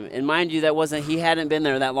saw him. And mind you, he hadn't been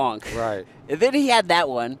there that long. Right. And then he had that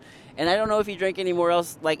one. And I don't know if he drank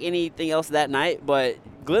anything else that night, but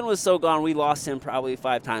Glenn was so gone, we lost him probably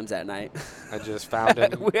 5 times that night. I just found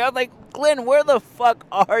him. We were like, Glenn, where the fuck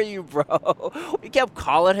are you, bro? We kept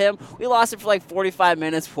calling him. We lost him for like 45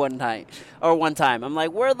 minutes one time. I'm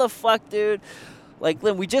like, where the fuck, dude? Like,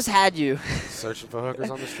 Glenn, we just had you. Searching for hookers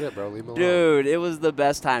on the strip, bro. Leave me alone. Dude, it was the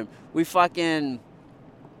best time. We fucking,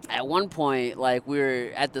 at one point, like, we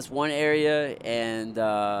were at this one area, and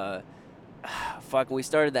we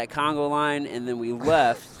started that Congo line, and then we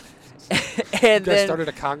left. And you guys started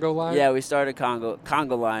a Congo line? Yeah, we started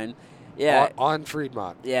Congo line. Yeah. On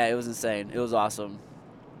Fremont. Yeah, it was insane. It was awesome.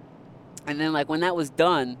 And then, like, when that was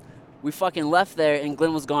done, we fucking left there, and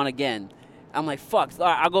Glenn was gone again. I'm like, fuck, all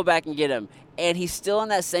right, I'll go back and get him. And he's still in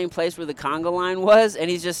that same place where the Congo line was, and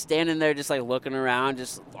he's just standing there just, like, looking around,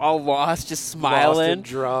 just all lost, just smiling. Lost and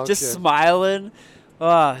drunk. Just smiling.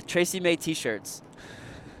 Tracy made T-shirts.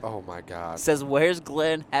 Oh, my God. Says, where's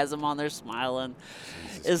Glenn? Has him on there smiling.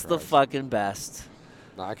 It's the fucking best.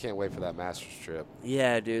 No, I can't wait for that Masters trip.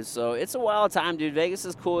 Yeah, dude. So it's a wild time, dude. Vegas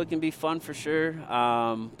is cool. It can be fun for sure.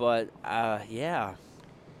 Yeah.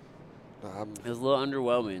 It was a little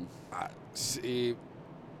underwhelming. See,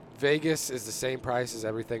 Vegas is the same price as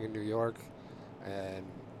everything in New York, and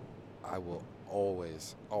I will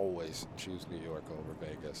always, always choose New York over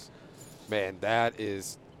Vegas. Man, that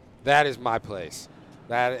is my place.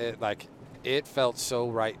 It felt so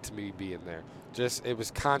right to me being there. It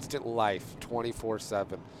was constant life,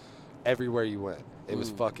 24/7, everywhere you went. It was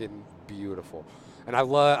fucking beautiful, and I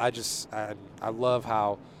love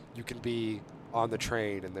how you can be on the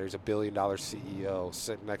train and there's a $1 billion CEO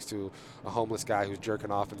sitting next to a homeless guy who's jerking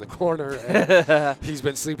off in the corner, and he's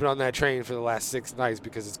been sleeping on that train for the last 6 nights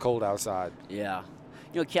because it's cold outside. Yeah,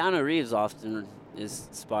 Keanu Reeves often is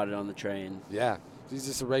spotted on the train. Yeah, he's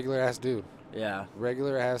just a regular ass dude. Yeah,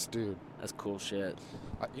 regular ass dude. That's cool shit.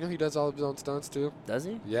 He does all of his own stunts, too. Does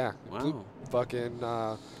he? Yeah. Wow.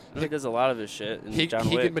 He does a lot of his shit in John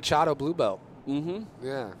Wick. Higan Machado blue belt. Mm-hmm.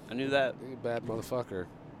 Yeah. I knew that. He's a bad motherfucker.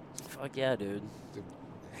 Fuck yeah, dude.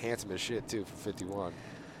 Handsome as shit, too, for 51.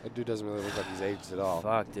 That dude doesn't really look like he's aged at all.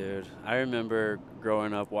 Fuck, dude. I remember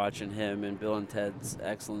growing up watching him in Bill and Ted's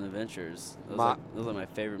Excellent Adventures. Those are my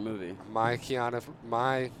favorite movie. My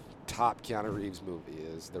top Keanu Reeves movie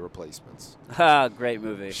is The Replacements. Great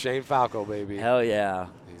movie. Shane Falco, baby. Hell yeah.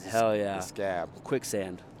 Hell yeah. Scab.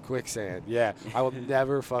 Quicksand, yeah. I will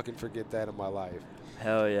never fucking forget that in my life.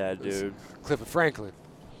 Hell yeah, dude. Clifford Franklin.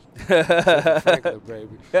 Clifford Franklin,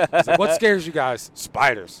 baby. He's like, what scares you guys?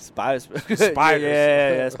 Spiders. Spiders.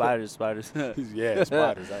 Yeah, spiders. Yeah,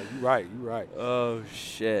 spiders. You right. Oh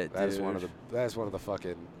shit, That is dude. one of the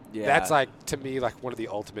fucking. Yeah. That's to me one of the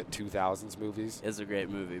ultimate 2000s movies. It's a great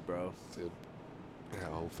movie, bro. Dude.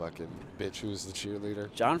 Oh, fucking bitch who's the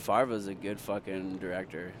cheerleader. Jon Favreau's a good fucking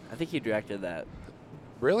director. I think he directed that.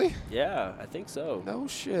 Really? Yeah, I think so. No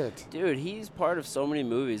shit. Dude, he's part of so many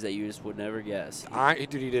movies that you just would never guess. He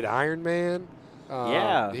did Iron Man.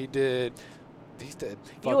 Yeah. He did. You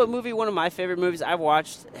know what movie? One of my favorite movies I've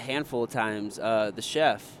watched a handful of times. The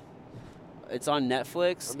Chef. It's on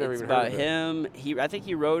Netflix. I've never It's even about heard of him. I think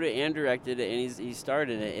he wrote it and directed it, and he starred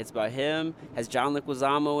in it. It's about him. Has John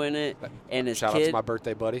Leguizamo in it, and his Shout kid. out to my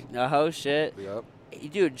birthday buddy. Oh shit. Yep.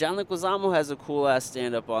 Dude, John Leguizamo has a cool ass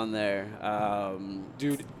stand up on there.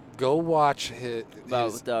 Dude, go watch his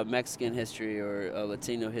about Mexican history or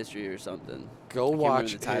Latino history or something. Go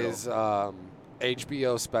watch his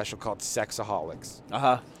HBO special called Sexaholics.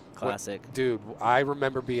 Classic. Dude, I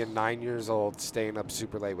remember being 9 years old, staying up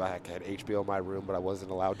super late. I had HBO in my room, but I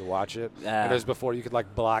wasn't allowed to watch it. And it was before you could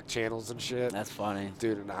like block channels and shit. That's funny.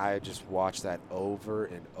 Dude, and I just watched that over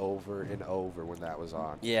and over and over when that was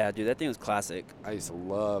on. Yeah, dude, that thing was classic. I used to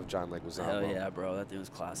love John Leguizamo. Hell yeah, bro, that thing was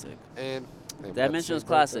classic. And Did I mention it was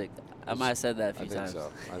classic? I might have said that a few times.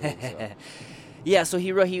 I think so. Yeah, so he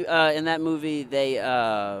in that movie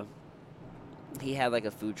he had like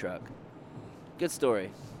a food truck. Good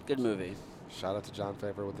story. Good movie. Shout out to Jon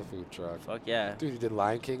Favreau with the food truck. Fuck yeah. Dude, he did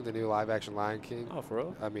Lion King, the new live-action Lion King. Oh, for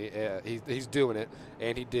real? I mean, he's doing it,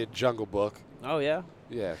 and he did Jungle Book. Oh yeah.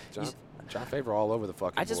 Yeah, Jon Favreau all over the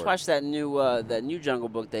fucking I just board. watched that new Jungle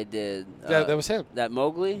Book they did. Yeah, that was him. That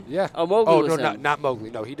Mowgli? Yeah. Oh, Mowgli was no, him. not Mowgli.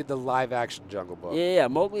 No, he did the live-action Jungle Book. Yeah.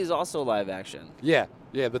 Mowgli's also live action. Yeah,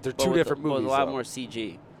 but they're two different movies. With a lot more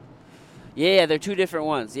CG. Yeah, they're two different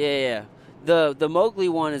ones. Yeah. The Mowgli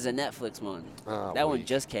one is a Netflix one. That one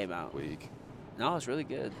just came out. Weak. No, it's really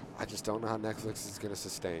good. I just don't know how Netflix is going to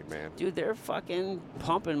sustain, man. Dude, they're fucking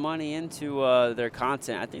pumping money into their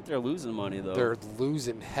content. I think they're losing money, though. They're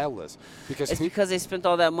losing hellas. It's because they spent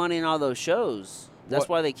all that money in all those shows. That's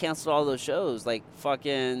why they canceled all those shows. Like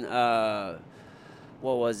fucking, what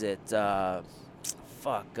was it? They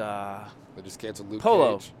just canceled Luke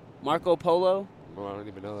Polo. Cage. Marco Polo? Well, I don't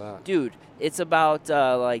even know that. Dude, it's about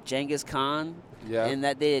like Genghis Khan. Yeah. And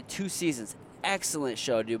that they did 2 seasons. Excellent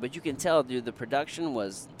show, dude. But you can tell, dude, the production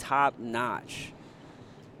was top notch.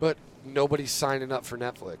 But nobody's signing up for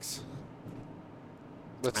Netflix.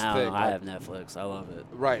 That's the thing. I have Netflix. I love it.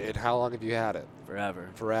 Right. And how long have you had it?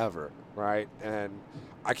 Forever. Right. And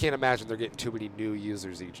I can't imagine they're getting too many new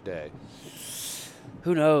users each day.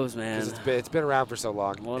 Who knows, man? Because it's been around for so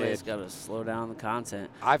long. Well, they just got to slow down the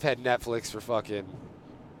content. I've had Netflix for fucking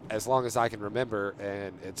as long as I can remember,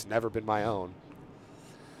 and it's never been my own.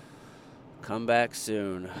 Come back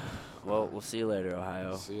soon. Well, we'll see you later,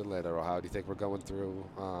 Ohio. See you later, Ohio. Do you think we're going through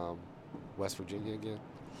West Virginia again?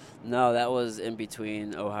 No, that was in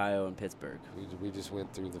between Ohio and Pittsburgh. We just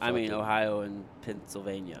went through the Ohio and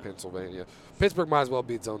Pennsylvania. Pittsburgh might as well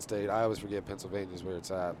be its own state. I always forget Pennsylvania's where it's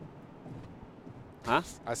at. Huh?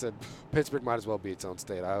 I said Pittsburgh might as well be its own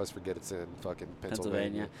state. I always forget it's in fucking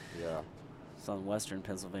Pennsylvania. Yeah. It's on western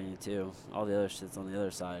Pennsylvania, too. All the other shit's on the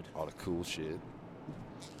other side. All the cool shit.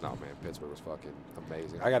 No, man, Pittsburgh was fucking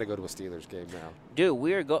amazing. I got to go to a Steelers game now.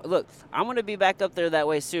 Dude, look, I'm going to be back up there that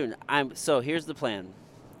way soon. So here's the plan.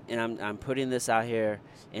 And I'm putting this out here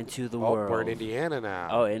into the world. We're in Indiana now.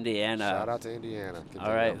 Oh, Indiana. Shout out to Indiana.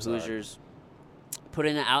 All right, Hoosiers.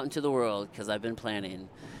 Putting it out into the world because I've been planning,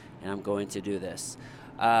 and I'm going to do this.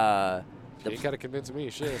 You got to convince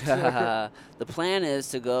me, shit. The plan is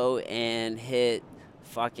to go and hit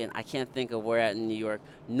I can't think of where at in New York.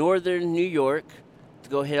 Northern New York. To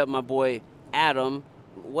go hit up my boy Adam.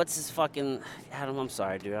 What's his fucking Adam? I'm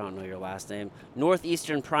sorry, dude. I don't know your last name.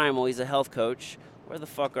 Northeastern Primal. He's a health coach. Where the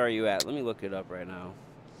fuck are you at? Let me look it up right now.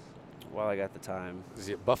 While I got the time. Is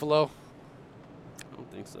he at Buffalo? I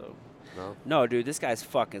don't think so. No. No, dude. This guy's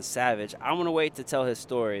fucking savage. I'm gonna wait to tell his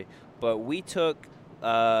story. But we took.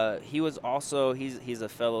 He was also he's a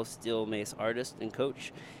fellow Steel Mace artist and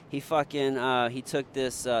coach. He took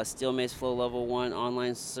this Steel Mace Flow Level 1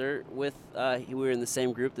 online cert with, we were in the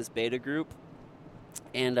same group, this beta group.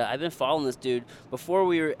 And I've been following this dude before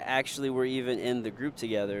we were even in the group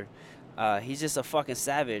together. He's just a fucking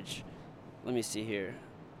savage. Let me see here.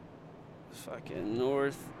 Fucking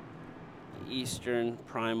Northeastern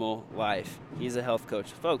Primal Life. He's a health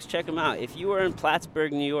coach. Folks, check him out. If you are in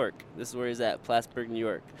Plattsburgh, New York, this is where he's at, Plattsburgh, New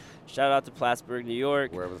York. Shout out to Plattsburgh, New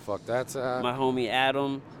York. Wherever the fuck that's at. My homie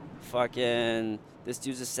Adam. Fucking, this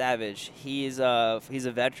dude's a savage. He's a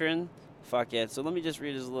veteran. Fuck yeah. So let me just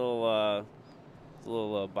read his little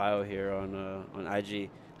bio here on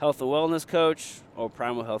IG. Health and wellness coach, or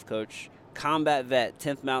primal health coach, combat vet,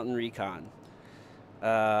 10th Mountain Recon.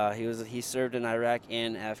 He served in Iraq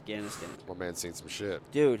and Afghanistan. My man's seen some shit.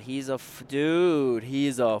 Dude, he's a fucking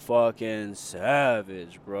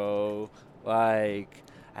savage, bro. Like,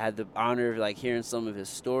 I had the honor of hearing some of his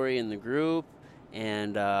story in the group.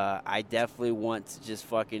 And I definitely want to just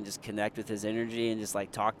connect with his energy and just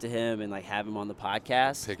talk to him and have him on the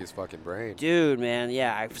podcast. Pick his fucking brain. Dude, man,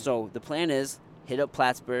 yeah. So the plan is hit up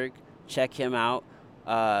Plattsburgh, check him out,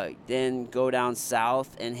 then go down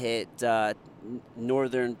south and hit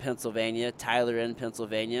northern Pennsylvania, Tyler in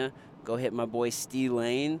Pennsylvania. Go hit my boy Steve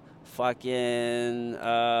Lane, fucking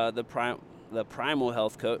the Primal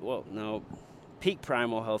Health Coach. Well, no. Peak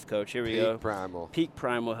Primal Health Coach. Here we go. Peak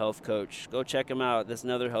Primal Health Coach. Go check him out. That's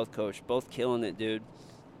another health coach. Both killing it, dude.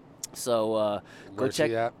 So go check.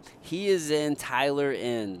 He at? He is in Tyler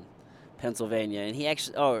in Pennsylvania, and he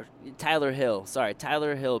actually, Tyler Hill,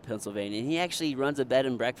 Pennsylvania, and he actually runs a bed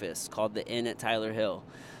and breakfast called the Inn at Tyler Hill.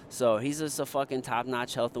 So he's just a fucking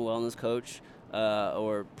top-notch health and wellness coach,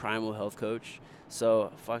 or primal health coach.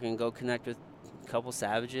 So fucking go connect with a couple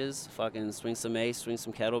savages, fucking swing some mace, swing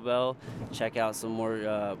some kettlebell, check out some more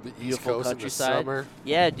The beautiful East Coast countryside. in the summer.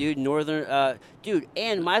 Yeah, dude, northern,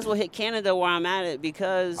 and might as well hit Canada while I'm at it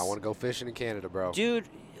because I want to go fishing in Canada, bro. dude,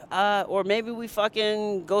 or maybe we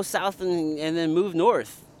fucking go south and then move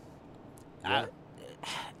north. Yeah.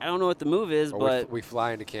 I don't know what the move is, Or but we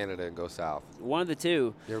fly into Canada and go south. one of the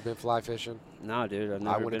two. You ever been fly fishing? No, dude, I've I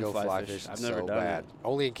never want to been go fly fishing. fishing I've never so done bad.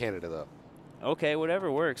 Only in Canada, though. it. Okay,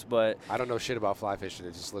 whatever works, but I don't know shit about fly fishing.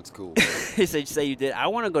 It just looks cool. you say you did. I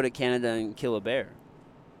want to go to Canada and kill a bear.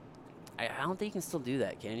 I don't think you can still do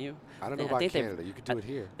that, can you? I don't know I about think they've- Canada. You could do it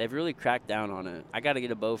here. They've really cracked down on it. I got to get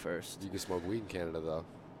a bow first. You can smoke weed in Canada, though.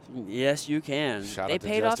 Yes, you can. Shout They out to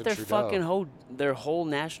paid off Justin their Trudeau. their whole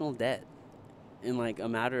national debt in like a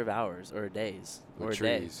matter of hours or days or With a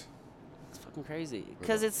day. trees. It's fucking crazy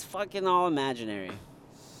because it's fucking all imaginary.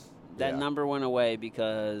 That Yeah. number went away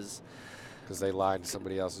because Because they lie in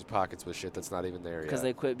somebody else's pockets with shit that's not even there yet.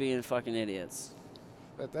 they quit being fucking idiots.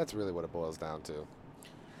 That's really what it boils down to.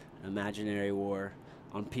 Imaginary war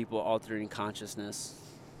on people altering consciousness.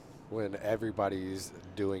 When everybody's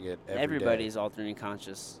doing it every day. Everybody's altering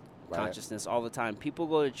Right. consciousness all the time. People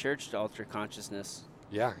go to church to alter consciousness.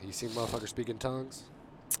 Yeah, you seen motherfuckers speaking tongues?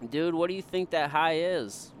 Dude, what do you think that high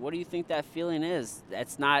is? What do you think that feeling is?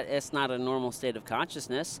 It's not a normal state of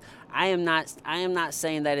consciousness. I am not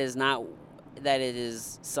saying that it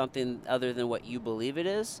is something other than what you believe it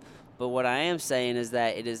is, but what I am saying is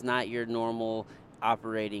that it is not your normal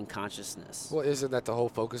operating consciousness. Well, isn't that the whole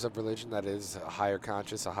focus of religion? That is a higher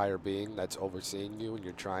conscious, a higher being that's overseeing you, and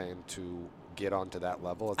you're trying to get onto that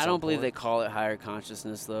level. I don't believe they call it higher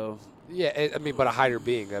consciousness though. Yeah, I mean, but a higher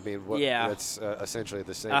being. I mean, Yeah. that's essentially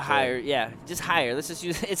the same. A thing. higher, yeah, just higher. Let's just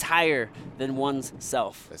use it's higher than one's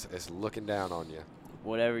self. It's looking down on you.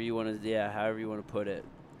 Whatever you want to, yeah, however you want to put it.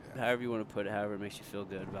 However you want to put it, however it makes you feel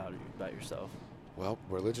good about yourself. Well,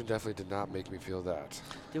 religion definitely did not make me feel that.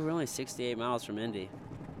 Dude, we're only 68 miles from Indy.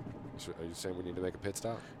 So are you saying we need to make a pit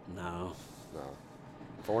stop? No. No.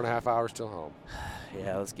 4.5 hours till home.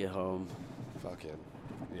 Yeah, let's get home. Fucking,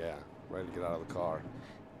 yeah, ready to get out of the car.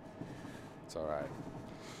 It's all right.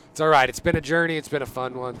 It's all right. It's been a journey. It's been a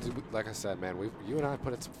fun one. Dude, like I said, man, you and I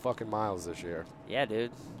put in some fucking miles this year. Yeah,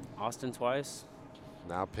 dude. Austin twice.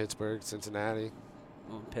 Now Pittsburgh, Cincinnati,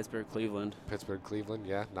 Pittsburgh, Cleveland. Pittsburgh, Cleveland.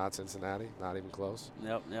 Yeah, not Cincinnati. Not even close.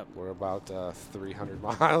 Yep. We're about 300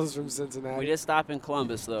 miles from Cincinnati. We did stop in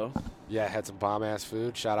Columbus, though. Yeah, had some bomb-ass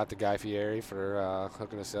food. Shout out to Guy Fieri for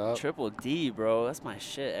hooking us up. Triple D, bro. That's my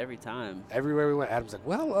shit every time. Everywhere we went, Adam's like,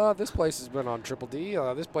 well, this place has been on Triple D.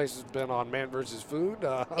 This place has been on Man vs. Food.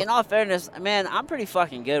 In all fairness, man, I'm pretty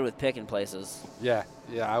fucking good with picking places. Yeah,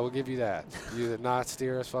 I will give you that. You did not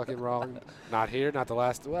steer us fucking wrong. Not here, not the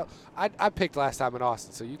last. Well, I picked last time in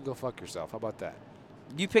Austin, so you can go fuck yourself. How about that?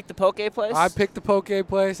 You picked the poke place? I picked the poke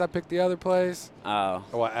place. I picked the other place. Oh.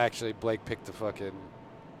 Well, actually, Blake picked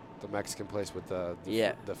the Mexican place with the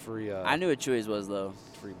free. I knew what Chewy's was, though.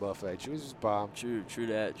 Free buffet. Chewy's was bomb. True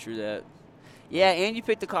that. Yeah, and you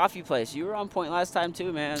picked the coffee place. You were on point last time,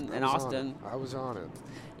 too, man, in Austin. I was on it.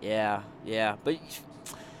 Yeah. But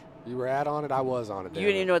You were on it. I was on it. you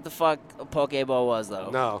didn't even know what the fuck a poke bowl was,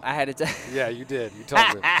 though. No. I had to tell Yeah, you did. You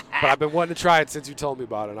told me. But I've been wanting to try it since you told me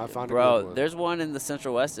about it, and I found a good Bro, one. there's one in the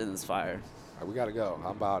Central West End that's fire. We got to go.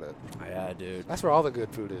 I'm about it. Yeah, dude. That's where all the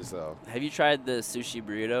good food is, though. Have you tried the sushi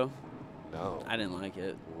burrito? No. I didn't like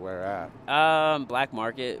it. Where at? Black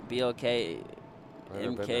Market, BLK, I've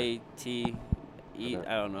never been there. MKT, Eat. Okay.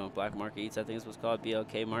 I don't know. Black Market Eats, I think it's what's called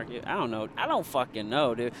BLK Market. I don't know. I don't fucking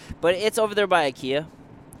know, dude. But it's over there by IKEA.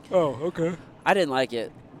 Oh, okay. I didn't like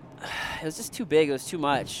it. It was just too big. It was too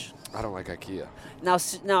much. I don't like IKEA. Now,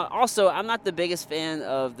 also, I'm not the biggest fan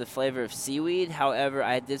of the flavor of seaweed. However,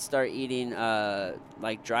 I did start eating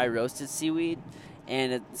like dry roasted seaweed,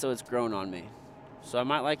 and so it's grown on me. So I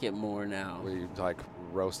might like it more now. Where you like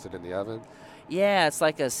roast it in the oven? Yeah, it's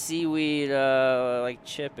like a seaweed like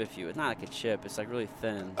chip. It's not like a chip. It's like really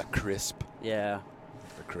thin. A crisp. Yeah.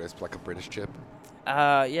 A crisp, like a British chip.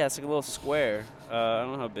 Yeah, it's like a little square. I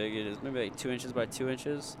don't know how big it is. Maybe like 2 inches by 2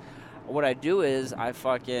 inches. What I do is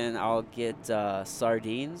I'll get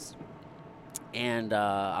sardines, and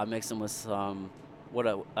I'll mix them with some.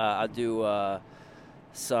 I'll do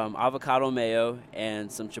some avocado mayo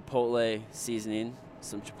and some chipotle seasoning,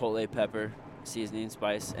 some chipotle pepper seasoning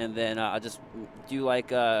spice, and then I'll just do I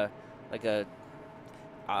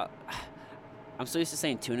I'm so used to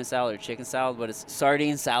saying tuna salad or chicken salad, but it's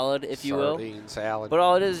sardine salad, if you will. Sardine salad. But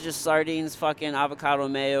all it is just sardines, fucking avocado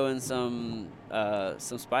mayo, and some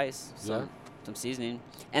spice, some seasoning,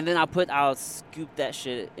 and then I'll scoop that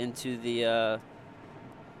shit into the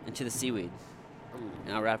seaweed,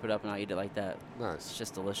 and I'll wrap it up and I'll eat it like that. Nice. It's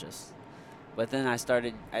just delicious. But then I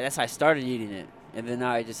started eating it, and then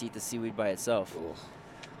now I just eat the seaweed by itself. Ugh.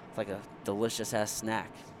 It's like a delicious ass snack.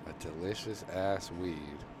 A delicious ass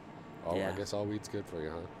weed. Oh, Yeah. I guess all weed's good for you,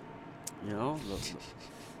 huh? You know,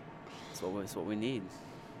 it's what we need.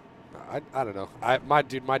 I don't know.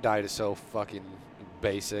 My diet is so fucking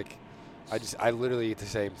basic. I literally eat the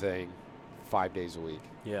same thing 5 days a week.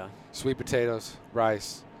 Yeah. Sweet potatoes,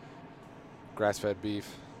 rice, grass-fed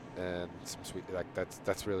beef, and some sweet. Like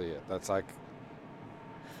that's really it. That's like.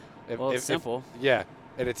 It's simple. Yeah,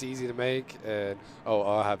 and it's easy to make. And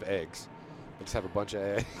I'll have eggs. I just have a bunch of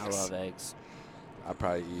eggs. I love eggs. I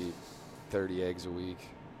probably eat 30 eggs a week.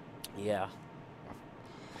 Yeah.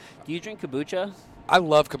 Do you drink kombucha? I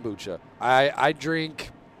love kombucha. I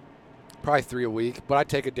drink probably 3 a week, but I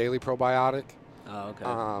take a daily probiotic. Oh, okay.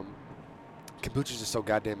 Kombucha's just so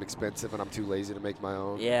goddamn expensive, and I'm too lazy to make my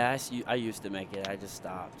own. Yeah, I used to make it. I just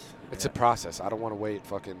stopped. It's a process. I don't want to wait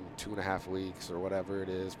fucking 2.5 weeks or whatever it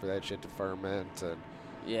is for that shit to ferment and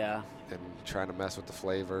trying to mess with the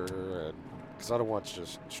flavor, and because I don't want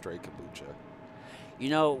just straight kombucha. You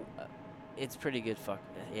know, it's pretty good.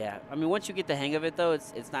 Yeah. I mean, once you get the hang of it, though,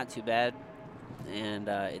 it's not too bad, and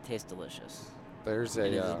it tastes delicious. There's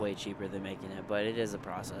it is way cheaper than making it, but it is a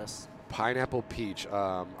process. Pineapple peach.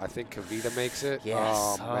 I think Kavita makes it. Yes.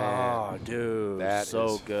 Oh, man. Oh, dude. That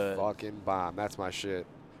so is good. Fucking bomb. That's my shit.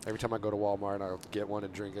 Every time I go to Walmart, I'll get one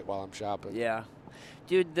and drink it while I'm shopping. Yeah.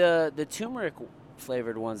 Dude, the turmeric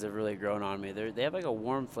flavored ones have really grown on me. They have like a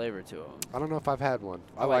warm flavor to them. I don't know if I've had one.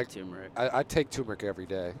 I like turmeric. I take turmeric every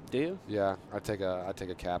day. Do you? Yeah, I take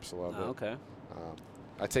a capsule of it. Okay.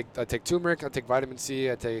 I take turmeric. I take vitamin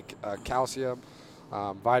C. I take calcium,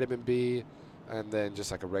 vitamin B, and then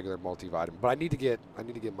just like a regular multivitamin. But I need to get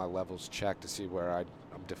my levels checked to see where I'm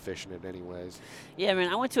deficient in anyways. Yeah, man,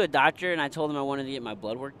 I went to a doctor and I told him I wanted to get my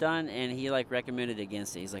blood work done, and he like recommended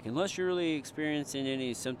against it. He's like, unless you're really experiencing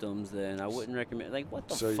any symptoms, then I wouldn't recommend. Like, what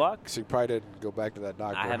the fuck? So you probably didn't go back to that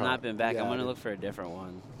doctor. I have not been back. Yeah, I'm gonna look for a different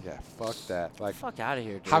one. Yeah, fuck that. Like, fuck out of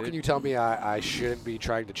here, dude. How can you tell me I shouldn't be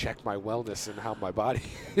trying to check my wellness and how my body?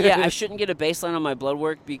 Yeah, I shouldn't get a baseline on my blood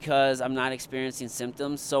work because I'm not experiencing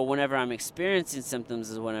symptoms. So whenever I'm experiencing symptoms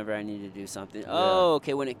is whenever I need to do something. Yeah. Oh,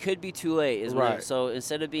 okay. When it could be too late is when. So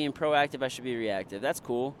instead of being proactive, I should be reactive. That's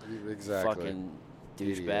cool. Exactly. Fucking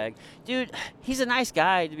douchebag. Dude, he's a nice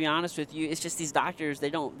guy, to be honest with you. It's just these doctors, they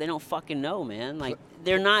don't fucking know, man. Like,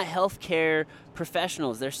 they're not healthcare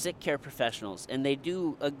professionals. They're sick care professionals, and they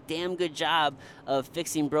do a damn good job of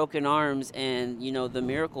fixing broken arms and, you know, the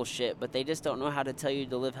miracle shit, but they just don't know how to tell you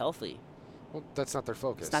to live healthy. Well, that's not their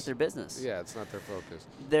focus. It's not their business. Yeah, it's not their focus.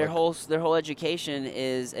 Their whole education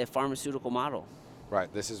is a pharmaceutical model.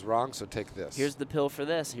 Right. This is wrong, so take this. Here's the pill for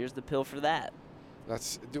this. Here's the pill for that.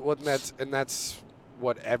 That's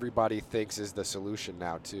what everybody thinks is the solution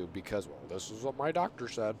now too, because this is what my doctor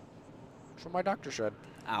said. That's what my doctor said.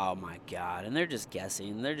 Oh my God! And they're just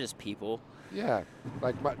guessing. They're just people. Yeah,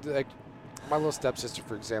 like my little stepsister,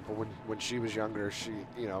 for example, when she was younger, she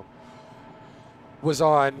was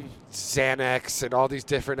on Xanax and all these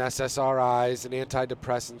different SSRIs and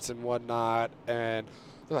antidepressants and whatnot, and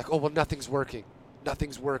they're like, oh well, nothing's working,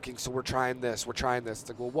 so we're trying this. It's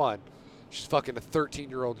like, well, one, she's fucking a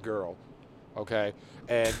 13-year-old girl. Okay,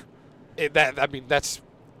 and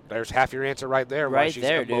there's half your answer right there. Why she's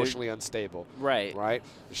emotionally unstable. Right.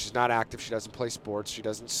 She's not active. She doesn't play sports. She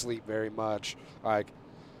doesn't sleep very much. Like,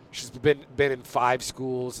 she's been in 5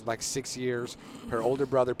 schools in like 6 years. Her older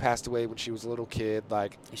brother passed away when she was a little kid.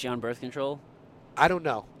 Like, is she on birth control? I don't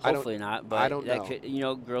know. Hopefully not. But I don't know.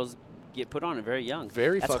 Could, girls get put on it very young.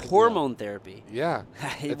 That's hormone therapy. Yeah.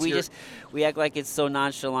 we act like it's so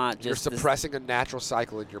nonchalant. You're suppressing a natural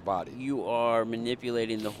cycle in your body. You are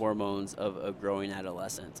manipulating the hormones of a growing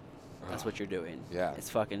adolescent. That's what you're doing. Yeah. It's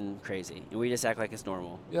fucking crazy. And we just act like it's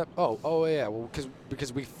normal. Yep. Oh yeah. Well,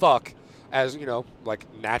 because we fuck, as like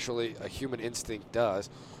naturally a human instinct does.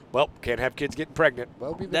 Well, can't have kids getting pregnant.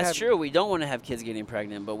 Well, that's true. We don't want to have kids getting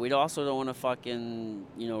pregnant, but we also don't want to fucking,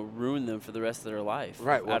 ruin them for the rest of their life.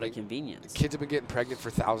 Right. Out of convenience. Kids have been getting pregnant for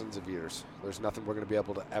thousands of years. There's nothing we're going to be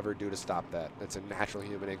able to ever do to stop that. It's a natural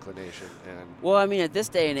human inclination. Well, I mean, at this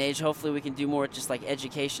day and age, hopefully we can do more just like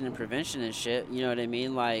education and prevention and shit. You know what I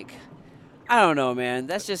mean? Like, I don't know,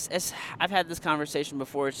 man. I've had this conversation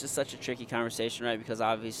before. It's just such a tricky conversation, right? Because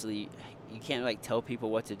obviously you can't like tell people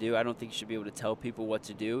what to do. I don't think you should be able to tell people what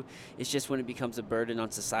to do. It's just when it becomes a burden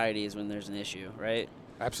on society is when there's an issue, right?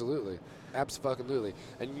 Absolutely. Absolutely.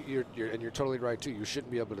 And you're totally right too. You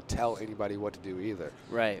shouldn't be able to tell anybody what to do either.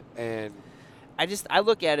 Right. And I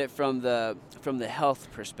look at it from the health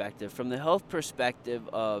perspective. From the health perspective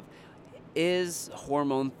of, is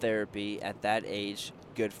hormone therapy at that age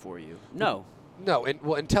good for you? No. No,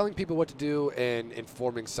 and telling people what to do and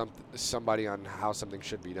informing somebody on how something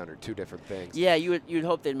should be done are two different things. Yeah, you'd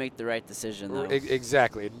hope they'd make the right decision though.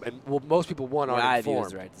 Exactly. And well, most people aren't informed. I view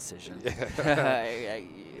as the right decision.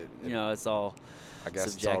 It's all I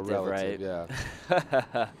guess subjective, it's all relative, right?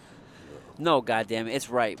 Yeah. No, goddamn it, it's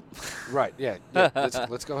right. Right. Yeah.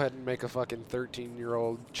 Let's go ahead and make a fucking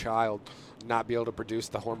 13-year-old child not be able to produce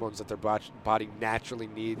the hormones that their body naturally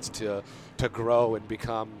needs to grow and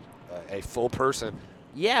become a full person.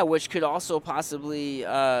 Yeah, which could also possibly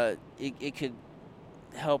it could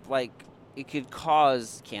help, like it could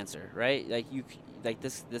cause cancer, right?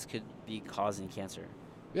 This could be causing cancer.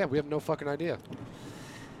 Yeah, we have no fucking idea.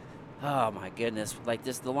 Oh my goodness! Like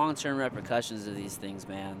the long-term repercussions of these things,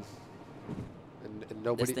 man. And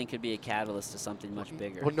nobody. This thing could be a catalyst to something much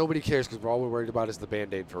bigger. Well, nobody cares because all we're worried about is the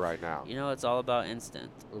Band-Aid for right now. It's all about instant.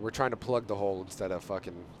 We're trying to plug the hole instead of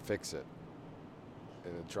fucking fix it,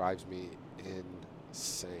 and it drives me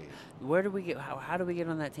insane. Where do we get? How do we get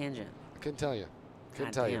on that tangent? I couldn't tell you.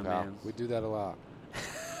 Couldn't tell you, Goddamn, pal. man. We do that a lot.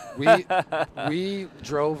 we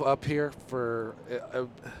drove up here for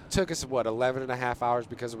took us 11 and a half hours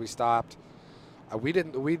because we stopped. We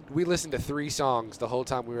listened to 3 songs the whole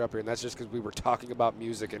time we were up here, and that's just because we were talking about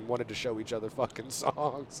music and wanted to show each other fucking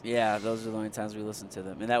songs. Yeah, those are the only times we listened to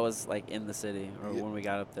them, and that was like in the city or when we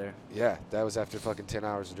got up there. Yeah, that was after fucking 10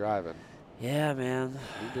 hours of driving. Yeah, man.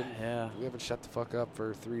 We haven't shut the fuck up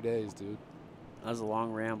for 3 days, dude. That was a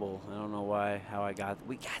long ramble. I don't know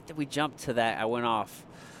we jumped to that. I went off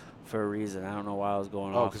for a reason. I don't know why I was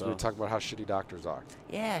going off. Oh, because we were talking about how shitty doctors are.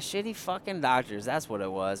 Yeah, shitty fucking doctors. That's what it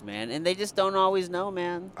was, man. And they just don't always know,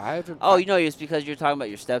 man. I haven't. Oh, it's because you're talking about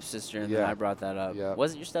your stepsister, and then Yeah. I brought that up. Yeah.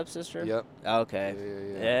 Was it your stepsister? Yep. Okay.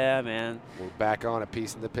 Yeah, man. We're back on a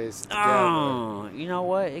piece in the pace together. Oh, you know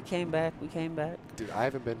what? It came back. We came back. Dude, I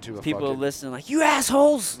haven't been to a People fucking... listening like, you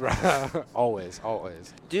assholes! Always.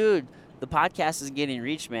 Dude, the podcast is getting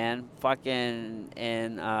reach, man. Fucking,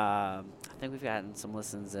 and I think we've gotten some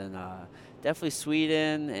listens in definitely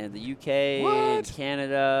Sweden and the UK and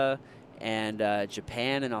Canada and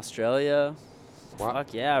Japan and Australia. Wow.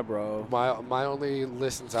 Fuck yeah, bro. My only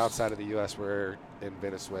listens outside of the U.S. were in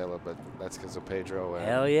Venezuela, but that's because of Pedro.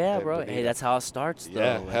 Hell yeah, and bro. Benita. Hey, that's how it starts, though.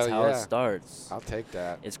 Yeah, that's hell how yeah. it starts. I'll take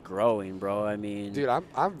that. It's growing, bro. I mean, Dude,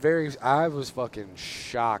 I was fucking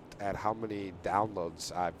shocked at how many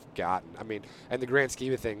downloads I've gotten. I mean, in the grand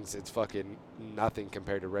scheme of things, it's fucking nothing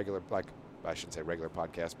compared to regular, like, I shouldn't say regular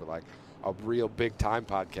podcast, but like a real big time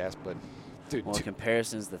podcast. But dude, well,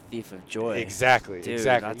 comparison's the thief of joy. Exactly. Dude,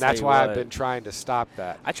 And that's why I've been trying to stop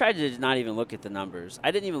that. I tried to not even look at the numbers. I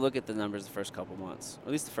didn't even look at the numbers the first couple months, or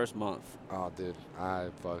at least the first month. Oh, dude, I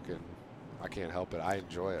can't help it. I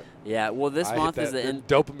enjoy it. Yeah, well, this month is the end.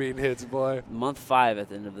 Dopamine hits, boy. Month 5 at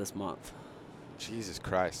the end of this month. Jesus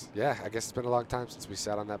Christ. Yeah, I guess it's been a long time since we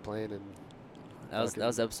sat on that plane and. That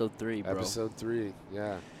was episode 3, bro. Episode 3,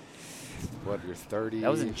 yeah. What, you're 30?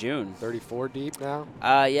 That was in June. 34 deep now?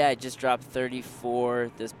 Yeah, I just dropped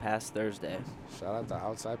 34 this past Thursday. Shout out to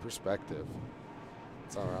Outside Perspective.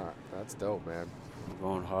 It's all right. That's dope, man. I'm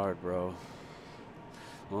going hard, bro.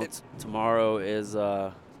 Well, tomorrow is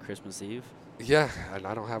Christmas Eve. Yeah, and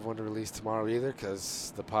I don't have one to release tomorrow either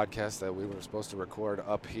because the podcast that we were supposed to record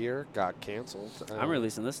up here got canceled. I'm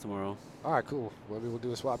releasing this tomorrow. All right, cool. Maybe we'll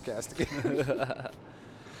do a swapcast again.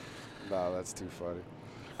 No, that's too funny.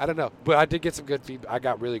 I don't know, but I did get some good feedback. I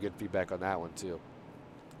got really good feedback on that one too.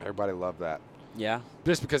 Everybody loved that. Yeah.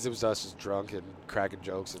 Just because it was us just drunk and cracking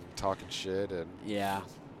jokes and talking shit and. Yeah,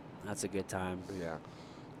 that's a good time. Yeah,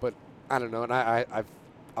 but I don't know, and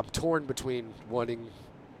I'm torn between wanting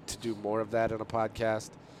to do more of that on a podcast,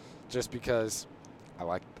 just because I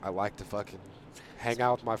like to fucking hang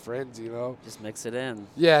out with my friends, you know. Just mix it in.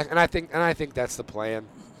 Yeah, and I think that's the plan.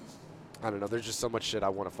 I don't know. There's just so much shit I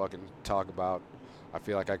want to fucking talk about. I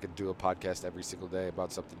feel like I could do a podcast every single day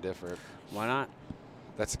about something different. Why not?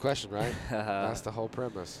 That's the question, right? That's the whole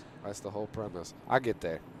premise. I get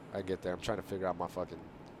there. I'm trying to figure out my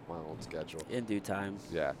own schedule. In due time.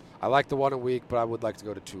 Yeah. I like the 1 a week, but I would like to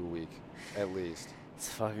go to 2 a week, at least. It's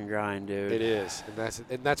a fucking grind, dude. It is.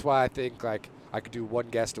 And that's why I think, like, I could do 1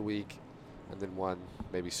 guest a week and then 1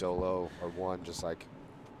 maybe solo or 1 just, like,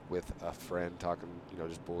 with a friend talking,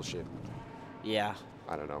 just bullshit. Yeah.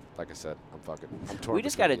 I don't know. Like I said, I'm torn. We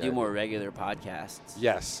just got to between do the more idea. regular podcasts.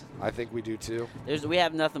 Yes, I think we do too. We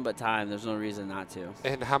have nothing but time. There's no reason not to.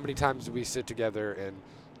 And how many times do we sit together and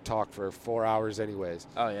talk for 4 hours anyways?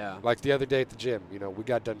 Oh yeah. Like the other day at the gym, we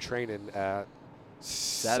got done training at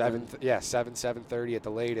 7. 7:30 at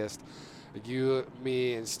the latest. You,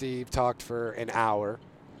 me, and Steve talked for an hour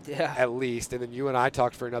Yeah. at least, and then you and I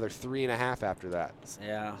talked for another 3.5 after that.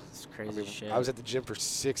 Yeah. It's crazy shit. I was at the gym for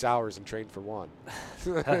 6 hours and trained for 1.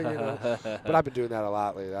 But I've been doing that a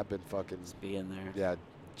lot lately. I've been fucking Just being there. yeah,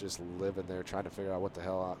 just living there, trying to figure out what the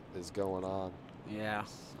hell is going on. Yeah.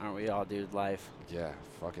 Aren't we all, dude? Life. Yeah,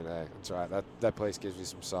 fucking A. That's right. That place gives me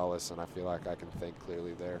some solace, and I feel like I can think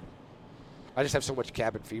clearly there. I just have so much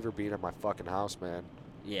cabin fever being at my fucking house, man.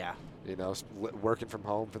 Yeah. Working from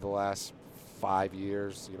home for the last 5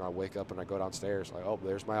 years. I wake up and I go downstairs, like, oh,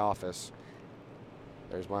 there's my office.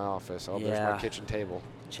 There's my office. Oh, there's Yeah. my kitchen table.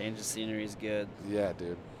 Change of scenery is good. Yeah,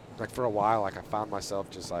 dude. Like, for a while, like, I found myself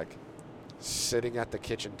just, like, sitting at the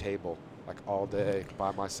kitchen table, like, all day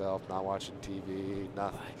by myself, not watching TV,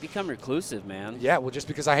 nothing. Become reclusive, man. Yeah, well, just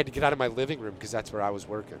because I had to get out of my living room because that's where I was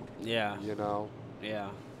working. Yeah. Yeah.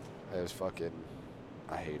 It was fucking,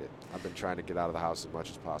 I hate it. I've been trying to get out of the house as much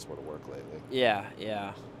as possible to work lately. Yeah.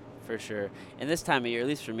 Yeah. For sure. And this time of year, at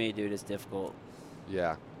least for me, dude, it's difficult.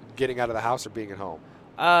 Yeah. Getting out of the house or being at home?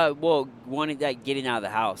 Well, getting out of the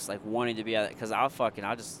house, like wanting to be out, because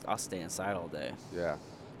I'll stay inside all day. Yeah.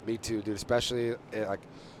 Me too, dude. Especially, like,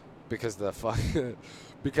 because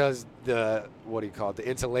because the, what do you call it, the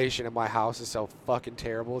insulation in my house is so fucking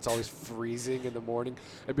terrible. It's always freezing in the morning.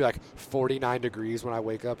 It'd be like 49 degrees when I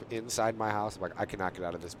wake up inside my house. I'm like, I cannot get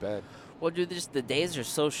out of this bed. Well, dude, the days are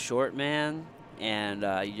so short, man, and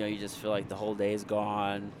you just feel like the whole day is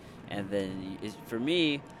gone. And then for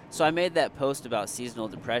me, so I made that post about seasonal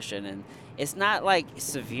depression, and it's not like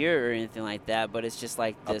severe or anything like that, but it's just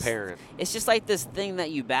like this. Apparent. It's just like this thing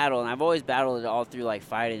that you battle, and I've always battled it all through like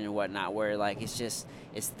fighting and whatnot, where like it's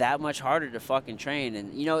that much harder to fucking train,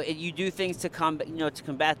 and you do things to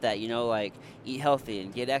combat that, like eat healthy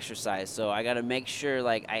and get exercise. So I got to make sure,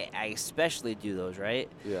 like I especially do those, right?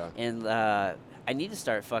 Yeah. And I need to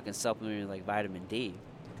start fucking supplementing with like vitamin D.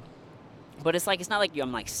 But it's not like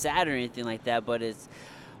I'm like sad or anything like that, but it's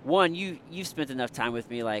one, you've spent enough time with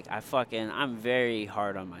me, like I'm very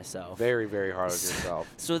hard on myself. Very, very hard on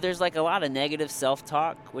yourself. So there's like a lot of negative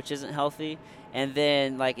self-talk, which isn't healthy. And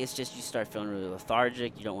then like it's just you start feeling really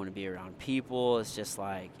lethargic. You don't want to be around people. It's just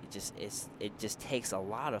like it just takes a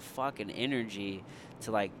lot of fucking energy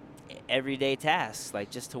to like everyday tasks, like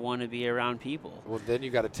just to want to be around people. Well, then you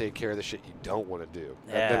got to take care of the shit you don't want to do.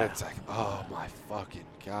 Yeah. And then it's like, oh my fucking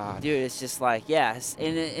God. Dude, it's just like, yes.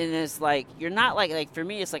 And it's like, you're not like for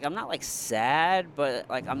me, it's like, I'm not like sad, but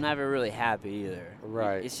like, I'm never really happy either.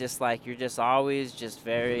 Right. It's just like, you're just always just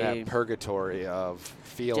very. That purgatory of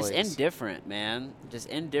feelings. Just indifferent, man. Just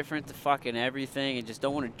indifferent to fucking everything and just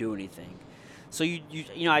don't want to do anything. So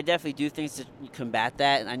I definitely do things to combat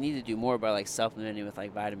that, and I need to do more by like supplementing with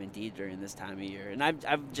like vitamin D during this time of year. And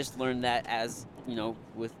I've just learned that as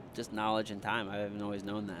with just knowledge and time. I haven't always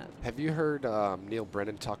known that. Have you heard Neil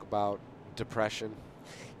Brennan talk about depression?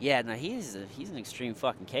 Yeah, no, he's an extreme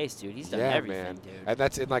fucking case, dude. He's done yeah, everything, man. dude. And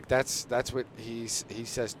that's what he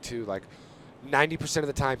says too. Like 90% of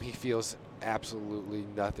the time, he feels absolutely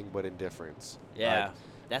nothing but indifference. Yeah, like,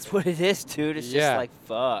 that's what it is, dude. It's yeah. just like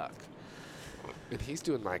fuck. And he's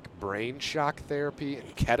doing like brain shock therapy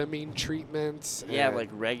and ketamine treatments. Yeah, and like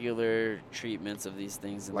regular treatments of these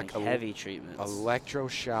things and like heavy treatments.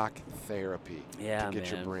 Electroshock therapy yeah, to get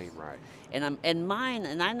man. your brain right. And mine,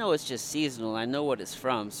 and I know it's just seasonal. I know what it's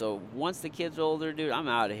from. So once the kid's older, dude, I'm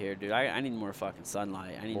out of here, dude. I need more fucking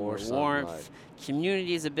sunlight. I need more warmth. Sunlight.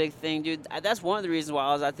 Community is a big thing, dude. That's one of the reasons why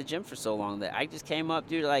I was at the gym for so long. That I just came up,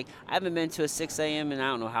 dude. Like I haven't been to a 6 a.m. in I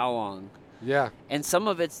don't know how long. Yeah. And some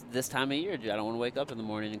of it's this time of year, dude. I don't want to wake up in the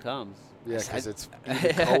morning and come. Yeah, because it's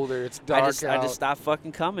even colder. It's dark out. I just stopped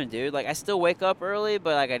fucking coming, dude. Like I still wake up early,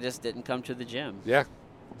 but like I just didn't come to the gym. Yeah.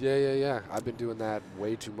 Yeah. I've been doing that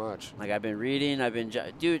way too much. Like I've been reading.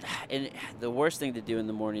 Dude. And the worst thing to do in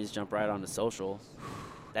the morning is jump right onto social.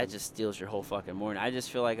 That just steals your whole fucking morning. I just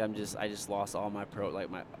feel like I just lost all my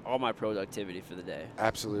productivity for the day.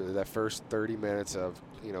 Absolutely. That first 30 minutes of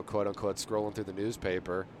quote unquote scrolling through the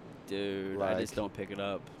newspaper. Dude, like, I just don't pick it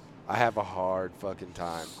up. I have a hard fucking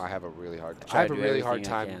time. I have a really hard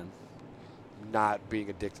time not being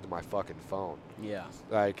addicted to my fucking phone. Yeah.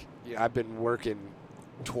 Like, I've been working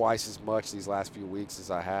twice as much these last few weeks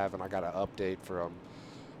as I have, and I got an update from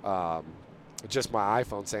just my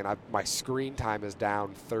iPhone saying my screen time is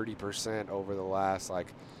down 30% over the last,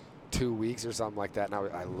 like, 2 weeks or something like that,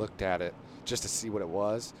 and I looked at it just to see what it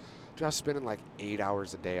was. Dude, I was spending like 8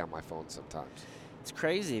 hours a day on my phone sometimes. It's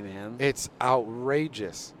crazy, man. It's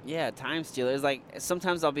outrageous. Yeah, time stealers. Like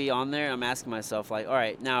sometimes I'll be on there. I'm asking myself, like, all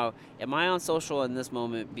right, now am I on social in this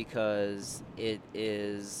moment because it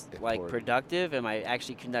is like Important. productive? Am I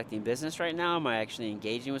actually conducting business right now? Am I actually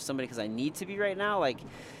engaging with somebody because I need to be right now? Like,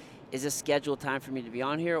 is this scheduled time for me to be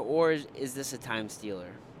on here, or is this a time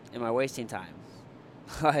stealer? Am I wasting time?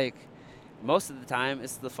 Like, most of the time,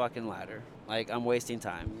 it's the fucking latter. Like, I'm wasting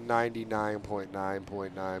time.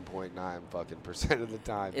 99.9.9.9 fucking percent of the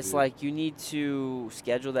time. It's dude. like you need to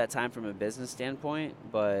schedule that time from a business standpoint,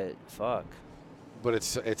 but fuck. But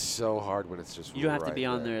it's so hard when it's just You don't have to right be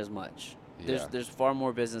on there as much. Yeah. There's far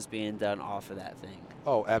more business being done off of that thing.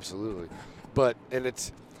 Oh, absolutely. But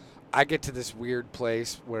I get to this weird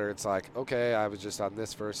place where it's like, okay, I was just on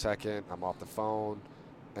this for a second. I'm off the phone,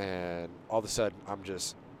 and all of a sudden I'm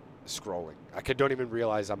just scrolling. Don't even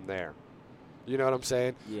realize I'm there. You know what I'm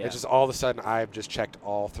saying? Yeah. It's just all of a sudden I've just checked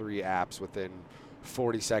all 3 apps within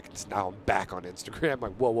 40 seconds. Now I'm back on Instagram.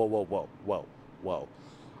 Like, whoa.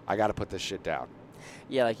 I got to put this shit down.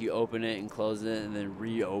 Yeah, like you open it and close it and then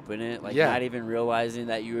reopen it. Like Yeah. not even realizing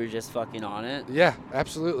that you were just fucking on it. Yeah,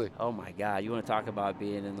 absolutely. Oh my God. You want to talk about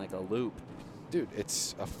being in like a loop. Dude,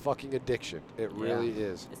 it's a fucking addiction. It really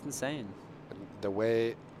is. It's insane. And the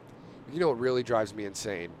way, what really drives me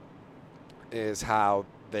insane is how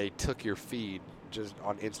they took your feed just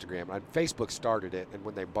on Instagram. And Facebook started it, and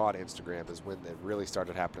when they bought Instagram is when it really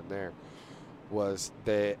started happening there, was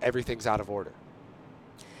everything's out of order.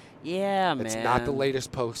 Yeah, man. It's not the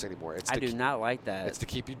latest post anymore. I do not like that. It's to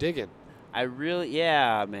keep you digging.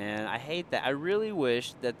 Yeah, man. I hate that. I really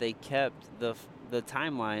wish that they kept the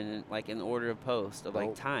timeline in order of post of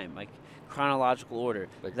like time, like chronological order.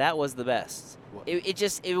 Like, that was the best.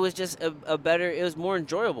 It was just a better. It was more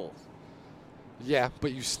enjoyable. Yeah,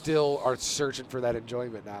 but you still are searching for that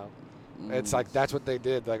enjoyment now. It's like that's what they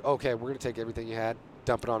did. Like, okay, we're gonna take everything you had,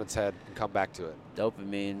 dump it on its head, and come back to it.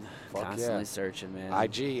 Dopamine, Fuck constantly yeah. searching, man.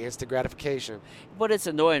 IG, instant gratification. But it's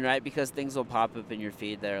annoying, right? Because things will pop up in your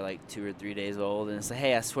feed that are like 2 or 3 days old, and it's like,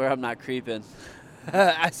 hey, I swear I'm not creeping.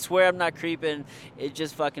 I swear I'm not creeping. It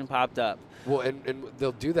just fucking popped up. Well, and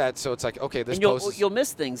they'll do that, so it's like, okay, this and post you'll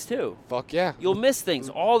miss things too. Fuck yeah. You'll miss things.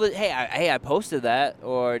 I posted that,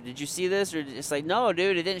 or did you see this? Or it's like, no,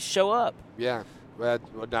 dude, it didn't show up. Yeah, well,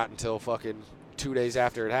 not until fucking 2 days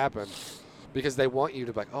after it happened, because they want you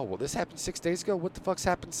to be like, oh, well, this happened 6 days ago. What the fuck's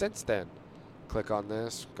happened since then? Click on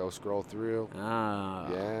this, go scroll through. Ah.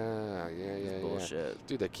 Yeah. Bullshit.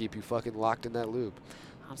 Dude, they keep you fucking locked in that loop.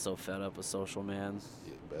 I'm so fed up with social, man.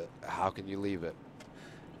 Yeah, but how can you leave it?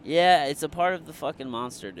 Yeah, it's a part of the fucking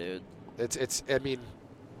monster, dude. I mean,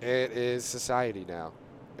 it is society now.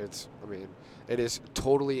 It is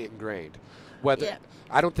totally ingrained.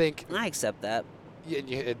 I don't think. I accept that.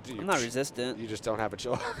 I'm not resistant. You just don't have a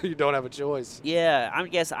choice. You don't have a choice. Yeah,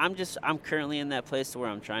 I'm currently in that place where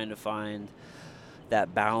I'm trying to find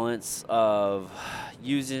that balance of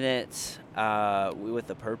using it with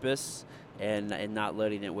a purpose and not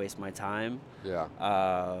letting it waste my time. Yeah.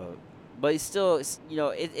 But it's still,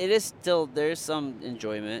 it is still, there's some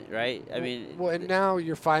enjoyment, right? I mean. Well, and now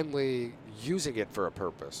you're finally using it for a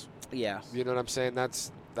purpose. Yeah. You know what I'm saying?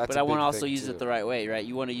 That's. But I want to also use it the right way, right?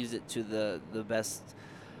 You want to use it to the best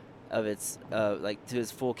of its, to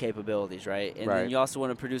its full capabilities, right? And then you also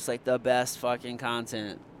want to produce like the best fucking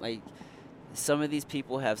content. Like some of these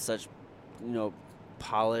people have such,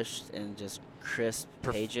 polished and just crisp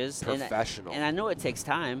pages. Professional. And I know it takes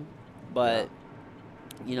time, but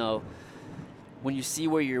when you see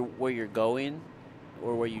where you're going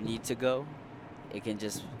or where you need to go, it can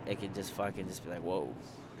just fucking just be like, whoa.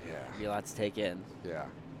 Yeah. Be a lot to take in. Yeah.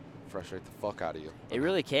 Frustrate the fuck out of you. It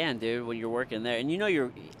really can, dude, when you're working there. And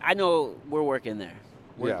I know we're working there.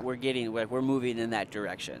 We're moving in that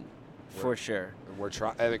direction. For sure. And we're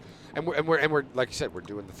trying, and we're like you said, we're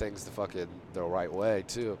doing the things the right way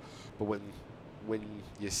too. But when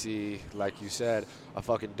you see, like you said, a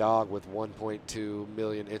fucking dog with 1.2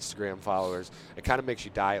 million Instagram followers, it kind of makes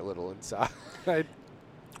you die a little inside.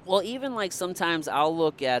 Well, even like sometimes I'll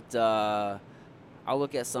look at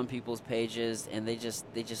some people's pages and they just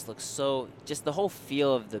look so, just the whole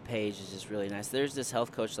feel of the page is just really nice. There's this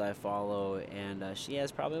health coach that I follow, and she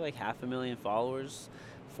has probably like 500,000 followers,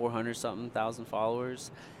 400-something thousand followers,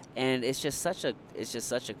 and it's just such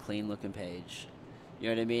a clean looking page. You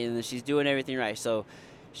know what I mean? And she's doing everything right. So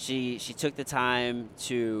she took the time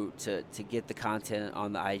to get the content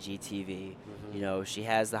on the IGTV. Mm-hmm. You know, she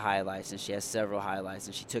has the highlights, and she has several highlights,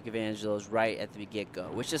 and she took advantage of those right at the get-go,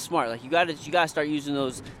 which is smart. Like, you gotta start using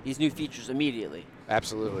these new features immediately.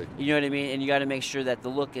 Absolutely. You know what I mean? And you got to make sure that the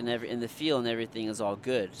look and the feel and everything is all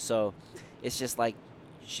good. So it's just like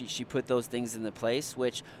she put those things into place,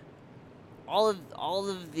 which all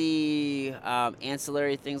of the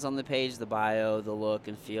ancillary things on the page, the bio, the look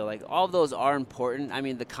and feel, like all of those are important. I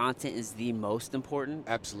mean, the content is the most important.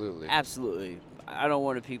 Absolutely. Absolutely. I don't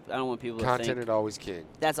want people to think Content is always king.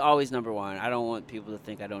 that's always number one. I don't want people to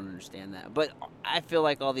think I don't understand that. But I feel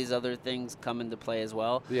like all these other things come into play as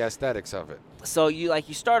well. The aesthetics of it. So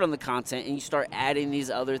you start on the content and you start adding these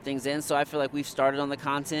other things in. So I feel like we've started on the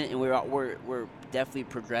content and we're definitely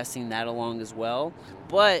progressing that along as well.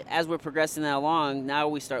 But as we're progressing that along, now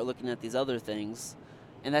we start looking at these other things,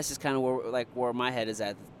 and that's just kind of where my head is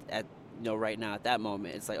at right now at that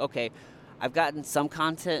moment. It's like, okay, I've gotten some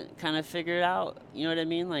content kind of figured out. You know what I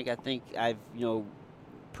mean? Like, I think I've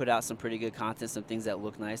put out some pretty good content, some things that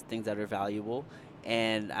look nice, things that are valuable,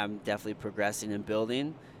 and I'm definitely progressing and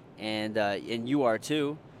building. And you are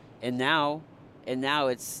too, and now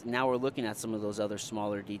we're looking at some of those other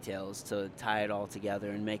smaller details to tie it all together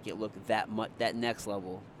and make it look that next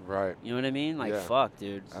level. Right. You know what I mean? Like, Yeah. fuck,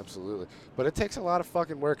 dude. Absolutely. But it takes a lot of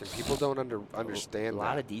fucking work, and people don't understand a that.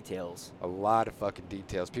 lot of details. A lot of fucking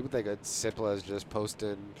details. People think it's simple as just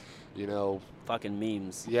posting, Fucking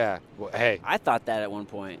memes. Yeah. Well, hey. I thought that at one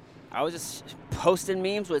point. I was just posting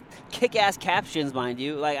memes with kick-ass captions, mind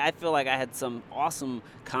you. Like, I feel like I had some awesome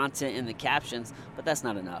content in the captions, but that's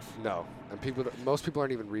not enough. No. And most people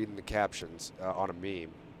aren't even reading the captions on a meme,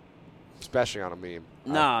 especially on a meme.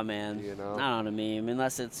 Nah, man. You know? Not on a meme,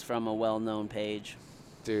 unless it's from a well-known page.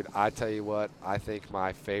 Dude, I tell you what, I think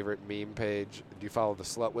my favorite meme page. Do you follow the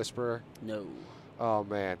Slut Whisperer? No. Oh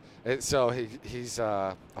man! So he's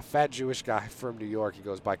a fat Jewish guy from New York. He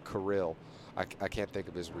goes by Kirill. I can't think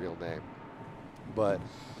of his real name, but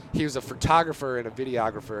he was a photographer and a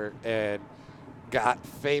videographer, and got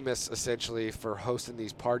famous essentially for hosting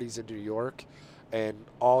these parties in New York. And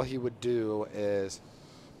all he would do is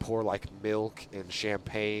pour like milk and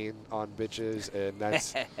champagne on bitches, and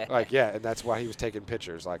that's and that's why he was taking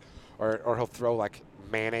pictures, like, or he'll throw like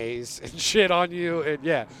mayonnaise and shit on you, and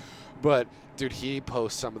yeah. But dude, he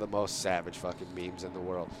posts some of the most savage fucking memes in the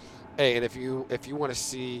world. Hey, and if you want to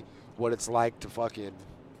see what it's like to fucking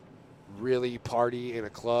really party in a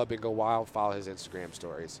club and go wild, follow his Instagram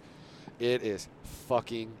stories. It is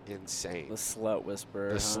fucking insane. The Slut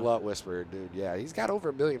Whisperer. The Slut Whisperer, dude. Yeah, he's got over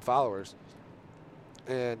 1 million followers.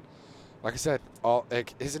 And like I said,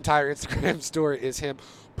 his entire Instagram story is him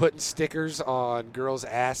putting stickers on girls'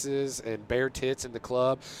 asses and bare tits in the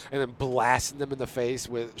club, and then blasting them in the face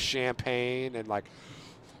with champagne, and like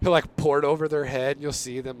he'll like pour it over their head, and you'll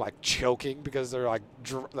see them like choking because they're like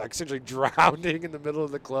essentially drowning in the middle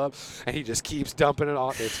of the club, and he just keeps dumping it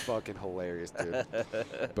on. It's fucking hilarious, dude.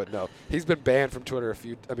 But no, he's been banned from from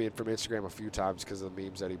Instagram a few times because of the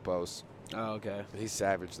memes that he posts. Oh, okay. He's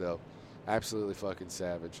savage though, absolutely fucking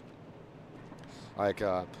savage. Like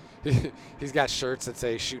he's got shirts that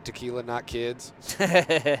say "Shoot tequila, not kids."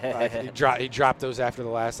 Like, he dropped those after the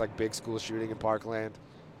last like big school shooting in Parkland.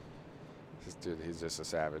 Dude, he's just a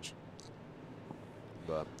savage.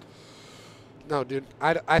 But no, dude,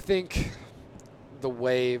 I think the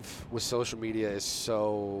wave with social media is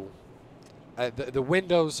so the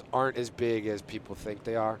windows aren't as big as people think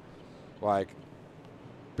they are, like,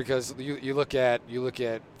 because you look at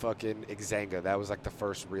fucking Xanga. That was like the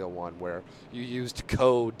first real one where you used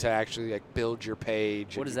code to actually like build your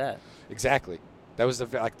page. What is that? Exactly. That was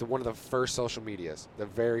one of the first social medias, the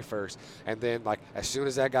very first. And then like as soon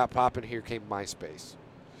as that got popping, here came MySpace.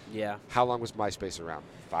 Yeah. How long was MySpace around?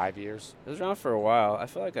 5 years? It was around for a while. I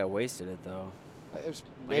feel like I wasted it though. It was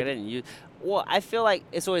Like, I didn't use. Well, I feel like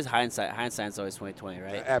it's always hindsight. Hindsight's always 20/20,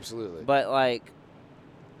 right? Absolutely. But like,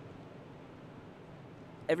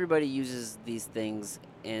 everybody uses these things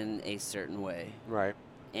in a certain way, Right.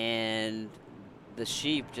 and the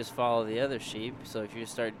sheep just follow the other sheep. So if you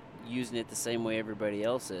start using it the same way everybody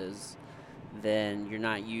else is, then you're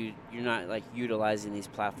not like utilizing these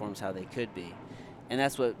platforms how they could be. And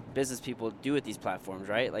that's what business people do with these platforms,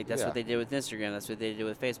 right? Like, that's Yeah. what they did with Instagram. That's what they did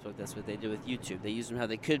with Facebook. That's what they do with YouTube. They use them how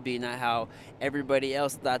they could be, not how everybody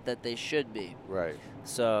else thought that they should be. Right.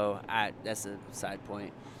 So that's a side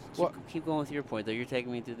point. Well- Keep going with your point, though. You're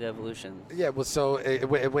taking me through the evolution. Yeah, well, so it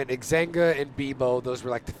went Xanga and Bebo. Those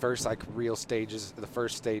were like the first like real stages, the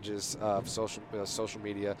first stages of social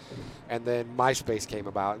media, and then MySpace came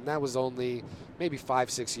about, and that was only maybe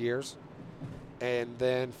 5-6 years, and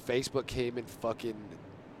then Facebook came and fucking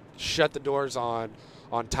shut the doors on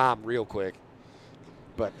Tom real quick.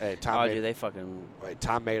 But hey, Dude, they fucking.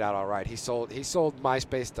 Tom made out all right. He sold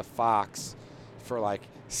MySpace to Fox for like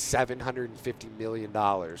 $750 million,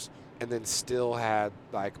 and then still had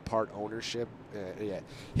like part ownership. Yeah,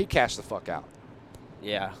 he cashed the fuck out.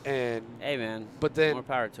 Yeah. And hey, man. But then more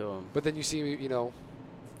power to him. But then you see,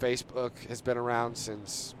 Facebook has been around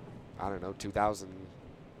since, I don't know,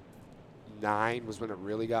 2009 was when it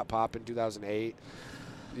really got popping. 2008.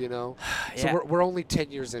 Yeah. So we're only 10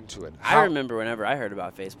 years into it. I remember whenever I heard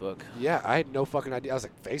about Facebook. Yeah, I had no fucking idea. I was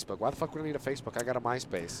like, Facebook? Why the fuck would I need a Facebook? I got a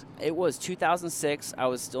MySpace. It was 2006. I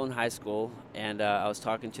was still in high school, and I was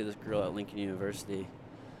talking to this girl at Lincoln University,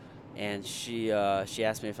 and she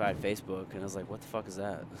asked me if I had Facebook, and I was like, what the fuck is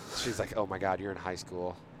that? She's like, oh, my God, you're in high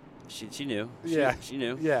school. She knew. She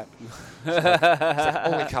knew. Yeah. Like,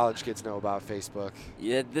 only college kids know about Facebook.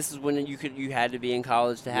 Yeah, this is when you had to be in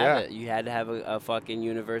college to have it. You had to have a fucking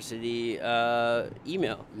university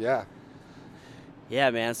email. Yeah.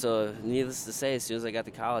 Yeah, man. So needless to say, as soon as I got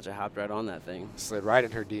to college, I hopped right on that thing. Slid right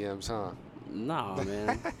in her DMs, huh? No,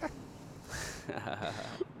 man.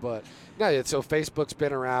 But no, yeah, so Facebook's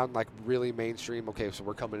been around like really mainstream. Okay, so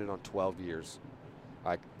we're coming in on 12 years.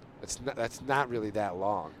 Like that's not really that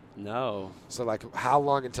long. No. So, like, how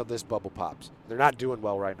long until this bubble pops? They're not doing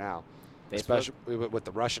well right now, Facebook? especially with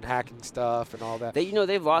the Russian hacking stuff and all that.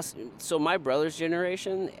 They've lost. So my brother's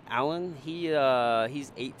generation, Alan,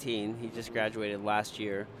 he's 18. He just graduated last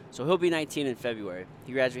year, so he'll be 19 in February.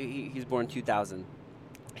 He's born 2000.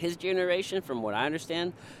 His generation, from what I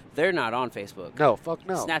understand, they're not on Facebook. No, fuck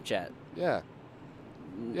no. Snapchat. Yeah.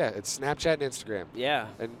 Yeah, it's Snapchat and Instagram. Yeah.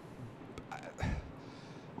 And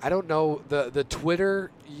I don't know, the Twitter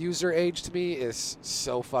user age to me is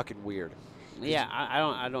so fucking weird. Yeah,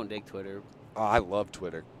 I don't dig Twitter. Oh, I love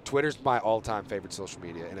Twitter. Twitter's my all-time favorite social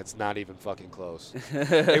media, and it's not even fucking close.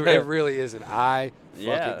 it really isn't. I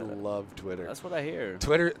fucking love Twitter. That's what I hear.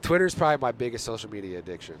 Twitter's probably my biggest social media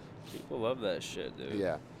addiction. People love that shit, dude.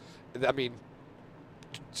 Yeah. I mean,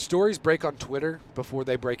 stories break on Twitter before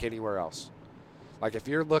they break anywhere else. Like, if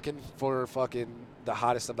you're looking for fucking the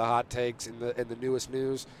hottest of the hot takes in the newest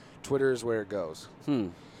news, Twitter is where it goes.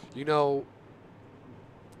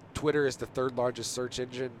 Twitter is the third largest search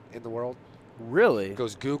engine in the world. Really? It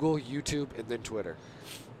goes Google, YouTube, and then Twitter.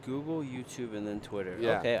 Google, YouTube, and then Twitter.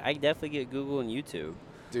 Yeah. Okay, I definitely get Google and YouTube.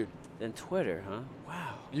 Dude. Then Twitter, huh?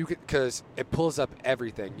 Wow. You could, because it pulls up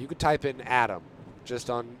everything. You could type in Adam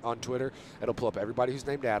just on Twitter. It'll pull up everybody who's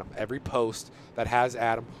named Adam, every post that has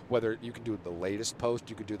Adam, whether you can do the latest post,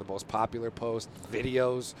 you can do the most popular post,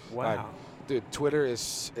 videos. Wow. Dude, Twitter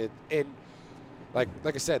is it, and like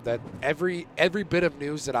I said, that every bit of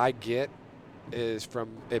news that I get is from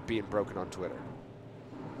it being broken on Twitter.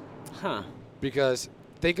 Huh. Because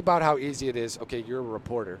think about how easy it is. Okay, you're a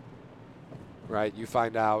reporter, right? You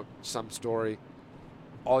find out some story.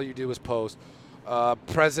 All you do is post,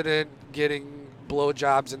 president getting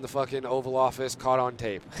blowjobs in the fucking Oval Office caught on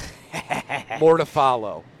tape. More to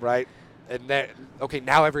follow, right? And then, okay,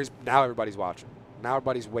 now everybody's watching. Now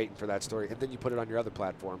everybody's waiting for that story, and then you put it on your other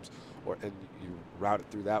platforms, and you route it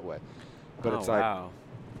through that way. But it's like, wow.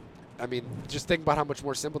 I mean, just think about how much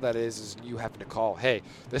more simple that is you having to call, hey,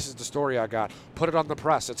 this is the story I got. Put it on the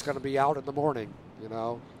press. It's going to be out in the morning,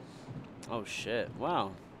 Oh, shit.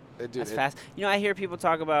 Wow. Dude, that's fast. I hear people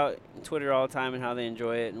talk about Twitter all the time and how they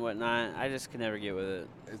enjoy it and whatnot. I just can never get with it.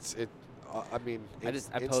 I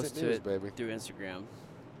post to it baby. through Instagram.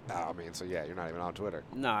 Oh, so yeah, you're not even on Twitter.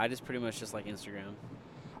 No, I just pretty much just like Instagram.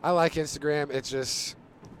 I like Instagram. It's just,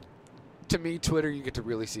 to me, Twitter, you get to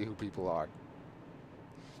really see who people are.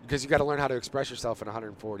 Because you got to learn how to express yourself in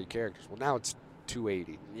 140 characters. Well, now it's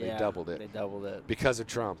 280. Yeah, they doubled it. They doubled it. Because of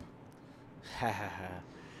Trump. I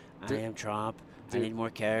am Trump. Dude, I need more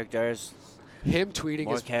characters. Him tweeting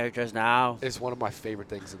more characters now is one of my favorite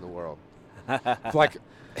things in the world. Like,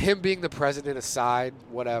 him being the president aside,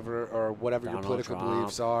 whatever Donald your political Trump.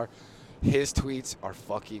 beliefs are, his tweets are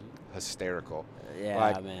fucking hysterical.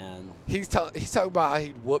 Yeah, man. He's talking about how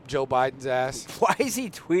he'd whoop Joe Biden's ass. Why is he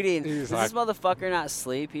tweeting? Does this motherfucker not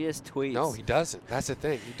sleep? He just tweets. No, he doesn't. That's the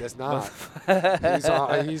thing. He does not.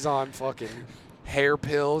 he's on fucking hair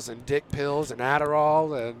pills and dick pills and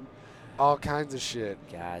Adderall and all kinds of shit.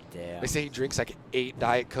 God damn. They say he drinks like 8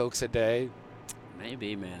 Diet Cokes a day.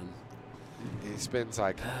 Maybe, man. He spends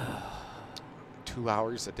like 2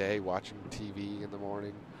 hours a day watching TV in the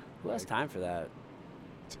morning. Who has time for that?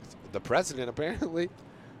 The president, apparently.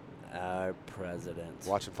 Our president.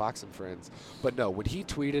 Watching Fox and Friends. But no, when he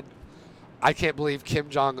tweeted, I can't believe Kim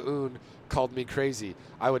Jong-un called me crazy.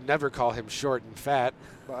 I would never call him short and fat.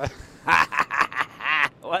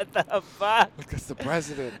 What What the fuck? Because the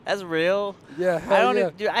president. That's real. Yeah, I hell don't. yeah.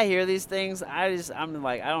 Dude, I hear these things. I'm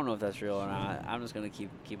like, I don't know if that's real or not. I'm just gonna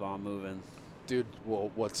keep on moving. Dude, well,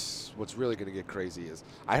 what's really gonna get crazy is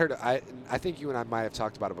I think you and I might have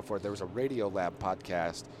talked about it before. There was a Radio Lab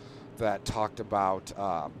podcast that talked about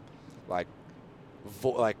like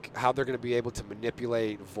how they're gonna be able to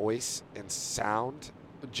manipulate voice and sound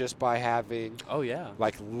just by having Oh yeah.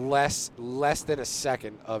 like less than a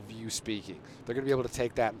second of you speaking. They're gonna be able to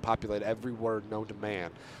take that and populate every word known to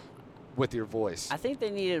man with your voice. I think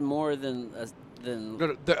they needed more than.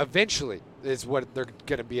 No, eventually is what they're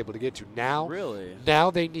going to be able to get to. Now, Really? Now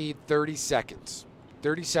they need 30 seconds.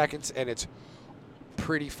 30 seconds, and it's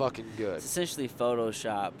pretty fucking good It's essentially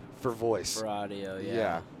Photoshop for voice. for audio.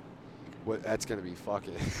 Yeah. Yeah. That's going to be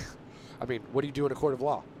fucking... I mean, what do you do in a court of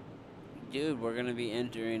law? Dude, we're gonna be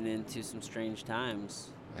entering into some strange times.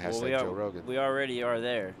 Hashtag Joe Rogan. We already are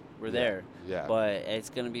there. We're there. Yeah. But it's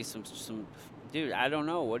gonna be some. Dude, I don't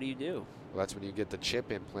know. What do you do? Well, that's when you get the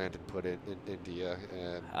chip implanted put in India,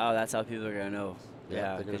 and Oh, that's how people are gonna know. Yeah, Yeah,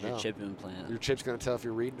 they're gonna because your know. chip implant. your chip's going to tell if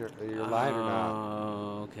you're reading or you're lying or not.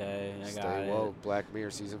 Oh, okay. I got Stay it. woke. Black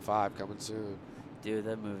Mirror season 5 coming soon. Dude,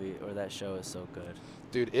 that movie or that show is so good.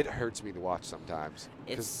 Dude, it hurts me to watch sometimes.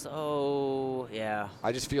 It's 'cause so yeah.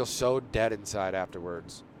 I just feel so dead inside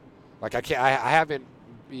afterwards. Like I can't. I haven't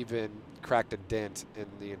even cracked a dent in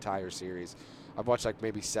the entire series. I've watched like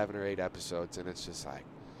maybe 7 or 8 episodes, and it's just like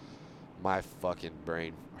my fucking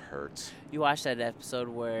brain hurts. You watched that episode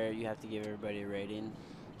where you have to give everybody a rating?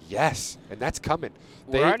 Yes, and that's coming.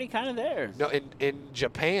 We're already kind of there. No, in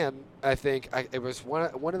Japan, I think it was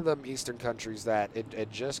one of them Eastern countries that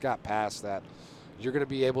it just got passed that you're going to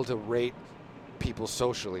be able to rate people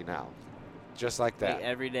socially now, just like that. Like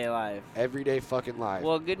everyday life. Everyday fucking life.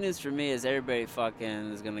 Well, good news for me is everybody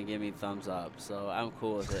fucking is gonna give me thumbs up, so I'm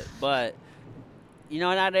cool with it. But you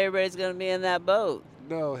know, not everybody's gonna be in that boat.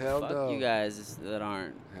 no, hell Fuck no. you guys that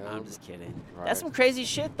aren't. Hell I'm no. just kidding. Right. That's some crazy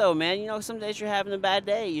shit, though, man. You know, some days you're having a bad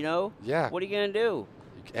day. You know. Yeah. What are you gonna do?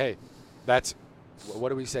 Hey, that's what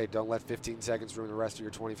do we say? Don't let 15 seconds ruin the rest of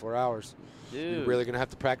your 24 hours. Dude, You're really gonna have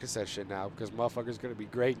to practice that shit now because motherfuckers gonna be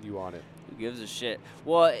grading you on it. who gives a shit?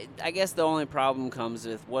 Well, I guess the only problem comes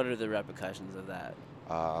with what are the repercussions of that?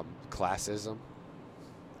 Classism.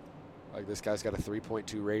 Like this guy's got a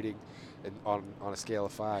 3.2 rating, on a scale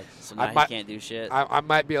of 5. So now I he might- can't do shit. I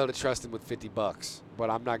might be able to trust him with $50, but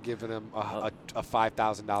I'm not giving him Oh. a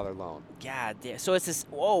 $5,000 loan. God damn. So it's this.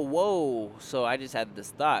 Whoa. So I just had this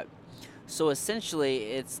thought. So essentially,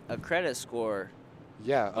 it's a credit score.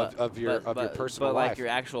 Yeah, But- of your but personal but like life. your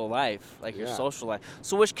actual life, like your Yeah. social life.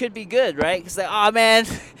 So which could be good, right? Because like, oh man,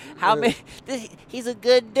 how Yeah. many? He's a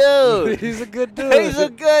good dude. He's a good dude. He's a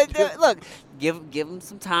good dude. Look, give him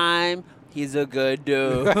some time. He's a good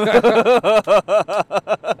dude. Come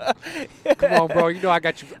on, bro. You know I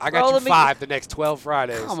got you. I got Bro, you let me- 5 the next 12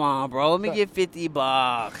 Fridays. Come on, bro. Let me get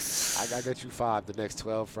 $50. I got you 5 the next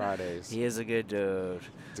 12 Fridays, He is a good dude.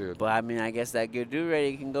 dude. But I mean, I guess that good dude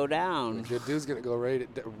rating can go down. Good dude's gonna go right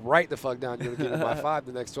the fuck down. You're gonna give me my 5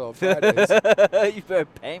 the next 12 Fridays. You better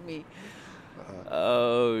pay me.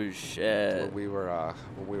 Oh shit. when we were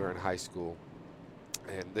in high school,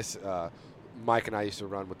 and this Mike and I used to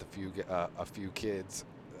run with a few kids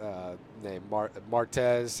named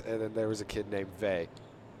Martez, and then there was a kid named Vay.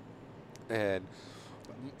 And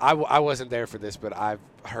I wasn't there for this, but I've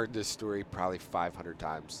heard this story probably 500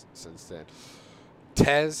 times since then.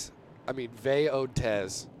 Vay owed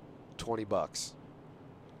Tez $20.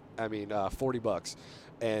 $40,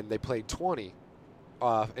 and they played 20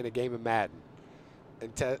 in a game of Madden.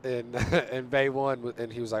 And Vay won,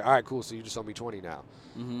 and he was like, "All right, cool. So you just owe me 20 now."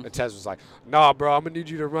 Mm-hmm. And Tez was like, "Nah, bro, I'm gonna need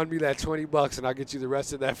you to run me that $20, and I'll get you the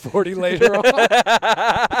rest of that 40 later on."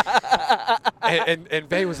 and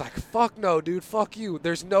Vay was like, "Fuck no, dude. Fuck you.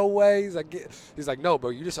 There's no way." He's like, "No, bro,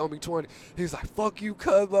 you just owe me 20." He's like, "Fuck you,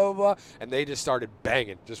 cuz, blah blah blah." And they just started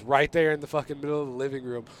banging, just right there in the fucking middle of the living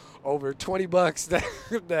room, over $20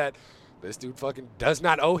 that this dude fucking does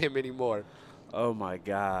not owe him anymore. Oh my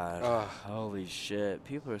god. Ugh. Holy shit.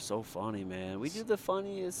 People are so funny, man. We do the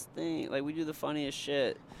funniest thing. Like, we do the funniest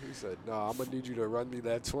shit. He said, "No, I'm gonna need you to run me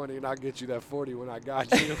that 20, and I'll get you that 40 when I got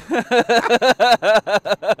you."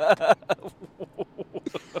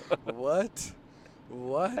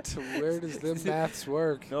 What? Where does them maths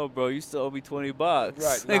work? No, bro, you still owe me $20. Right,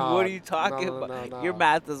 Like, nah, what are you talking no, about? no. Your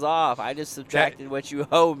math is off. I just subtracted what you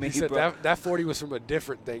owe me, He said bro. that 40 was from a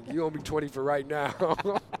different thing. You owe me 20 for right now.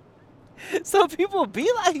 So people be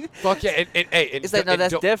like, Fuck yeah! And it's like, no,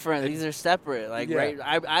 that's don't- different. and- These are separate. Like, Yeah. right?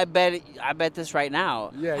 I bet this right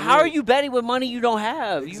now. Yeah, How yeah. are you betting with money you don't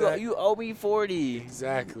have? Exact- You owe me 40.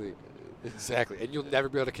 Exactly. Exactly. And you'll never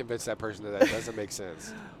be able to convince that person that doesn't make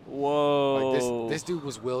sense. Whoa. Like this dude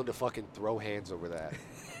was willing to fucking throw hands over that.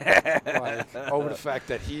 Like over the fact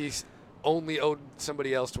that he's only owed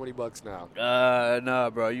somebody else $20 now.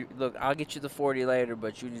 No, bro. You look. I'll get you the 40 later,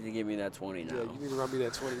 but you need to give me that 20 now. Yeah, you need to run me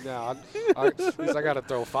that 20 now. I gotta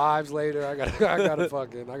throw fives later. I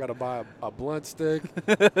gotta buy a blunt stick.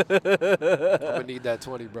 I'm gonna need that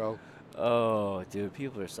 20, bro. Oh, dude,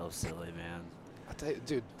 people are so silly, man. I tell you,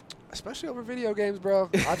 dude, especially over video games,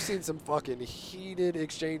 bro. I've seen some fucking heated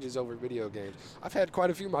exchanges over video games. I've had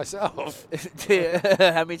quite a few myself.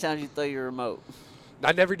 How many times you throw your remote?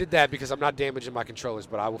 I never did that because I'm not damaging my controllers,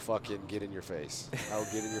 but I will fucking get in your face. I will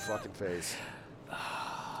get in your fucking face.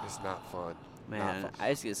 It's not fun. Man, Not fun. I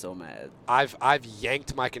just get so mad. I've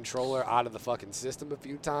yanked my controller out of the fucking system a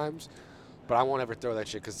few times, but I won't ever throw that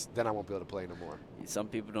shit because then I won't be able to play no more. Some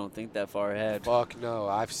people don't think that far ahead. Fuck no,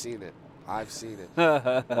 I've seen it.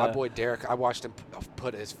 My boy Derek, I watched him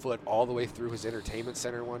put his foot all the way through his entertainment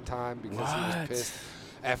center one time because he was pissed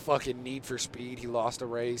at fucking Need for Speed. He lost a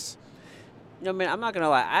race. No, man, I'm not going to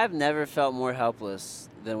lie. I've never felt more helpless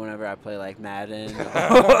than whenever I play, like, Madden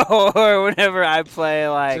or whenever I play,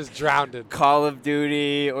 like, Just drowned. Call of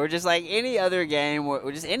Duty or just, like, any other game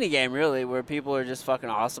or just any game, really, where people are just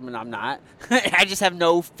fucking awesome and I'm not. I just have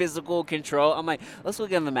no physical control. I'm like, let's go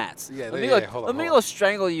get on the mats. Yeah, let me go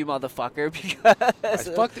strangle you, motherfucker, because...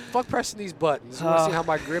 Fuck pressing these buttons. You want to see how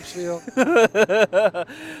my grips feel?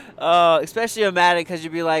 Especially on Madden, because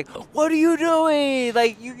you'd be like, what are you doing?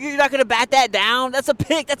 Like, you're not going to bat that down? That's a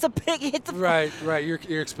pick. Hit the... Right.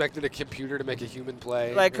 You're expecting a computer to make a human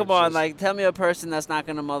play. Like, come on. Like, tell me a person that's not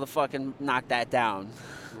going to motherfucking knock that down.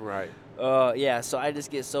 Right. Yeah, so I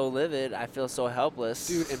just get so livid. I feel so helpless.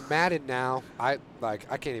 Dude, in Madden now, I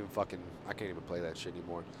can't even play that shit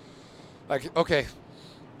anymore. Like, okay,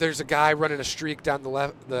 there's a guy running a streak down the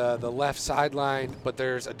left sideline, but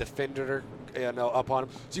there's a defender, up on him.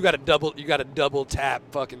 So you got to double tap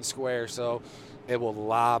fucking square, so it will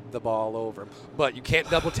lob the ball over him. But you can't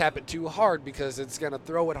double tap it too hard because it's gonna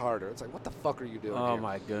throw it harder. It's like, what the fuck are you doing? Oh here?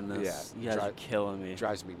 my goodness. Yeah, You guys are killing me.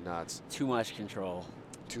 Drives me nuts. Too much control.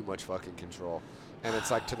 Too much fucking control, and it's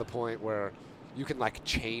like to the point where you can like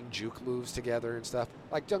chain juke moves together and stuff.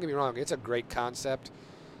 Like, don't get me wrong, it's a great concept,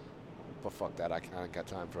 but fuck that. I ain't got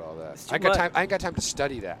time for all that. I ain't got time to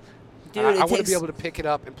study that. Dude, I want to be able to pick it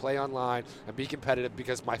up and play online and be competitive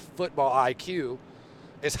because my football IQ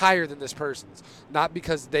is higher than this person's. Not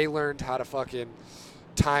because they learned how to fucking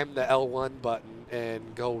time the L1 button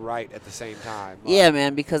and go right at the same time. Yeah,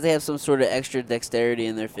 man, because they have some sort of extra dexterity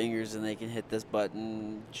in their fingers and they can hit this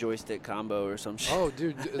button joystick combo or some shit. Oh,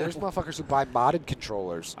 dude, there's motherfuckers who buy modded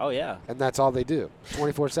controllers. Oh, yeah. And that's all they do,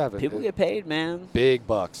 24/7. People get paid, man. Big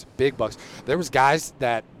bucks. There was guys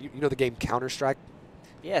that, you know the game Counter-Strike?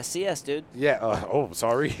 Yeah, CS, dude. Yeah.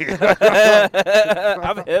 Sorry.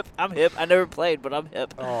 I'm hip. I never played, but I'm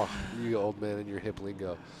hip. Oh, you old man and your hip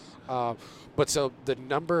lingo. But so the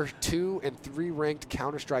number 2 and 3 ranked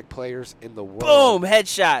Counter-Strike players in the world. Boom!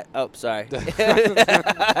 Headshot. Oh, sorry.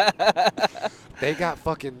 They got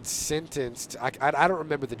fucking sentenced. I don't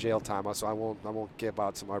remember the jail time, so I won't give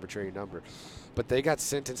out some arbitrary number. But they got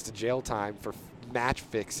sentenced to jail time for match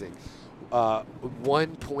fixing.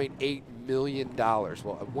 $1.8 million.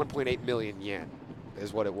 Well, 1.8 million yen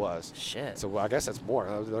is what it was. Shit. So I guess that's more.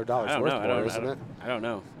 Their dollars worth more, isn't it? I don't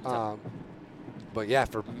know. But yeah,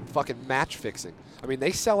 for fucking match fixing. I mean,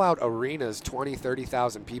 they sell out arenas, 20,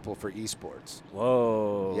 30,000 people for esports.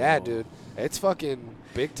 Whoa. Yeah, dude. It's fucking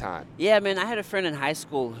big time. Yeah, man, I had a friend in high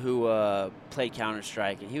school who played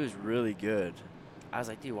Counter-Strike, and he was really good. I was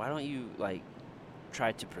like, dude, why don't you, like,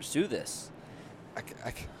 try to pursue this?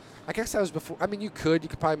 I guess that was before. I mean, you could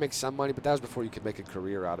probably make some money, but that was before you could make a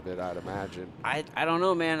career out of it, I'd imagine. I don't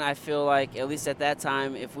know, man. I feel like, at least at that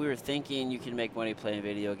time, if we were thinking you can make money playing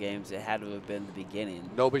video games, it had to have been the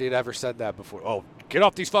beginning. Nobody had ever said that before. Oh, get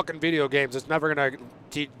off these fucking video games. It's never going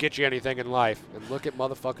to get you anything in life. And look at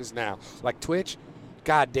motherfuckers now. Like Twitch,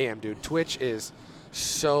 goddamn, dude. Twitch is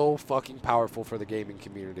so fucking powerful for the gaming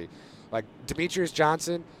community. Like, Demetrius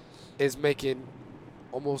Johnson is making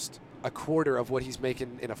almost a quarter of what he's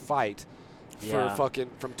making in a fight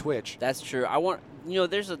from Twitch. That's true.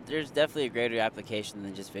 There's definitely a greater application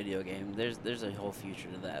than just video game. There's a whole future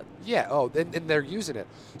to that. Yeah. Oh, and they're using it.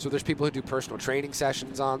 So there's people who do personal training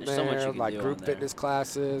sessions on There's there, so much you can like do group on there. fitness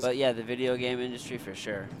classes. But yeah, the video game industry for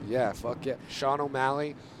sure. Yeah. Fuck yeah. Sean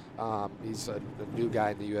O'Malley, he's a new guy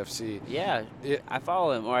in the UFC. Yeah. I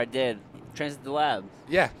follow him, or I did. Trains at the lab.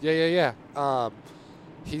 Yeah.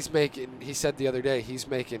 He said the other day he's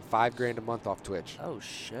making $5,000 a month off Twitch. Oh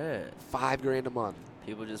shit. $5,000 a month.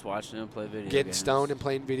 People just watching him play video Getting games. stoned and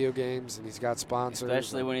playing video games, and he's got sponsors.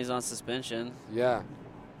 Especially when he's on suspension. Yeah.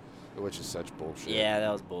 Which is such bullshit. Yeah,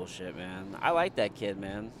 that was bullshit, man. I like that kid,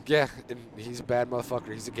 man. Yeah, and he's a bad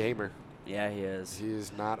motherfucker. He's a gamer. Yeah, he is. He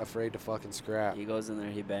is not afraid to fucking scrap. He goes in there,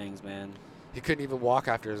 he bangs, man. He couldn't even walk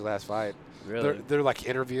after his last fight. Really? They're like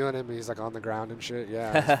interviewing him, and he's like on the ground and shit.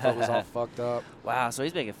 Yeah, his foot was all fucked up. Wow, so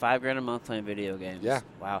he's making $5,000 a month playing video games. Yeah.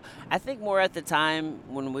 Wow. I think more at the time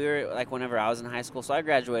when we were, like, whenever I was in high school, so I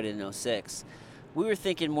graduated in 06, we were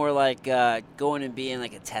thinking more like going and being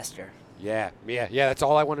like a tester. Yeah. That's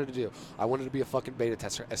all I wanted to do. I wanted to be a fucking beta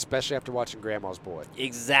tester, especially after watching Grandma's Boy.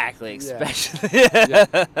 Exactly, Yeah. especially. Yeah,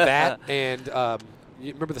 that and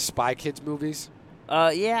you remember the Spy Kids movies?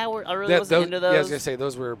 I really wasn't into those. Yeah, I was gonna say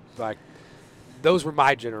those were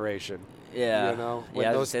my generation. Yeah. You know, Yeah, I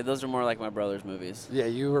was gonna say those are more like my brother's movies. Yeah,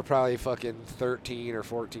 you were probably fucking 13 or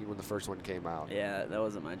 14 when the first one came out. Yeah, that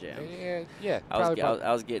wasn't my jam. Yeah.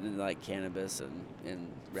 I was getting into like cannabis and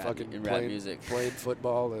rap, fucking and rap music. playing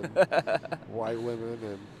football and white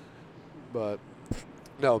women but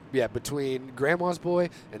no, yeah, between Grandma's Boy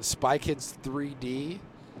and Spy Kids 3D,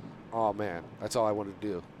 oh man, that's all I wanted to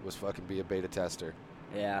do was fucking be a beta tester.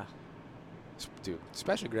 Yeah. Dude,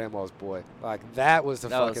 especially Grandma's Boy. Like, that was the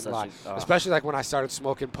fucking lie. oh. Especially, like, when I started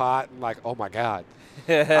smoking pot and, like, oh, my God.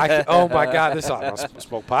 Oh, my God. This I don't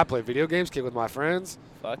smoke pot, play video games, kid with my friends.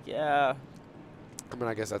 Fuck yeah. I mean,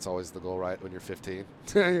 I guess that's always the goal, right, when you're 15.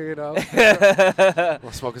 You know?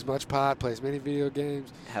 Well, smoke as much pot, play as many video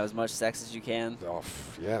games. Have as much sex as you can. Oh,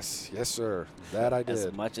 yes, sir. That I did.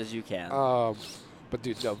 As much as you can. But,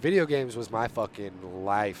 dude, no, video games was my fucking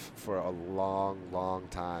life for a long, long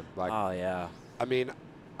time. Like, oh, yeah. I mean,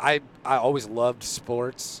 I always loved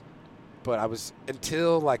sports, but I was,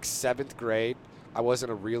 until, like, 7th grade, I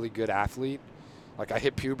wasn't a really good athlete. Like, I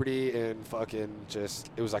hit puberty and fucking just,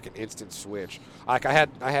 it was like an instant switch. Like, I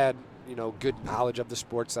had you know, good knowledge of the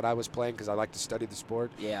sports that I was playing because I like to study the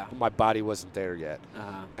sport. Yeah. But my body wasn't there yet.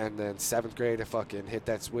 Uh-huh. And then 7th grade, I fucking hit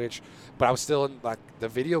that switch. But I was still in, like, the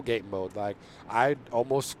video game mode. Like, I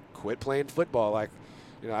almost quit playing football. Like,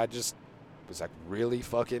 you know, I just was, like, really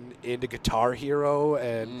fucking into Guitar Hero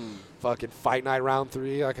and fucking Fight Night Round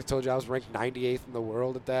 3. Like I told you, I was ranked 98th in the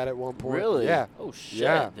world at that at one point. Really? Yeah. Oh, shit,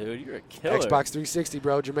 Yeah. dude. You're a killer. Xbox 360,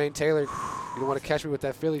 bro. Jermaine Taylor. You don't want to catch me with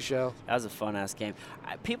that Philly show. That was a fun-ass game.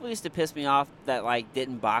 People used to piss me off that, like,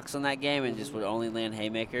 didn't box on that game and just would only land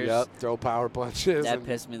haymakers. Yep. Throw power punches. That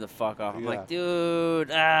pissed me the fuck off. I'm Yeah. like, dude,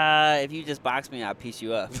 if you just box me, I'll piece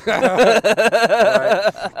you up. Right.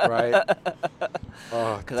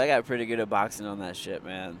 Oh, Because I got pretty good at boxing on that shit,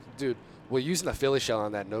 man. dude. Well, using the Philly shell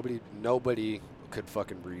on that, nobody could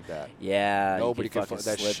fucking read that. Yeah, Nobody you could could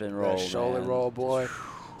fucking slip and roll, that shoulder man. roll, boy.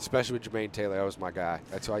 Especially with Jermaine Taylor, that was my guy.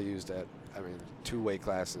 That's who I used at. I mean, 2 weight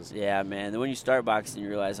classes. Yeah, man. Then when you start boxing, you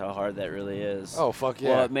realize how hard that really is. Oh, fuck yeah.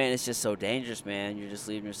 Well, man, it's just so dangerous, man. You're just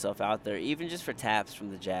leaving yourself out there, even just for taps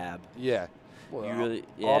from the jab. Yeah. Well, You really,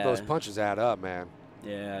 all yeah. those punches add up, man.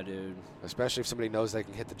 Yeah, dude. Especially if somebody knows they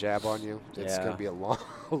can hit the jab on you. It's Yeah. going to be a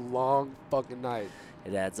long fucking night.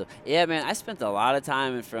 It adds up. Yeah, man, I spent a lot of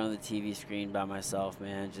time in front of the TV screen by myself,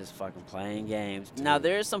 man, just fucking playing games. Now,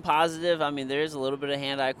 there's some positive. I mean, there's a little bit of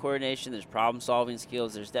hand-eye coordination. There's problem-solving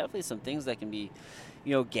skills. There's definitely some things that can be,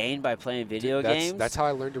 gained by playing video games. That's how I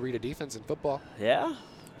learned to read a defense in football, Yeah.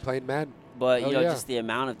 playing Madden. But, Oh, yeah. just the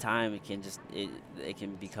amount of time it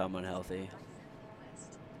can become unhealthy.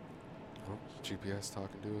 Oh, GPS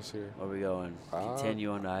talking to us here. Where are we going? Continue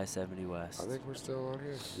on to I-70 West. I think we're still on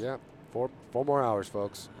here. Yeah. Four more hours,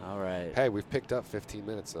 folks. All right. Hey, we've picked up 15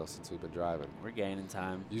 minutes, though, since we've been driving. We're gaining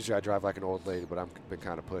time. Usually I drive like an old lady, but I've been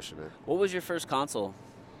kind of pushing it. What was your first console?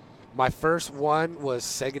 My first one was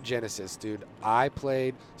Sega Genesis, dude. I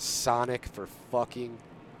played Sonic for fucking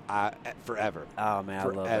forever. Oh, man, I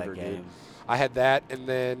love that Forever, dude. game. I had that, and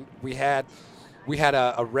then we had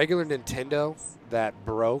a regular Nintendo that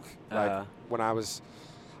broke. Like when I was,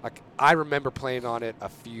 like, I remember playing on it a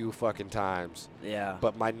few fucking times. Yeah.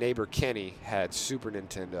 But my neighbor Kenny had Super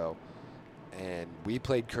Nintendo, and we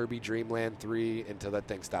played Kirby Dream Land 3 until that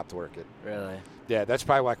thing stopped working. Really? Yeah, that's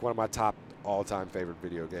probably like one of my top all-time favorite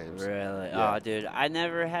video games. Really? Yeah. Oh, dude, I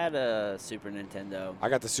never had a Super Nintendo. I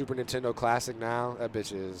got the Super Nintendo Classic now. That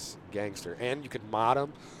bitch is gangster. And you can mod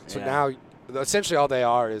them. So Yeah. now, essentially all they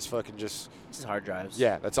are is fucking just... Just hard drives.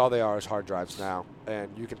 Yeah, that's all they are is hard drives now. And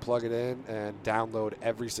you can plug it in and download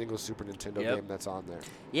every single Super Nintendo Yep. game that's on there.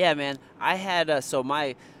 Yeah, man. I had so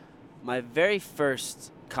my very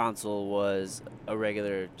first console was a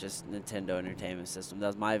regular just Nintendo Entertainment System. That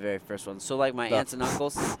was my very first one. So like my aunts and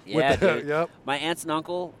uncles. Yeah, dude. Yep. My aunts and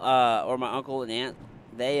uncle, or my uncle and aunt,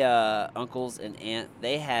 they uncles and aunt,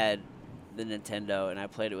 they had the Nintendo, and I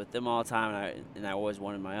played it with them all the time, and I always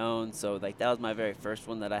wanted my own. So like that was my very first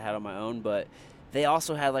one that I had on my own. But they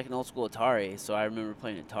also had like an old school Atari, so I remember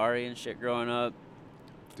playing Atari and shit growing up.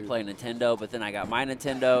 Dude. Playing Nintendo, but then I got my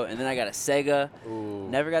Nintendo, and then I got a Sega. Ooh.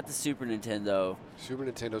 Never got the Super Nintendo. Super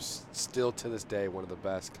Nintendo's still to this day one of the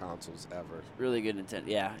best consoles ever. Really good Nintendo.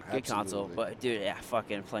 Yeah, good console. Absolutely. But dude, yeah,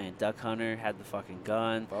 fucking playing Duck Hunter, had the fucking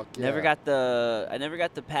gun. Fuck yeah. I never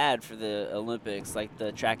got the pad for the Olympics, like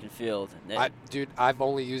the track and field. Dude, I've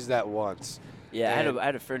only used that once. Yeah, I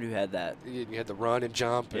had a friend who had that. You had to run and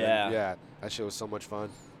jump. And Yeah. That shit was so much fun.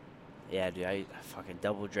 Yeah, dude, I fucking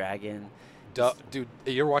Double Dragon. Dude,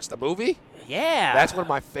 you ever watched the movie? Yeah. That's one of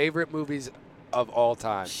my favorite movies of all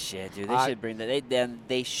time. Shit, dude, they should bring that.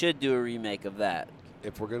 They should do a remake of that.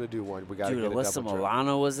 If we're gonna do one, we gotta Dude, get a Alyssa Double Dragon.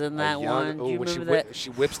 Milano was in that one. Do you when remember that? she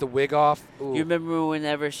whips the wig off. Ooh. You remember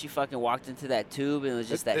whenever she fucking walked into that tube and it was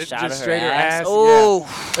just that shot just of her straight ass? yeah.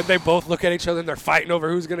 Oh, And they both look at each other and they're fighting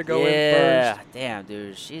over who's gonna go in yeah. first. Damn,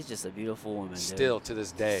 dude, she's just a beautiful woman. Still dude. to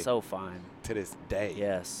this day. So fine. To this day.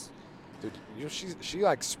 Yes. Dude, you know, she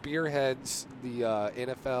like spearheads the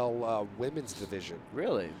NFL women's division.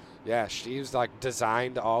 Really? Yeah, she's like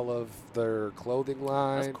designed all of their clothing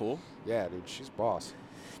line. That's cool. Yeah, dude, she's boss.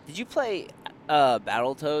 Did you play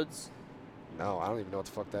Battletoads? No, I don't even know what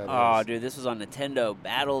the fuck that is. Oh, dude, this was on Nintendo.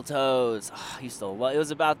 Battletoads. Oh, I used to love. It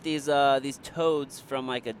was about these toads from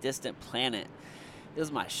like a distant planet. It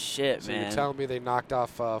was my shit, So man. you're telling me they knocked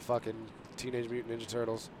off fucking Teenage Mutant Ninja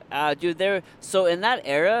Turtles? Dude, so in that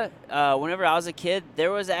era, whenever I was a kid,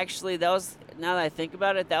 there was actually now that I think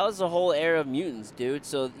about it, that was a whole era of mutants, dude.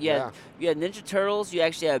 So you had Ninja Turtles, you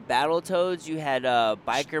actually had Battletoads, you had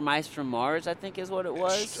Biker Mice from Mars, I think is what it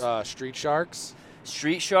was. Street Sharks.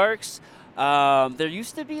 Street Sharks. There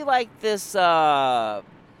used to be like this. I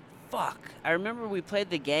remember we played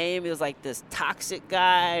the game. It was like this toxic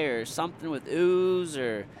guy or something with ooze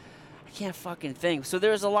or. I can't fucking think. So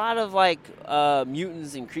there was a lot of like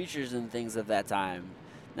mutants and creatures and things at that time.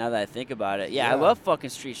 Now that I think about it, I love fucking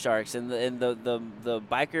Street Sharks and the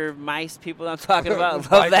biker mice people I'm talking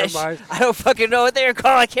about. I love that. I don't fucking know what they were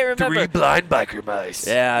called. I can't remember. 3 blind biker mice.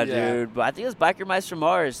 Yeah, dude. But I think it was Biker Mice from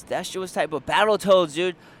Mars. That shit was tight. But Battletoads,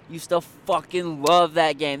 dude, you still fucking love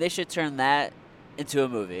that game. They should turn that into a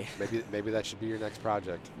movie. Maybe that should be your next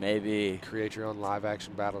project. Maybe. Create your own live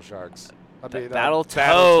action Battle Sharks.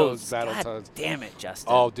 Battletoads. Battletoads. Damn it,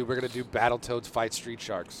 Justin. Oh, dude, we're gonna do Battletoads fight Street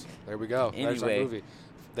Sharks. There we go. There's our Anyway. movie.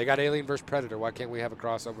 They got Alien vs Predator. Why can't we have a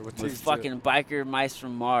crossover with these two? fucking Biker Mice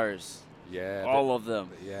from Mars. Yeah. All of them.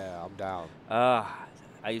 Yeah, I'm down.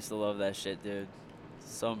 I used to love that shit, dude.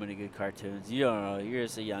 So many good cartoons. You don't know. You're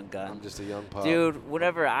just a young gun. I'm just a young pup. Dude,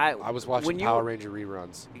 whenever I was watching Power Ranger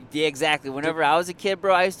reruns. Yeah, exactly. Whenever I was a kid,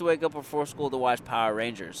 bro, I used to wake up before school to watch Power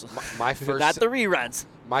Rangers. My first Not the reruns.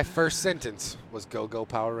 My first sentence was "Go Go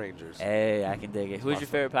Power Rangers." Hey, I can dig it. Who's your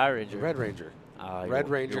favorite Power Ranger? Red Ranger. Oh, Red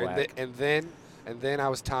Ranger, you're whack. and then I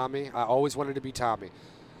was Tommy. I always wanted to be Tommy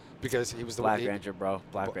because he was the Black one. Ranger, bro.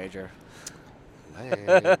 Black Ranger.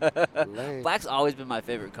 Lame. Black's always been my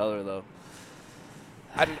favorite color, though.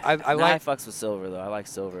 I I like. fucks with silver, though. I like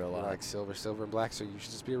silver a You lot. like silver and black, so you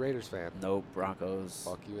should just be a Raiders fan. Nope, Broncos.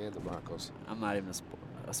 Fuck you and the Broncos. I'm not even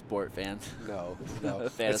a sport fan. No. A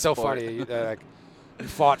fan It's of so sport. funny. You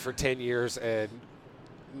fought for 10 years and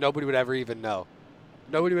nobody would ever even know.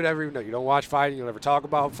 Nobody would ever even know. You don't watch fighting. You'll never talk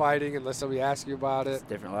about fighting unless somebody asks you about it. It's a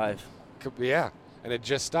different life. Yeah. And it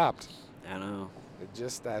just stopped. I know.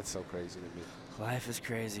 That's so crazy to me. Life is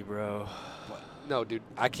crazy, bro. No, dude,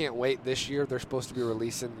 I can't wait. This year they're supposed to be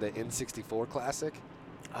releasing the N64 Classic.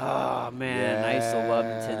 Oh, man. I used to love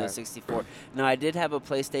Yeah. Nintendo 64. No, I did have a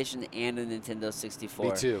PlayStation and a Nintendo 64.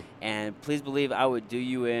 Me too. And please believe I would do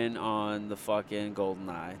you in on the fucking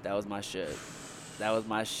GoldenEye. That was my shit. That was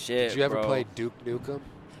my shit, Did you ever bro. play Duke Nukem?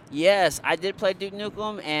 Yes, I did play Duke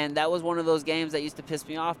Nukem, and that was one of those games that used to piss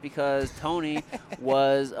me off because Tony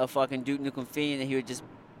was a fucking Duke Nukem fiend, and he would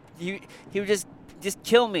just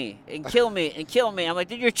kill me and kill me and kill me. I'm like,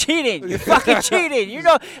 dude, you're cheating. You're fucking cheating. You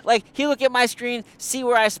know, like he look at my screen, see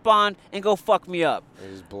where I spawned, and go fuck me up.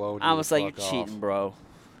 It was blowing. I was like, you're cheating, bro.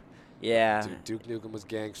 Yeah. Dude, Duke Nukem was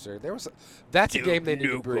gangster. That's a game they need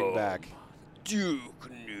to bring back.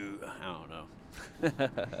 Duke Nukem. I don't know.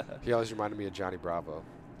 He always reminded me of Johnny Bravo.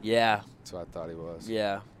 Yeah. That's what I thought he was.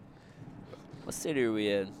 Yeah. What city are we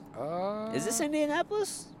in? Is this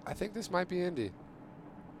Indianapolis? I think this might be Indy.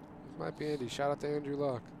 Shout out to Andrew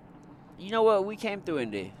Luck. You know what? We came through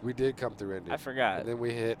Indy. We did come through Indy. I forgot. And then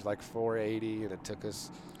we hit like 480, and it took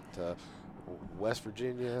us to West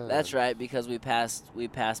Virginia. That's right, because we passed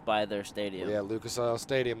by their stadium. Yeah, Lucas Oil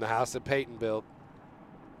Stadium, the house that Peyton built.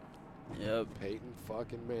 Yep. Peyton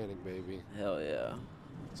fucking Manning, baby. Hell yeah.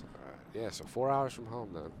 It's all right. Yeah, so 4 hours from home,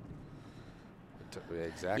 then. It took me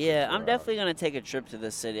exactly Yeah, 4 I'm hours. definitely gonna take a trip to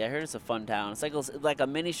this city. I heard it's a fun town. It's like a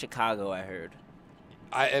mini Chicago. I heard.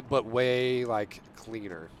 But way, like,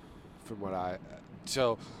 cleaner from what I...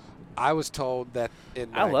 So, I was told that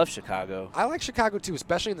I love Chicago. I like Chicago, too,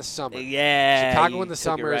 especially in the summer. Yeah. Chicago you in the took it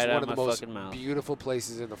summer is right out one of the my most fucking mouth. beautiful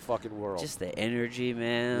places in the fucking world. Just the energy,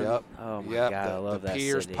 man. Yep. Oh my Yep. god, I love the that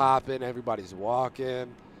piers city. popping, everybody's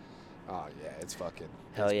walking. Oh yeah, it's fucking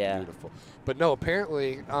Hell it's yeah. beautiful. But no,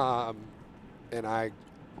 apparently, and I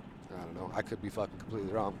don't know, I could be fucking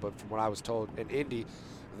completely wrong, but from what I was told, in Indy,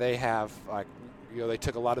 they have like, they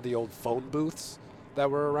took a lot of the old phone booths that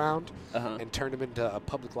were around Uh-huh. and turned them into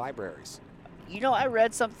public libraries. I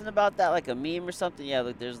read something about that, like a meme or something. Yeah,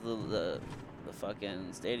 look, there's the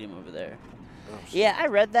fucking stadium over there. Oh, shit. Yeah, I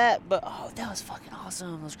read that, but oh, that was fucking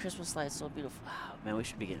awesome. Those Christmas lights, so beautiful. Oh, man, we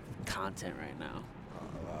should be getting content right now.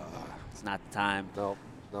 It's not the time. No,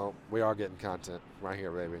 we are getting content right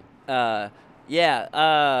here, baby.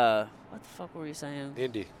 Yeah. What the fuck were you saying?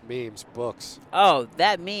 Indy memes, books. Oh,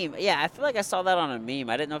 that meme. Yeah, I feel like I saw that on a meme.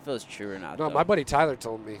 I didn't know if it was true or not. No, though. my buddy Tyler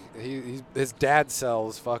told me his dad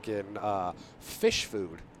sells fucking fish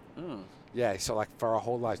food. Mm. Yeah, so like for our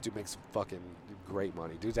whole lives, dude makes fucking great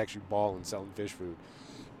money. Dude's actually balling selling fish food.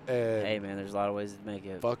 And Hey, man, there's a lot of ways to make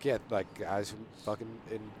it. fuck yeah, like guys who fucking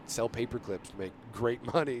sell paper clips make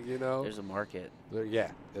great money, There's a market.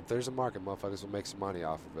 Yeah, if there's a market, motherfuckers will make some money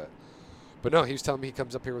off of it. But no, he was telling me he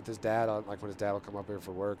comes up here with his dad, like when his dad will come up here for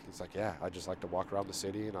work. He's like, yeah, I just like to walk around the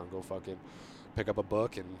city and I'll go fucking pick up a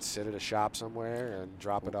book and sit at a shop somewhere and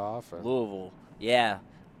drop it off. And Louisville. Yeah.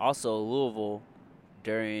 Also, Louisville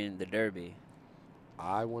during the Derby.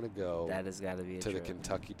 I want to go That has got to be a to the trip.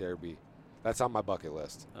 Kentucky Derby. That's on my bucket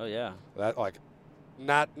list. Oh, yeah. That like,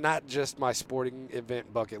 not just my sporting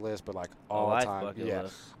event bucket list, but like all life time. bucket Yeah,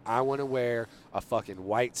 list. I want to wear a fucking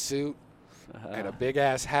white suit and a big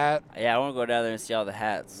ass hat. Yeah, I want to go down there and see all the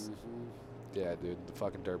hats. Yeah, dude, the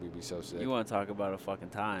fucking Derby would be so sick. You want to talk about a fucking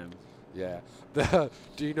time. Yeah. Do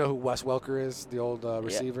you know who Wes Welker is, the old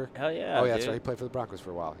receiver? Hell yeah. Oh, yeah, that's dude. right. He played for the Broncos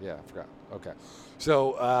for a while. Yeah, I forgot. Okay.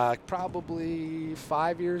 So probably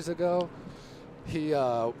 5 years ago, he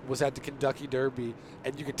was at the Kentucky Derby,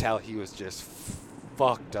 and you could tell he was just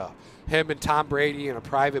fucked up. Him and Tom Brady in a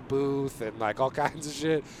private booth and like all kinds of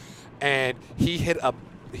shit. And he hit a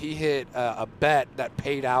bet that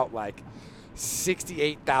paid out like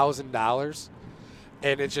 $68,000.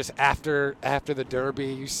 And it's just after the Derby,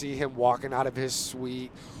 you see him walking out of his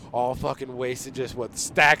suite, all fucking wasted, just with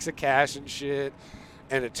stacks of cash and shit.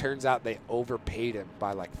 And it turns out they overpaid him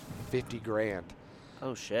by like $50,000.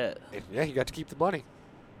 Oh, shit. And yeah, he got to keep the money.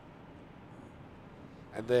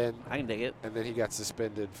 And then I can dig it. he got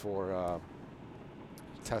suspended for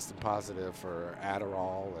testing positive for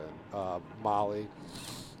Adderall and Molly.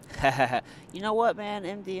 You know what, man?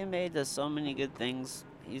 MDMA does so many good things.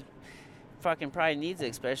 He's fucking probably needs it,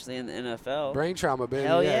 especially in the NFL. Brain trauma, baby.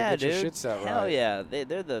 Hell yeah, get dude. your shit set Hell right. yeah.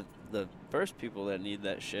 They're the first people that need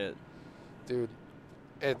that shit. Dude,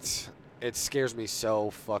 it scares me so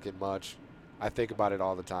fucking much. I think about it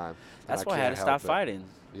all the time. That's and why I had to can't stop help it. fighting.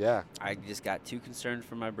 Yeah, I just got too concerned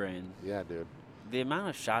for my brain. yeah, dude. The amount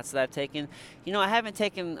of shots that I've taken, I haven't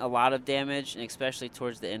taken a lot of damage, and especially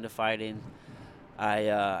towards the end of fighting,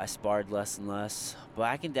 I sparred less and less. But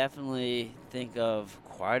I can definitely think of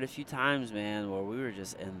quite a few times, man, where we were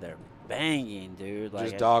just in there banging, dude.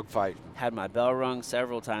 Like Just dogfight. had my bell rung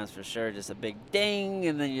several times for sure, just a big ding,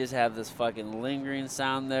 and then you just have this fucking lingering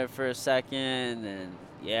sound there for a second, and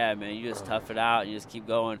yeah, man, you just tough it out, and you just keep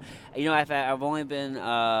going. I've only been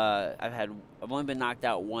knocked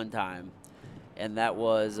out one time, and that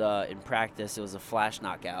was in practice. It was a flash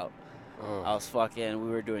knockout. We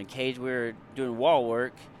were doing wall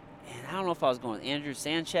work, and I don't know if I was going with Andrew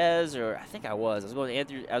Sanchez or I think I was. I was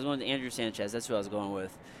going to Andrew Sanchez. That's who I was going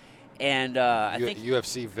with. And I think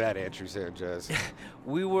UFC vet Andrew Sanchez.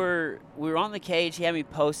 we were on the cage. He had me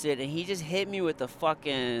posted, and he just hit me with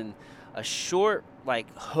a short like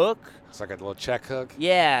hook. It's like a little check hook.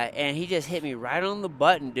 Yeah, and he just hit me right on the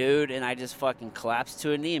button, dude, and I just fucking collapsed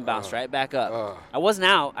to a knee and bounced right back up. I wasn't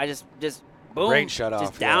out. I just boom, Brain shut just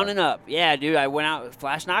off, down yeah. and up. Yeah, dude, I went out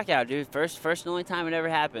flash knockout, dude. First and only time it ever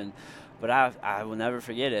happened, but I will never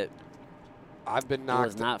forget it. I've been It knocked.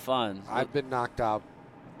 was not fun. I've been knocked out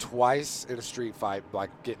twice in a street fight, like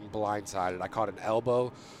getting blindsided. I caught an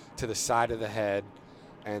elbow to the side of the head,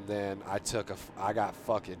 and then I got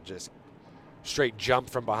fucking just straight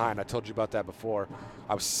jumped from behind. I told you about that before.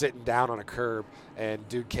 I was sitting down on a curb, and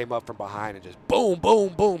dude came up from behind and just boom, boom,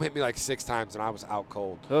 boom, hit me like 6 times, and I was out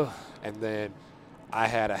cold. Ugh. And then I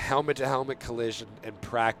had a helmet-to-helmet collision in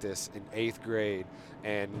practice in 8th grade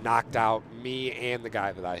and knocked out me and the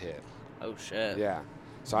guy that I hit. Oh, shit. Yeah.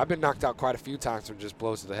 So I've been knocked out quite a few times from just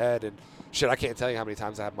blows to the head. And shit, I can't tell you how many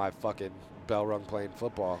times I had my fucking bell rung playing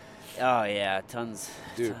football. Oh, yeah. Tons.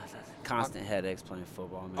 Dude. Constant headaches playing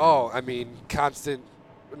football, man. Oh, I mean, constant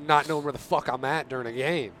not knowing where the fuck I'm at during a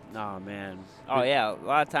game. Oh, man. Oh, yeah. A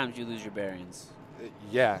lot of times you lose your bearings.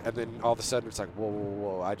 Yeah, and then all of a sudden it's like, whoa,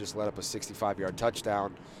 whoa, whoa. I just let up a 65-yard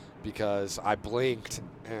touchdown because I blinked,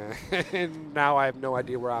 and now I have no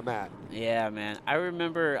idea where I'm at. Yeah, man. I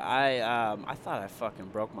remember I thought I fucking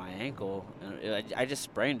broke my ankle. And I just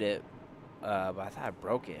sprained it, but I thought I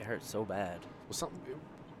broke it. It hurt so bad. Well,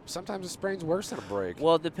 sometimes a sprain's worse than a break.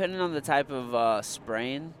 Well, depending on the type of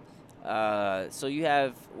sprain, so you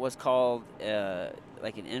have what's called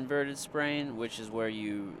like an inverted sprain, which is where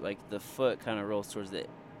you like the foot kind of rolls towards the.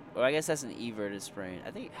 Well, I guess that's an everted sprain. I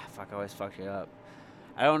think I always fuck it up.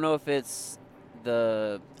 I don't know if it's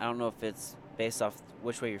based off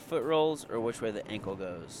which way your foot rolls or which way the ankle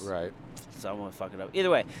goes. Right. So I'm gonna fuck it up. Either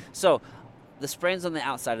way, so the sprain's on the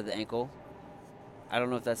outside of the ankle. I don't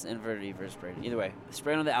know if that's inverted or everted sprain. Either way, the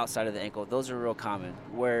sprain on the outside of the ankle, those are real common,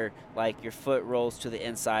 where like your foot rolls to the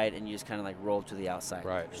inside and you just kind of like roll to the outside.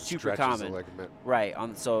 Right. Super Stretches common. the ligament. Right.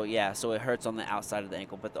 So it hurts on the outside of the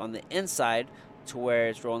ankle, but on the inside, to where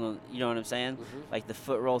it's rolling on, you know what I'm saying? Mm-hmm. Like the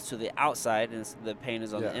foot rolls to the outside and the pain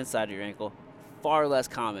is on the Yeah. inside of your ankle. Far less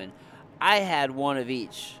common. I had one of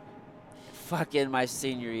each. Fucking my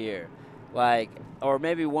senior year. Like, or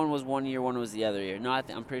maybe one was 1 year, one was the other year. No,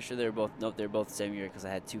 I'm pretty sure they're both the same year because I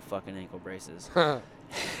had 2 fucking ankle braces.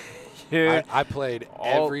 Dude, I played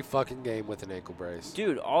every fucking game with an ankle brace.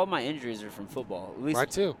 dude, all my injuries are from football. At least, Mine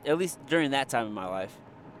too. at least during that time in my life.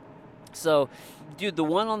 So, dude, the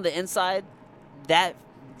one on the inside,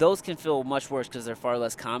 those can feel much worse because they're far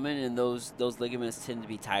less common, and those ligaments tend to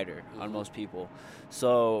be tighter on most people.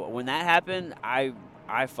 So when that happened, I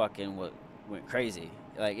fucking went crazy.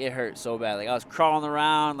 Like, it hurt so bad. Like, I was crawling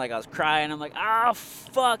around, like I was crying. I'm like, oh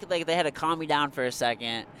fuck! Like, they had to calm me down for a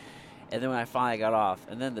second, and then when I finally got off,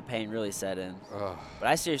 and then the pain really set in. Ugh. But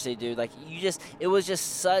I seriously, dude, like it was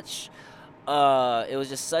just such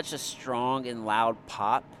a strong and loud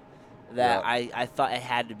pop that Yeah. I thought it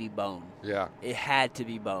had to be bone. Yeah. It had to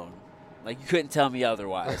be bone. Like, you couldn't tell me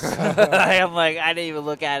otherwise. I'm like, I didn't even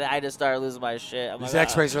look at it. I just started losing my shit. I'm These like,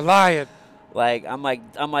 X-rays are lying. Like, I'm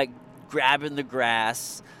like grabbing the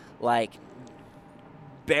grass, like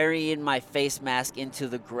burying my face mask into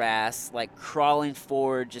the grass, like crawling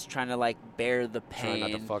forward, just trying to like bear the pain.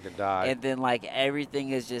 Trying not to fucking die. And then like everything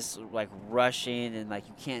is just like rushing, and like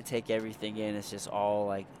you can't take everything in. It's just all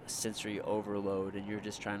like sensory overload, and you're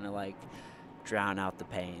just trying to like drown out the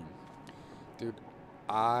pain. Dude,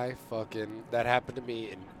 that happened to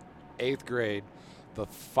me in 8th grade, the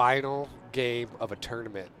final game of a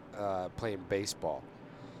tournament playing baseball.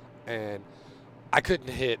 And I couldn't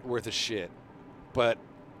hit worth a shit, but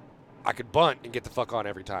I could bunt and get the fuck on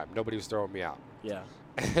every time. Nobody was throwing me out. Yeah.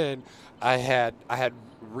 And I had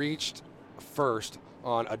reached first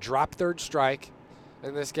on a drop third strike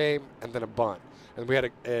in this game and then a bunt.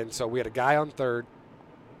 And so we had a guy on third,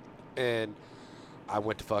 and I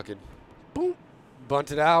went to fucking boom,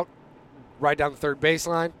 bunted out right down the third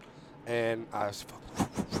baseline, and I was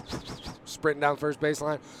sprinting down the first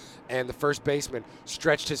baseline, and the first baseman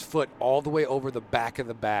stretched his foot all the way over the back of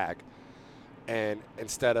the bag, and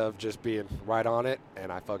instead of just being right on it,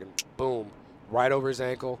 and I fucking boom, right over his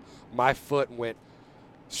ankle, my foot went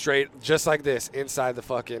straight just like this inside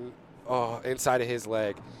inside of his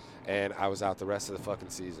leg, and I was out the rest of the fucking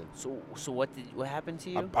season. So what happened to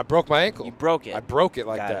you? I broke my ankle. You broke it. I broke it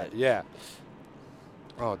like Got that. it. Yeah.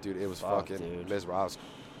 Oh, dude, it was Fuck, fucking dude. miserable.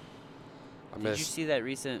 Did you see that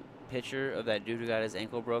recent picture of that dude who got his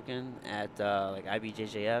ankle broken at like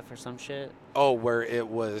IBJJF or some shit? Oh, where it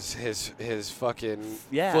was his fucking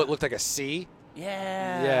Yeah. foot looked like a C?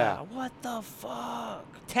 Yeah. Yeah. What the fuck?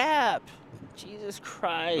 Tap. Jesus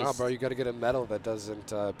Christ. No, bro, you got to get a medal that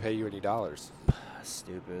doesn't pay you any dollars.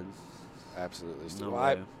 Stupid. Absolutely stupid. No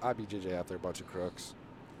Well, way. IBJJF, they're a bunch of crooks.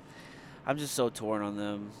 I'm just so torn on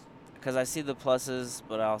them because I see the pluses,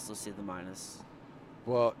 but I also see the minus.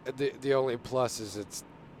 Well, the only plus is it's,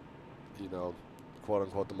 quote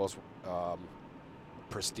unquote, the most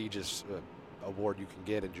prestigious award you can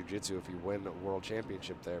get in jiu-jitsu if you win a world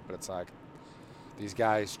championship there. But it's like these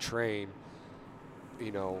guys train,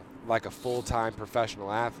 like a full-time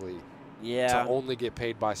professional athlete Yeah. to only get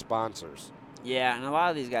paid by sponsors. Yeah, and a lot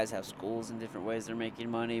of these guys have schools in different ways they're making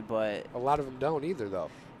money, but A lot of them don't either, though.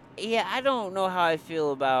 yeah, I don't know how I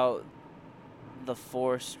feel about the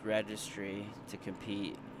forced registry to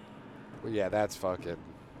compete. Well, yeah, that's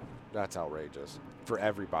outrageous for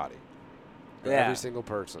everybody. For Yeah. every single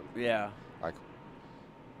person. Yeah. Like,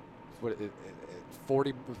 what,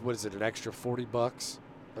 40, what is it, an extra $40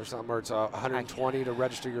 or something? Or it's 120 to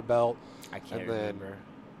register your belt. I can't And then- remember.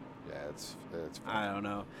 Yeah, it's I don't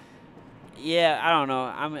know. Yeah, I don't know.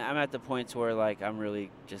 I'm at the point to where like I'm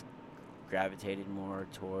really just gravitated more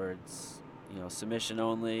towards submission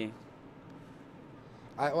only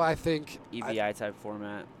I think EBI type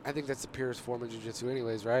format. I think that's the purest form of jiu-jitsu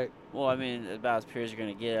anyways, right? Well, I mean, about as pure as you're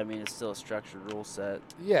gonna get. I mean, it's still a structured rule set.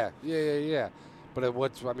 Yeah. But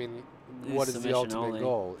what is the Submission ultimate only.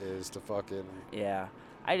 goal? Is to fucking Yeah,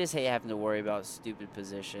 I just hate having to worry about stupid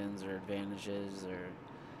positions or advantages or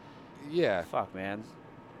yeah. fuck, man.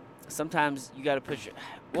 Sometimes you gotta put your.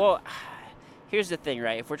 Well, here's the thing,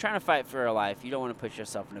 right? If we're trying to fight for our life, you don't want to put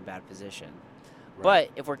yourself in a bad position. Right.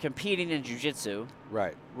 But if we're competing in jiu-jitsu,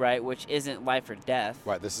 right. right, which isn't life or death,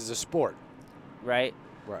 Right. This is a sport. right?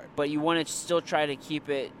 Right. But you want to still try to keep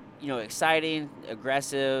it, exciting,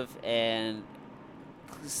 aggressive, and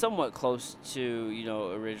somewhat close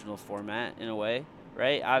to, original format in a way,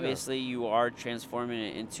 right? Obviously, you are transforming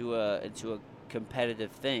it into a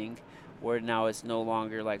competitive thing, where now it's no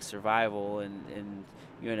longer like survival and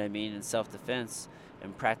you know what I mean, and self-defense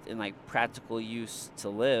and practical use to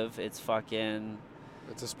live. It's fucking.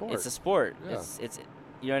 It's a sport. It's a sport. Yeah. It's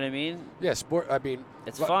you know what I mean? Yeah, sport. I mean,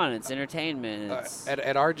 It's fun. It's entertainment. It's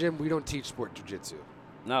at our gym, we don't teach sport jiu-jitsu.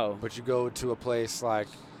 no. But you go to a place like,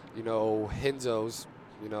 Hinzo's,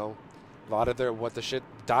 a lot of what the shit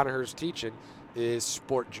Danaher's teaching is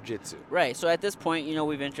sport jiu-jitsu. Right. So at this point,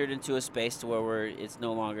 we've entered into a space to where it's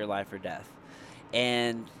no longer life or death,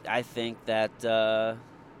 and I think that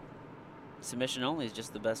submission only is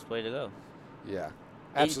just the best way to go. Yeah,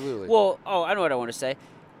 absolutely. I know what I want to say.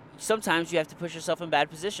 Sometimes you have to put yourself in bad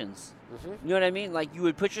positions. Mhm. You know what I mean? Like you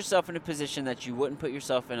would put yourself in a position that you wouldn't put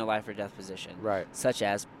yourself in a life or death position. Right. Such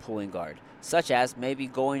as pulling guard. Such as maybe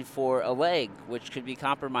going for a leg, which could be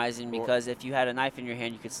compromising because if you had a knife in your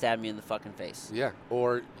hand, you could stab me in the fucking face. Yeah.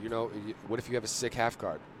 Or, what if you have a sick half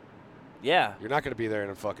guard? Yeah. You're not going to be there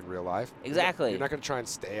in fucking real life. Exactly. You're not going to try and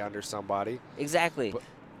stay under somebody. Exactly.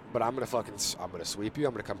 But I'm going to sweep you.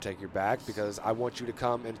 I'm going to come take your back because I want you to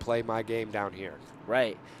come and play my game down here.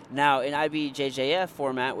 Right. Now, in IBJJF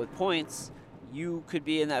format with points, you could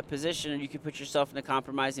be in that position and you could put yourself in a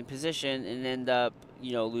compromising position and end up,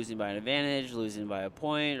 losing by an advantage, losing by a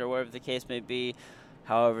point, or whatever the case may be.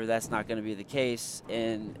 However, that's not going to be the case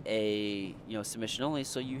in a, submission only,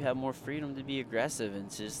 so you have more freedom to be aggressive and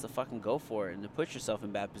to just to fucking go for it and to put yourself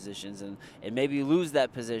in bad positions and maybe lose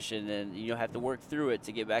that position and, have to work through it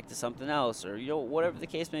to get back to something else or, whatever the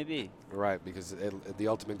case may be. Right, because the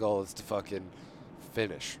ultimate goal is to fucking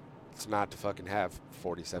finish. It's not to fucking have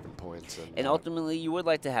 47 points. And ultimately, you would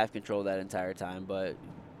like to have control that entire time, but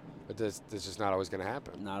this is not always going to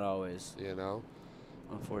happen. not always.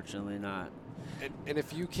 Unfortunately not. And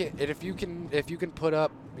if you can put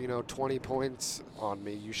up 20 points on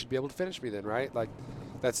me, you should be able to finish me then, right? Like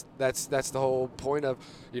that's the whole point of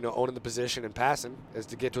owning the position and passing is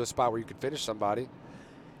to get to a spot where you can finish somebody.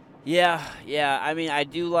 Yeah. I mean, I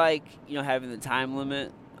do like having the time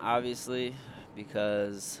limit, obviously,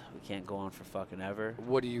 because we can't go on for fucking ever.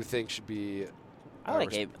 What do you think should be? I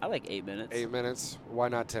like 8 minutes. 8 minutes? Why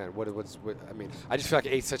not 10? What? I mean, I just feel like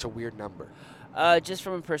 8's such a weird number. Just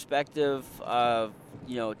from a perspective of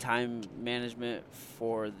time management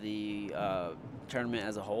for the tournament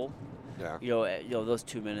as a whole. Yeah. Those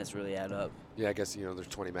 2 minutes really add up. Yeah, I guess there's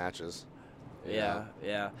 20 matches. Yeah.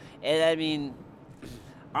 And I mean,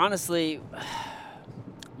 honestly,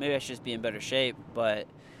 maybe I should just be in better shape, but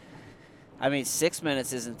I mean, 6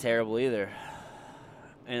 minutes isn't terrible either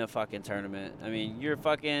in a fucking tournament. I mean, you're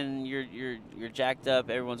jacked up,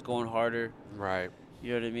 everyone's going harder. Right.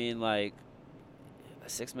 You know what I mean? Like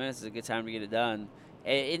 6 minutes is a good time to get it done.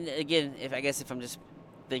 And again, if I'm just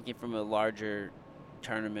thinking from a larger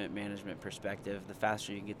tournament management perspective, the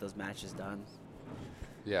faster you can get those matches done.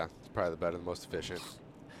 Yeah, it's probably the most efficient.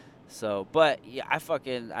 So, but yeah, I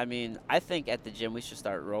think at the gym we should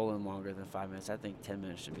start rolling longer than 5 minutes. I think 10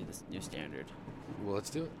 minutes should be the new standard. Well, let's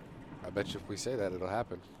do it. I bet you if we say that, it'll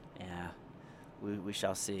happen. Yeah, we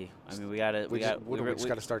shall see. I mean, we just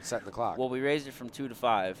got to start setting the clock. Well, we raised it from 2 to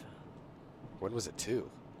 5. When was it 2?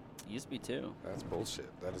 It used to be 2. That's bullshit.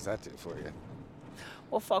 What does that do for you?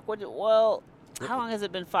 Well, fuck. How long has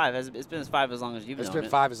it been 5? It's been 5 as long as you've known it. It's been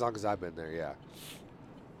 5 as long as I've been there. Yeah.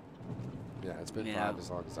 Yeah, it's been 5 as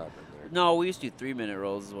long as I've been there. No, we used to do 3-minute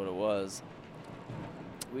rolls is what it was.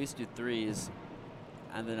 We used to do 3s,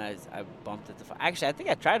 and then I bumped it to 5. Actually, I think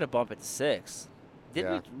I tried to bump it to 6. Did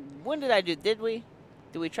we? When did I do? Did we?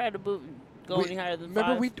 Did we try to go any higher than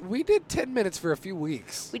remember 5? we did 10 minutes for a few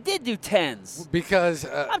weeks. We did do 10s. Because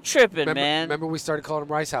I'm tripping, man. Remember we started calling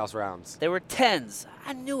them Rice House rounds. They were 10s.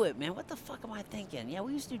 I knew it, man. What the fuck am I thinking? Yeah,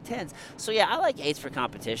 we used to do 10s. So, yeah, I like 8s for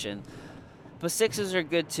competition. But 6s are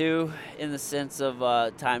good, too, in the sense of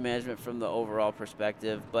time management from the overall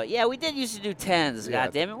perspective. But, yeah, we did used to do 10s. Yeah.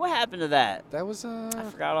 God damn it. What happened to that? That was I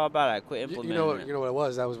forgot all about it. I quit implementing it. You know what it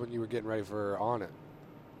was? That was when you were getting ready for On It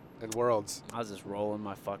and Worlds. I was just rolling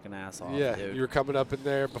my fucking ass off, Yeah, dude. you were coming up in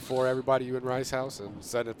there before everybody, you in Rice House, and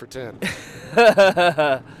setting it for 10.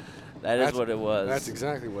 That's what it was. That's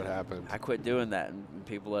exactly what happened. I quit doing that, and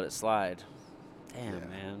people let it slide. Damn, Yeah.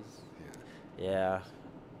 man. Yeah.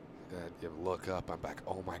 Yeah. You look up, I'm like,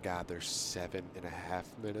 oh my God, there's 7.5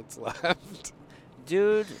 minutes left.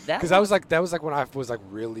 Dude, Because that was like when I was like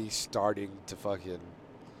really starting to fucking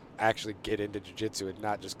actually get into jiu-jitsu and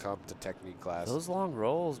not just come to technique class. those long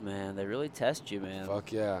rolls, man, they really test you, man.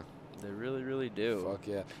 Fuck yeah. They really, really do. Fuck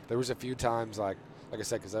yeah. There was a few times, like I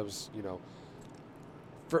said, because I was,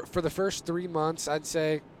 for the first 3 months, I'd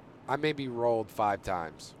say I maybe rolled 5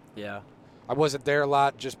 times. Yeah. I wasn't there a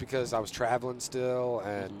lot just because I was traveling still,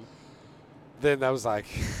 and then that was like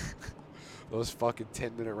those fucking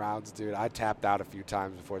 10-minute rounds, dude. I tapped out a few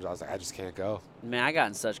times before. I was like, I just can't go. Man, I got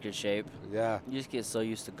in such good shape. Yeah. You just get so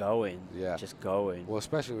used to going. Yeah. Just going. Well,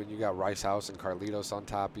 especially when you got Rice House and Carlitos on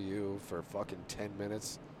top of you for fucking 10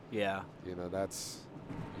 minutes. Yeah. That's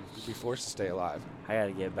you'd be forced to stay alive. I got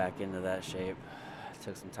to get back into that shape. I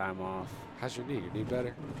took some time off. How's your knee? Your knee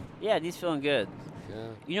better? Yeah, knee's feeling good.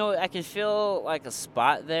 Yeah. I can feel like a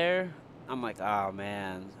spot there. I'm like, oh,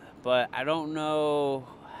 man. But I don't know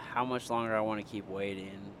how much longer I want to keep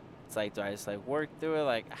waiting. It's like, do I just like work through it?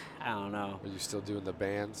 Like, I don't know. Are you still doing the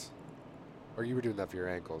bands? Or you were doing that for your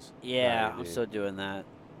ankles? Yeah, Not I'm your knee. still doing that.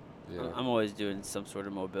 Yeah. I'm always doing some sort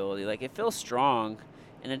of mobility. Like, it feels strong,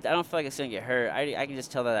 and I don't feel like it's going to get hurt. I can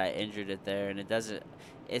just tell that I injured it there, and it doesn't.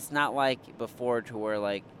 It's not like before to where,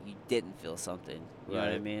 like, you didn't feel something. You know what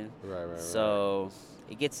I Right. mean? Right. So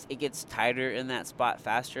it gets tighter in that spot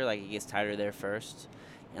faster. Like, it gets tighter there first.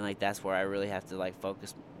 And, like, that's where I really have to, like,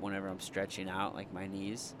 focus whenever I'm stretching out, like, my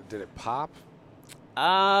knees. Did it pop?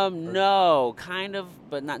 No, kind of,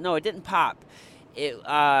 but not. No, it didn't pop. It,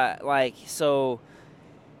 so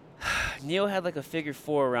Neil had, like, a figure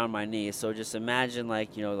 4 around my knee. So just imagine,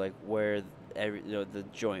 like, like where the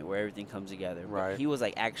joint, where everything comes together. But Right. he was,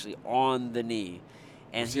 like, actually on the knee.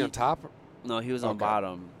 And Was he on top? No, he was on Okay.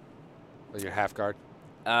 bottom. Or your half guard?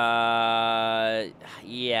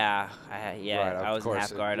 Yeah, Right, I of was in course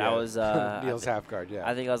half it- guard. yeah. I was Neil's half guard, yeah.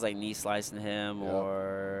 I think I was like knee slicing him, Yep.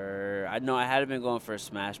 or I hadn't been going for a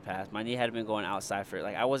smash pass. My knee had been going outside for it.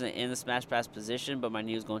 Like, I wasn't in the smash pass position, but my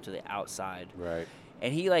knee was going to the outside. Right.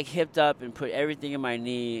 And he, like, hipped up and put everything in my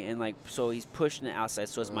knee, and, like, so he's pushing it outside.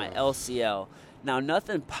 So it's my Ugh. LCL. Now,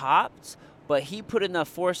 nothing popped, but he put enough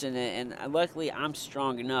force in it, and luckily I'm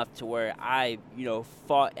strong enough to where I,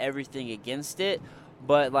 fought everything against it.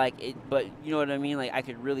 But you know what I mean? Like, I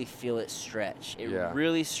could really feel it stretch. It Yeah.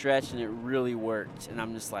 really stretched, and it really worked. And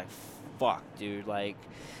I'm just like, fuck, dude. Like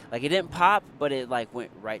it didn't pop, but it, like, went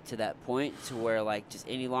right to that point to where, like, just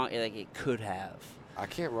any long, like, it could have. I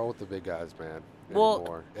can't roll with the big guys, man. Well,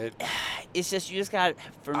 anymore. It's just, you just got,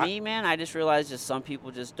 for me, man, I just realized just some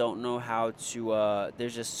people just don't know how to,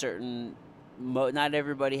 there's just certain, not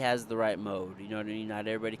everybody has the right mode, you know what I mean? Not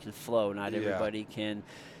everybody can flow, not Yeah. everybody can,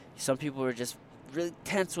 some people are just really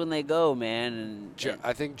tense when they go, man, and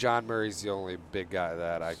I think John Murray's the only big guy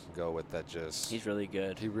that I can go with that just. he's really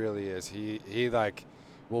good. He really is. He like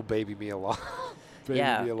will baby me along.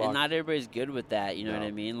 Yeah, me along. and not everybody's good with that, you know what No.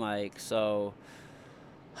 I mean? Like, so,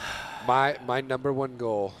 My number one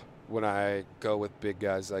goal when I go with big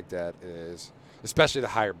guys like that is, especially the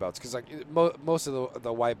higher belts, because like most of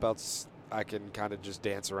the white belts I can kind of just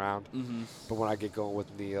dance around. But when I get going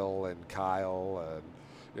with Neil and Kyle,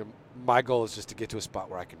 and my goal is just to get to a spot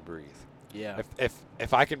where I can breathe. yeah.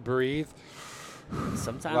 If I can breathe,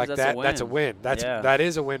 Sometimes like that's that, a win. that's a win. Yeah. That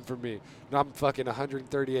is a win for me. Now, I'm fucking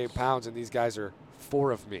 138 pounds, and these guys are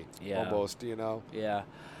 4 of me, Yeah. almost. Yeah,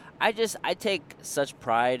 I take such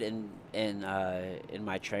pride in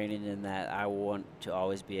my training, in that I want to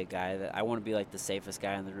always be a guy that I want to be like the safest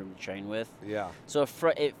guy in the room to train with. Yeah. So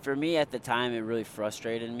for me at the time, it really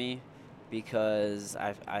frustrated me, because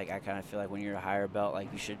I kind of feel like when you're a higher belt,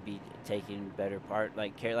 like, you should be taking better part,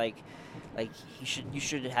 like you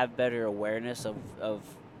should have better awareness of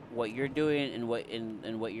what you're doing and what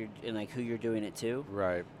you're, and like who you're doing it to.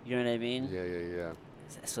 Right. You know what I mean? Yeah.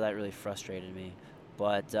 So that really frustrated me.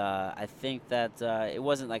 But I think that it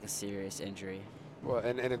wasn't like a serious injury. Well,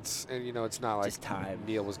 and it's it's not like Just time.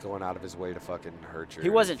 Neil was going out of his way to fucking hurt you. He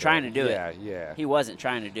or wasn't anything. trying to do it. Yeah, yeah. He wasn't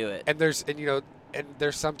trying to do it. And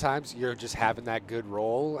there's sometimes you're just having that good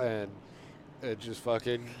roll and it just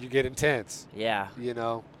fucking you get intense. Yeah. You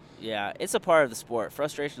know. Yeah, it's a part of the sport.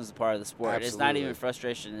 Frustration is a part of the sport. It's not Absolutely. even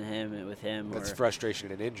frustration with him. That's or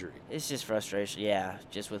frustration and injury. It's just frustration. Yeah,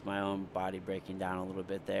 just with my own body breaking down a little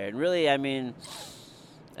bit there. And really, I mean,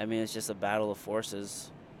 it's just a battle of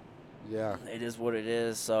forces. Yeah. It is what it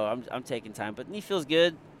is. So I'm taking time, but knee feels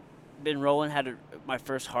good. Been rolling. Had my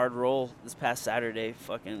first hard roll this past Saturday.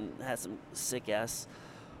 Fucking had some sick ass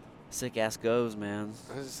goes, man. I was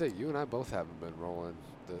gonna say you and I both haven't been rolling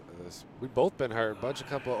this. We've both been hurt.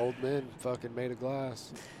 Couple of old men fucking made of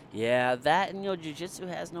glass. Yeah, that and jiu-jitsu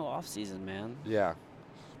has no off season, man. Yeah,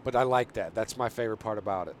 but I like that. That's my favorite part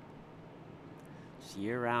about it. Just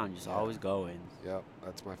year round, just Yeah. always going. Yep,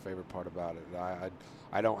 that's my favorite part about it.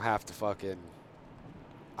 I don't have to fucking.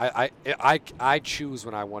 I choose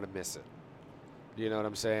when I want to miss it. You know what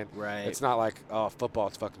I'm saying? Right. It's not like, oh, football,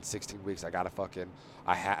 it's fucking 16 weeks. I gotta fucking.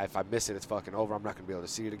 If I miss it, it's fucking over. I'm not gonna be able to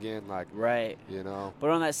see it again. Like, Right. you know. But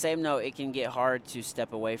on that same note, it can get hard to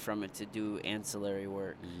step away from it to do ancillary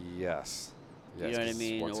work. Yes. You know what I 'cause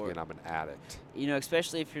mean? Once Or- again, I'm an addict.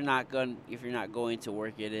 Especially if you're not going to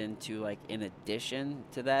work it into like in addition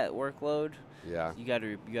to that workload, Yeah. you got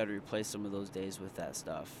to replace some of those days with that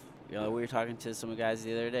stuff. We were talking to some guys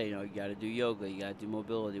the other day. You got to do yoga, you got to do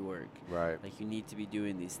mobility work. Right. Like you need to be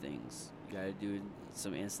doing these things. You got to do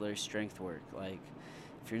some ancillary strength work. Like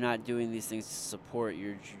if you're not doing these things to support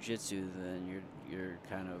your jiu-jitsu, then you're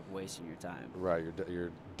kind of wasting your time. Right.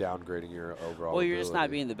 You're downgrading your overall. Well, you're just not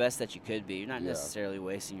ability. being the best that you could be. You're not Yeah. necessarily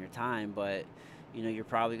wasting your time, but you're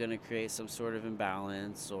probably going to create some sort of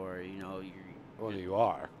imbalance, or Well, you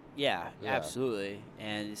are. yeah, Yeah. absolutely,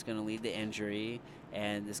 and it's going to lead to injury,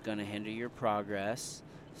 and it's going to hinder your progress.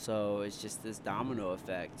 So it's just this domino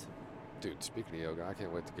effect. Dude, speaking of yoga, I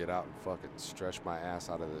can't wait to get out and fucking stretch my ass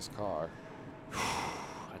out of this car.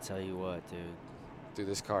 I tell you what, dude. Dude,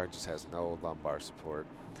 this car just has no lumbar support.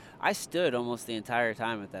 I stood almost the entire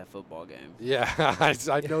time at that football game. Yeah,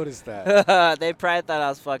 I noticed that. They probably thought I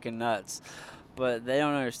was fucking nuts, but they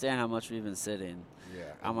don't understand how much we've been sitting. Yeah.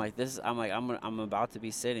 I'm like this. I'm about to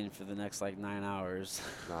be sitting for the next like 9 hours.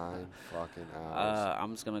 9 fucking hours.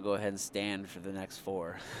 I'm just gonna go ahead and stand for the next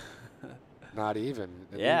 4. Not even.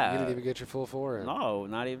 Yeah. You didn't even get your full 4 in. No,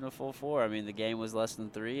 not even a full 4. I mean, the game was less than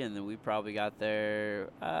 3, and then we probably got there.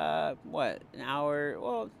 An hour?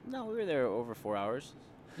 Well, no, we were there over 4 hours.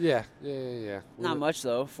 Yeah. Not much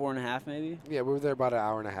though. 4.5 maybe. Yeah, we were there about an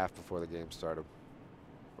hour and a half before the game started.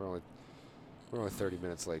 We're only 30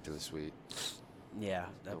 minutes late to the suite. Yeah,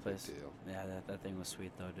 that No place. big deal. Yeah, that thing was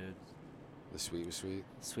sweet though, dude. The suite was sweet.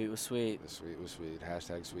 Sweet was sweet. The suite was sweet.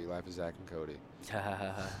 Hashtag sweet life of Zach and Cody.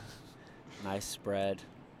 Nice spread.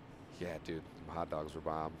 Yeah, dude. Them hot dogs were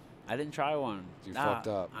bomb. I didn't try one. You fucked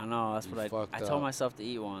up. I know. That's You what fucked I told up. myself to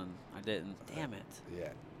eat one. I didn't. Damn it. Yeah.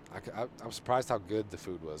 I'm surprised how good the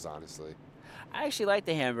food was, honestly. I actually liked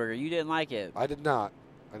the hamburger. You didn't like it. I did not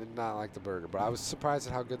like the burger, but I was surprised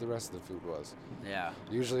at how good the rest of the food was. Yeah.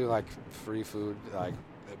 Usually, like, free food, like,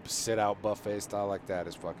 sit-out buffet style like that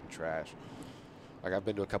is fucking trash. Like, I've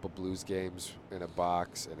been to a couple Blues games in a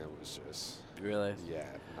box, and it was just, Really? yeah,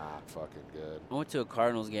 not fucking good. I went to a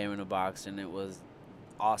Cardinals game in a box and it was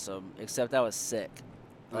awesome. Except I was sick.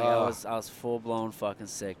 Like I was full blown fucking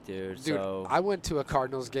sick, dude. Dude, So I went to a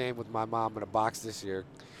Cardinals game with my mom in a box this year.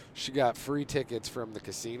 She got free tickets from the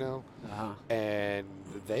casino, and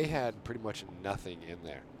they had pretty much nothing in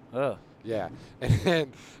there. Oh. Yeah,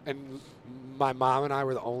 and my mom and I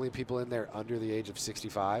were the only people in there under the age of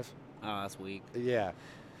 65. Oh, that's weak. Yeah,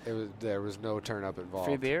 there was no turn up involved.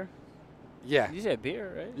 Free beer? Yeah, You said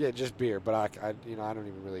beer, right? yeah, just beer. But I don't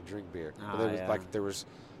even really drink beer. But there was yeah. like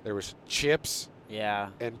there was chips Yeah,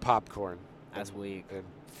 and popcorn. that's and, weak. And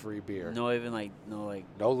free beer. No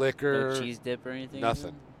Liquor. no cheese dip or anything.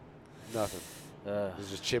 Nothing. Nothing. Ugh. It was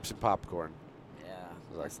just chips and popcorn. Yeah,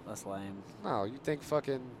 Like- that's lame. No, you think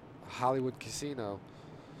fucking Hollywood Casino?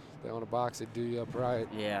 They own a box. They do you up right.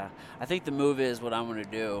 Yeah, I think the move is what I'm gonna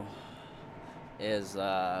do is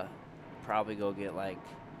probably go get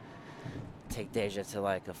take Deja to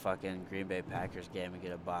like a fucking Green Bay Packers game and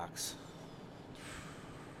get a box.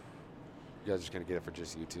 You guys are just gonna get it for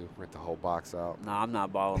just you two? Rent the whole box out? No, I'm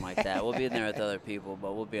not balling like that. We'll be in there with other people,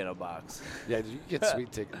 but we'll be in a box. Yeah, you can get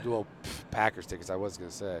sweet tickets. Well, Packers tickets. I was gonna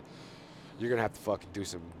say, you're gonna have to fucking do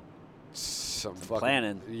some fucking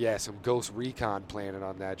planning. Yeah, some Ghost Recon planning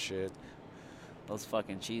on that shit. Those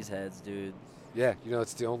fucking cheeseheads, dude. Yeah,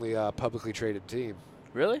 it's the only publicly traded team.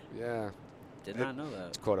 Really? Yeah, Did not know that.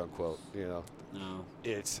 It's quote unquote. No.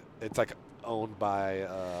 It's like owned by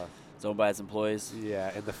It's owned by its employees.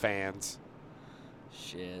 and the fans.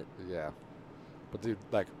 Shit. Yeah. But dude,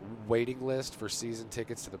 like waiting list for season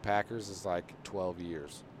tickets to the Packers is like 12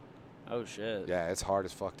 years. Oh shit. Yeah, it's hard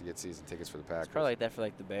as fuck to get season tickets for the Packers. It's probably like that for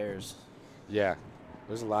like the Bears. Yeah.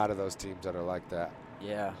 There's a lot of those teams that are like that.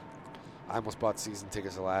 Yeah. I almost bought season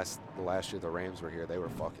tickets the last year the Rams were here. They were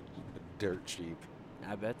fucking dirt cheap.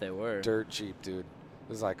 I bet they were. Dirt cheap, dude. It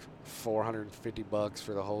was like $450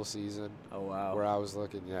 for the whole season. Oh wow. Where I was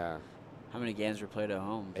looking, yeah. How many games were played at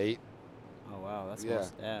home? 8. Oh wow, that's Yeah.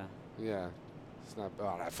 yeah. Yeah. It's not.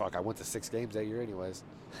 Oh, fuck! I went to 6 games that year, anyways.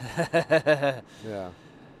 That's Yeah.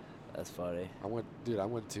 funny. I went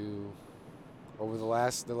to over the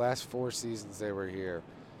last 4 seasons they were here.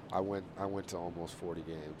 I went to almost 40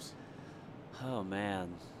 games. Oh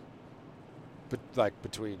man. But like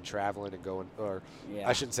between traveling and going, or Yeah.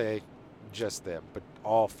 I shouldn't say just them, but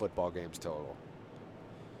all football games total.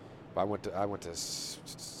 But I went to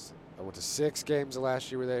 6 games the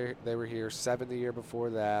last year they were here. 7 the year before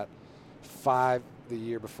that. 5 the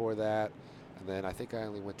year before that, and then I think I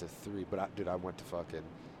only went to 3. But I went to fucking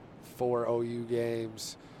 4 OU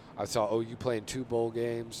games. I saw OU playing 2 bowl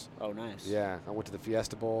games. Oh nice. Yeah, I went to the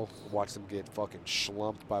Fiesta Bowl, watched them get fucking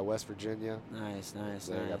schlumped by West Virginia. Nice. They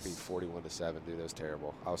got beat 41-7, dude. That was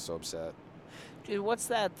terrible. I was so upset. Dude, what's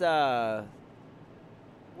that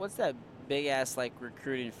big ass like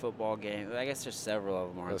recruiting football game? I guess there's several of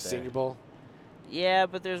them, aren't The there? Senior Bowl. Yeah,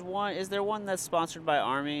 but there's one. Is there one that's sponsored by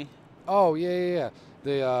Army? Oh yeah.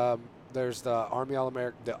 There's the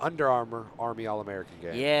Under Armour Army All-American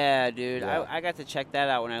game. Yeah, dude. Yeah. I got to check that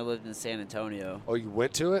out when I lived in San Antonio. Oh, you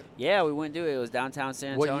went to it? Yeah, we went to it. It was downtown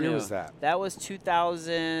San Antonio. What year was that? That was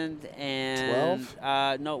 2012.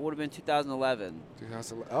 No, it would have been 2011.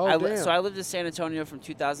 2011. Oh, damn. So I lived in San Antonio from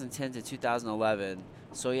 2010 to 2011.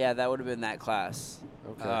 So yeah, that would have been that class.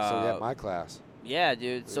 Okay, so yeah, my class. Yeah,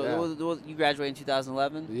 dude. So you graduated in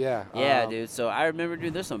 2011? Yeah. Yeah, dude. So I remember,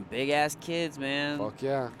 dude, there's some big-ass kids, man. Fuck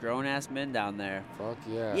yeah. Grown-ass men down there. Fuck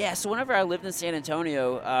yeah. Yeah, so whenever I lived in San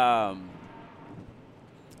Antonio,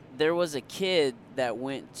 there was a kid that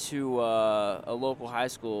went to a local high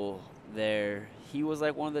school there. He was,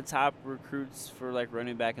 like, one of the top recruits for, like,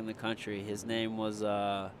 running back in the country. His name was,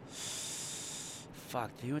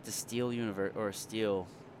 he went to Steele Steele.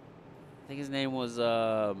 I think his name was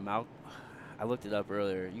Malcolm. I looked it up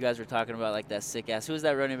earlier. You guys were talking about like that sick ass. Who was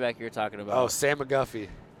that running back you were talking about? Oh, Sam McGuffey.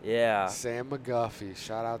 Yeah. Sam McGuffey.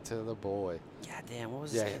 Shout out to the boy. God damn, what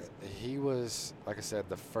was his name? He was, like I said,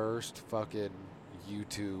 the first fucking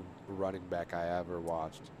YouTube running back I ever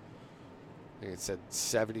watched. I think it said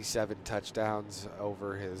 77 touchdowns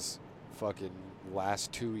over his fucking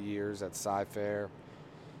last 2 years at Cy-Fair.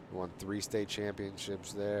 Won 3 state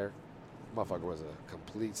championships there. Motherfucker was a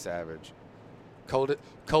complete savage.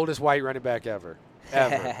 Coldest white running back ever.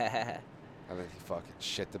 And then he fucking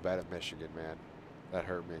shit the bed at Michigan, man. That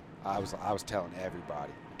hurt me. I was telling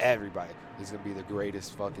everybody, he's gonna be the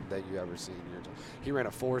greatest fucking thing you ever seen. He ran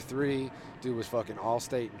a 4.3. Dude was fucking all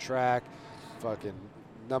state in track. Fucking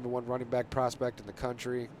 #1 running back prospect in the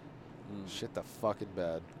country. Shit the fucking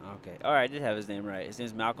bed. Okay. All right, I did have his name right. His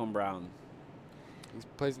name's Malcolm Brown. He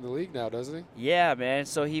plays in the league now, doesn't he? Yeah, man.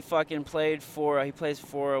 So he fucking plays for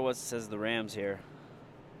what says the Rams here.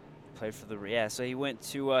 Played for so he went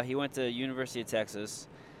to University of Texas,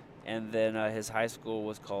 and then his high school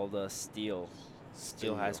was called Steele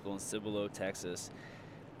High School in Cibolo, Texas.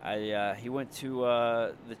 He went to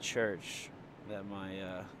the church that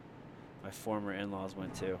my former in-laws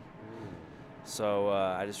went to. So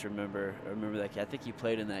I just remember that kid. I think he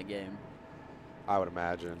played in that game. I would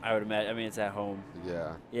imagine. I mean, it's at home.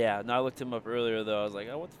 Yeah. Yeah. No, I looked him up earlier though. I was like,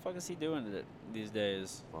 oh, what the fuck is he doing these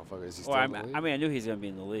days? Motherfucker, is he still in the league? I mean, I knew he was gonna be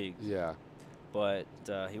in the league. Yeah. But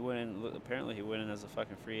he went in. Apparently, he went in as a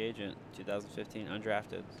fucking free agent, 2015,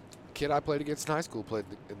 undrafted. Kid I played against in high school played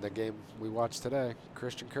in the game we watched today.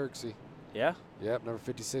 Christian Kirksey. Yeah. Yep, number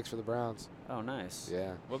 56 for the Browns. Oh, nice.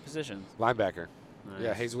 Yeah. What position? Linebacker. Nice.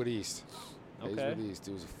 Yeah, Hazelwood East. Okay. Hazelwood East.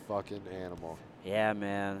 He was a fucking animal. Yeah,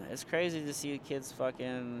 man. It's crazy to see the kids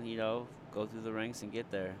fucking, go through the ranks and get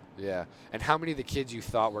there. Yeah. And how many of the kids you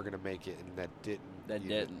thought were going to make it and that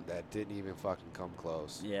didn't even fucking come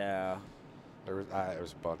close? Yeah. There was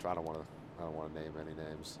a bunch. I don't want to name any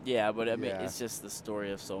names. Yeah, but I mean, it's just the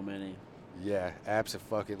story of so many. Yeah,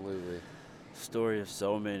 abso-fucking-lutely. Story of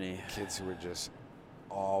so many. Kids who were just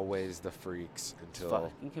always the freaks until...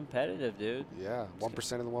 Fucking competitive, dude. Yeah,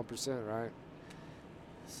 1% of the 1%, right?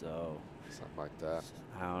 So... Something like that.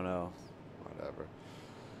 I don't know. Whatever.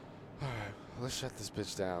 All right, let's shut this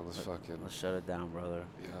bitch down. Let's shut it down, brother.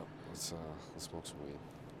 Yep. let's smoke some weed.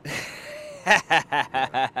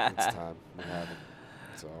 Yeah, it's time. We have it.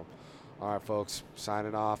 So, all right, folks,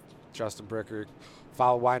 signing off. Justin Bricker.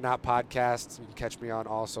 Follow Why Not Podcast. You can catch me on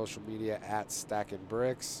all social media at Stacking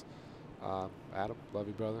Bricks. Adam, love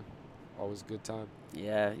you, brother. Always a good time.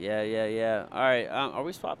 Yeah. All right, are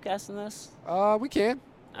we swapcasting this? We can.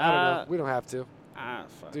 I don't know. We don't have to.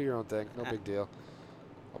 Fuck. Do your own thing. No big deal.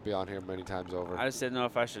 I'll be on here many times over. I just didn't know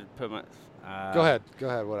if I should put my. Go ahead.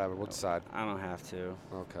 Whatever. We'll decide. I don't have to.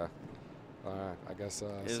 Okay. All right. I guess.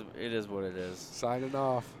 It is what it is. Signing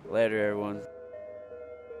off. Later, everyone.